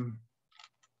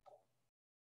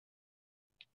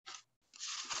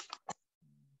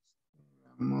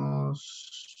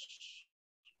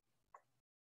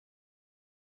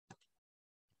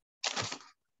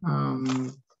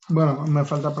 Bueno, me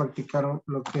falta practicar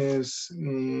lo que es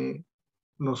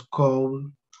los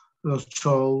could, los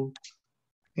should.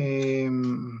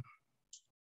 El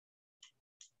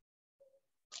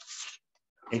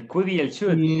could y el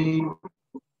should. Y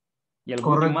el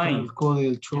correcto, would you mind. el could y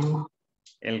el should.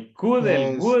 El could,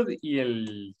 el would y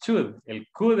el should. El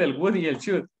could, el would y el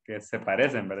should. Que se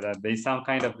parecen, ¿verdad? They sound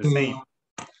kind of the same.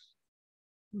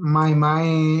 My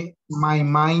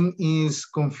mind is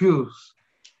confused.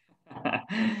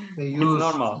 It's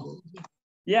normal.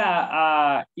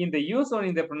 Yeah, in the use or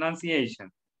in the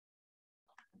pronunciation?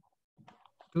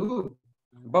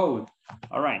 Both.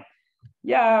 All right.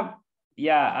 Yeah,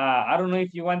 I don't know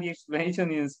if you want the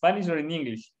explanation in Spanish or in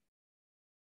English.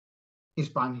 In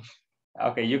Spanish.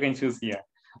 Okay, you can choose here.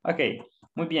 Okay,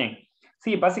 muy bien.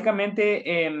 Sí, básicamente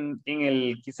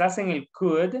quizás en el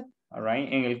could, all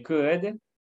right, en el could,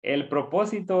 el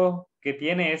propósito que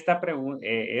tiene esta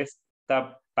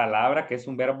palabra, que es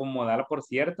un verbo modal, por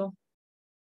cierto,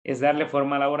 es darle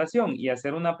forma a la oración y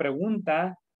hacer una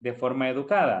pregunta de forma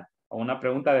educada o una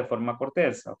pregunta de forma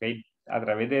cortés, ¿ok? A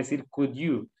través de decir could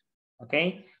you, ¿ok?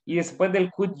 Y después del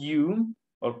could you,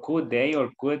 o could they,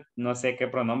 o could, no sé qué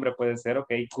pronombre puede ser,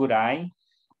 ¿ok? Could I.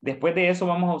 Después de eso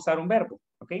vamos a usar un verbo,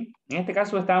 ¿ok? En este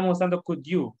caso estábamos usando could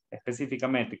you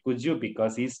específicamente, could you,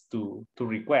 because it's to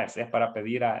request, es para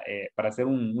pedir, para hacer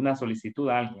una solicitud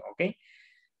a alguien, ¿ok?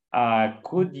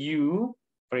 Could you,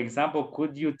 for example,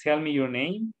 could you tell me your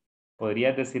name?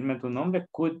 Podrías decirme tu nombre,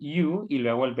 could you, y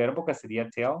luego el verbo que sería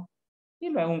tell, y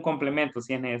luego un complemento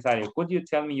si es necesario. Could you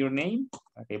tell me your name?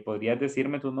 Okay, podrías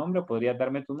decirme tu nombre, podrías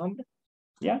darme tu nombre,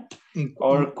 ¿ya?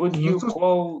 Or could you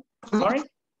call, sorry?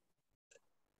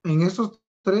 En estos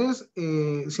tres,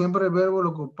 siempre el verbo lo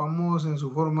ocupamos en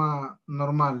su forma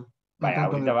normal. Vaya,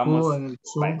 tanto ahorita en el vamos. could, en el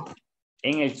should.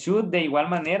 En el should de igual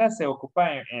manera se ocupa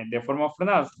de forma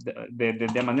formal,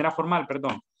 de manera formal,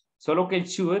 perdón. Solo que el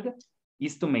should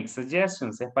is to make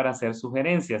suggestions, es para hacer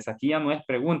sugerencias. Aquí ya no es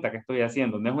pregunta que estoy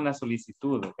haciendo, no es una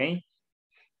solicitud, ¿ok?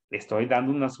 Estoy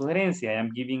dando una sugerencia, I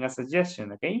am giving a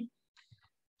suggestion, ¿ok?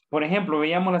 Por ejemplo,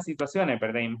 veamos las situaciones,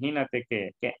 ¿verdad? Imagínate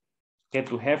que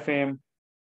tu jefe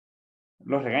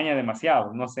los regaña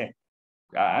demasiado, no sé.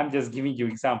 I'm just giving you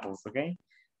examples, ¿ok?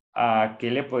 ¿Qué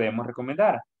le podemos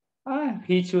recomendar?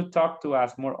 He should talk to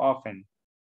us more often.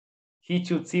 He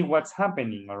should see what's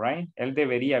happening, all right? Él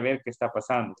debería ver qué está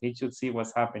pasando. He should see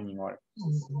what's happening, or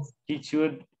he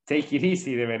should take it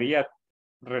easy. Debería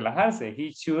relajarse.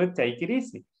 He should take it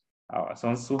easy.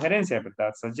 Son sugerencias,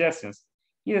 ¿verdad? Suggestions.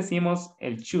 Y decimos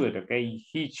el should, ¿ok?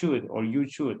 He should or you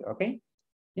should, ¿ok?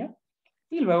 ¿Ya?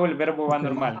 Y luego el verbo va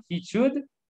normal. He should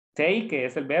take, que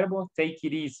es el verbo, take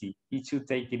it easy. He should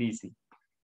take it easy.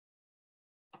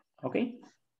 ¿Ok?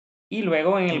 Y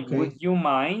luego en el would you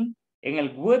mind, en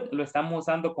el would lo estamos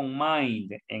usando con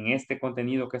mind en este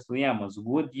contenido que estudiamos.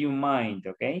 Would you mind,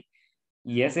 ¿ok?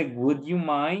 Y ese would you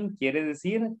mind quiere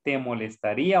decir te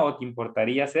molestaría o te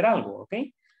importaría hacer algo, ¿ok?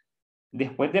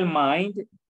 Después del mind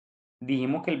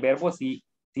dijimos que el verbo sí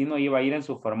no iba a ir en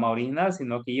su forma original,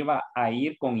 sino que iba a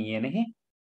ir con ing.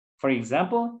 For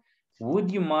example, would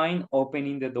you mind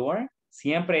opening the door?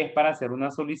 Siempre es para hacer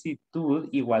una solicitud,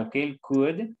 igual que el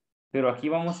could, pero aquí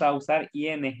vamos a usar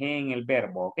ing en el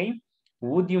verbo, ¿ok?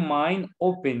 Would you mind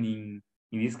opening?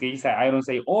 In this case, I don't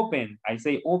say open, I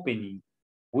say opening.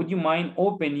 Would you mind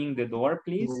opening the door,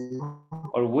 please?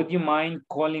 Or would you mind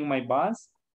calling my boss?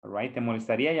 All right, ¿te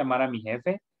molestaría llamar a mi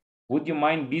jefe? Would you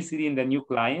mind visiting the new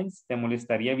clients? ¿Te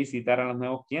molestaría visitar a los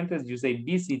nuevos clientes? You say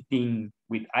visiting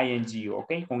with ing,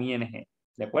 ¿ok? Con ing,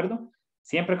 ¿de acuerdo?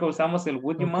 Siempre que usamos el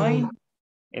would you mind,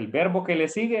 el verbo que le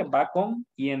sigue va con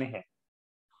ing.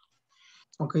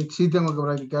 Ok, sí tengo que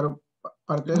practicar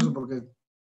parte de eso porque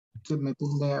se me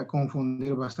tiende a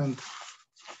confundir bastante.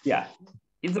 Yeah,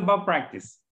 it's about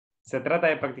practice. Se trata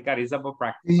de practicar, it's about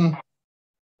practice. Sí,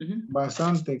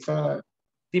 bastante.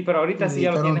 Sí, pero ahorita sí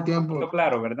ya lo tienes un tiempo. poquito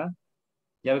claro, ¿verdad?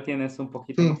 Ya lo tienes un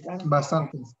poquito más claro.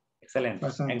 Bastante. Excelente,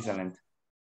 bastante. excelente.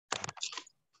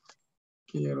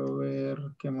 Quiero ver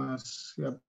qué más voy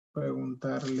a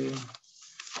preguntarle.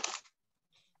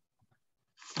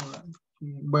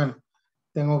 Bueno,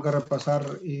 tengo que repasar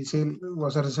y sí, voy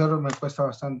a ser sincero, me cuesta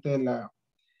bastante la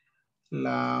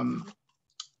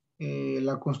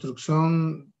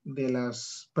construcción de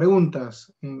las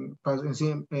preguntas en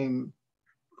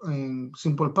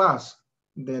Simple Past,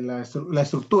 de la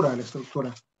estructura,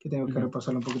 que tengo que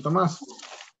repasar un poquito más.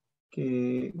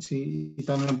 Que sí, y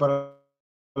también para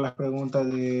las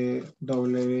preguntas de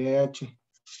WH.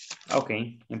 Ok,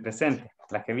 en presente,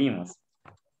 las que vimos.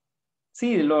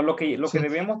 Sí, lo que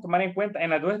debemos tomar en cuenta en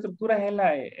las dos estructuras es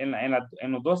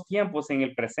en los dos tiempos, en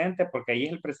el presente, porque ahí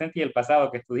es el presente y el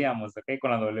pasado que estudiamos, ¿ok?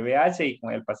 Con la WH y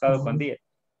con el pasado con did.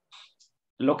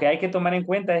 Lo que hay que tomar en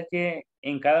cuenta es que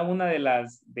en cada una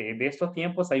de estos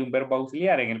tiempos hay un verbo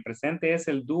auxiliar. En el presente es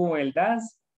el do o el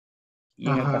das y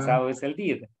en el pasado es el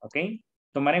did, ¿ok?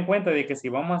 Tomar en cuenta de que si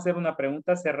vamos a hacer una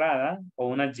pregunta cerrada o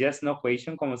una yes no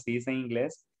question, como se dice en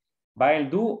inglés, va el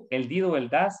do, el did o el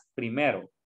das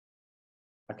primero.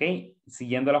 ¿Ok?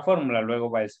 Siguiendo la fórmula, luego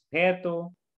va el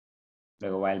sujeto,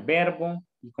 luego va el verbo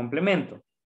y complemento.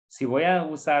 Si voy a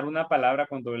usar una palabra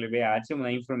con WH,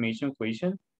 una information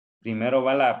question, primero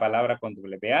va la palabra con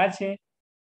WH,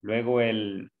 luego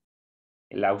el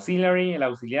auxiliary, el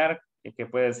auxiliar, que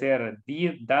puede ser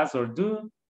did, does or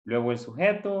do, luego el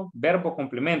sujeto, verbo,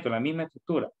 complemento, la misma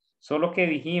estructura. Solo que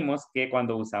dijimos que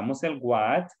cuando usamos el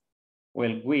what o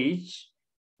el which,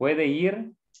 puede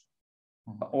ir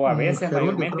o a veces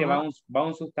mayormente va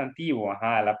un sustantivo,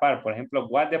 a la par. Por ejemplo,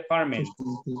 what department,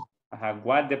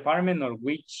 what department or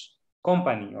which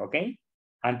company, ¿ok?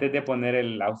 Antes de poner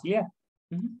el auxiliar.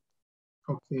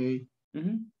 Ok.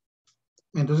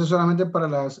 Entonces solamente para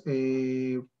las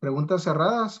preguntas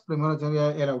cerradas, primero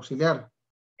tendría el auxiliar.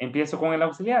 Empiezo con el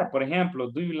auxiliar. Por ejemplo,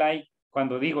 do you like,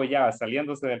 cuando digo ya,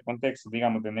 saliéndose del contexto,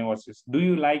 digamos, de negocios, do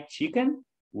you like chicken?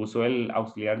 Uso el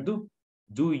auxiliar do.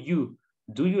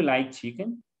 Do you like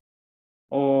chicken?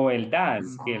 O el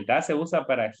does, que el does se usa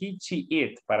para he, she,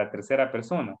 it, para tercera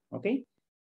persona, ¿ok?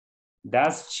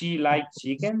 Does she like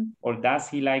chicken? Or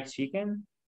does he like chicken?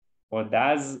 Or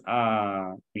does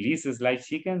Ulysses like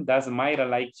chicken? Does Mayra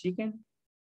like chicken?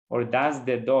 Or does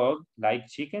the dog like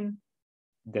chicken?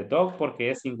 The dog porque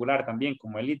es singular también,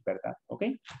 como el it, ¿verdad? ¿Ok?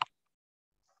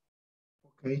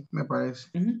 Ok, me parece.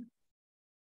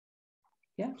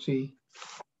 Yeah. Sí.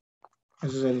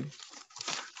 Eso es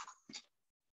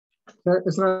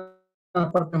es la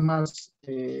parte más,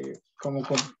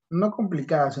 no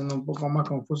complicada, sino un poco más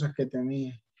confusa que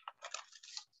tenía.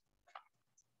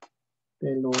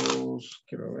 Quiero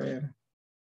ver.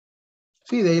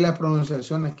 Sí, de ahí las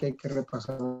pronunciaciones que hay que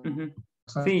repasar.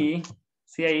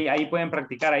 Sí, ahí pueden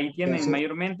practicar. Ahí tienen,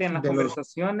 mayormente en las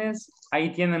conversaciones,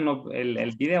 ahí tienen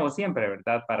el video siempre,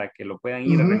 ¿verdad? Para que lo puedan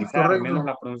ir a revisar. Correcto. Al menos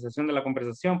la pronunciación de la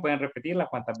conversación, pueden repetirla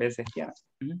cuantas veces quieran.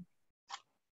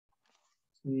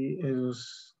 Sí,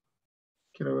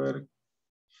 quiero ver.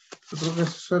 Yo creo que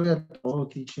eso sería todo,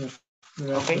 teacher.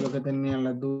 De lo que tenían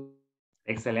las dudas.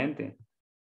 Excelente.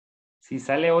 Si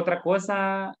sale otra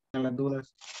cosa. Las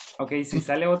dudas. Ok, si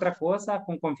sale otra cosa,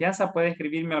 con confianza puede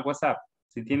escribirme al WhatsApp.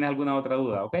 Si tienes alguna otra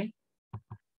duda, ¿ok?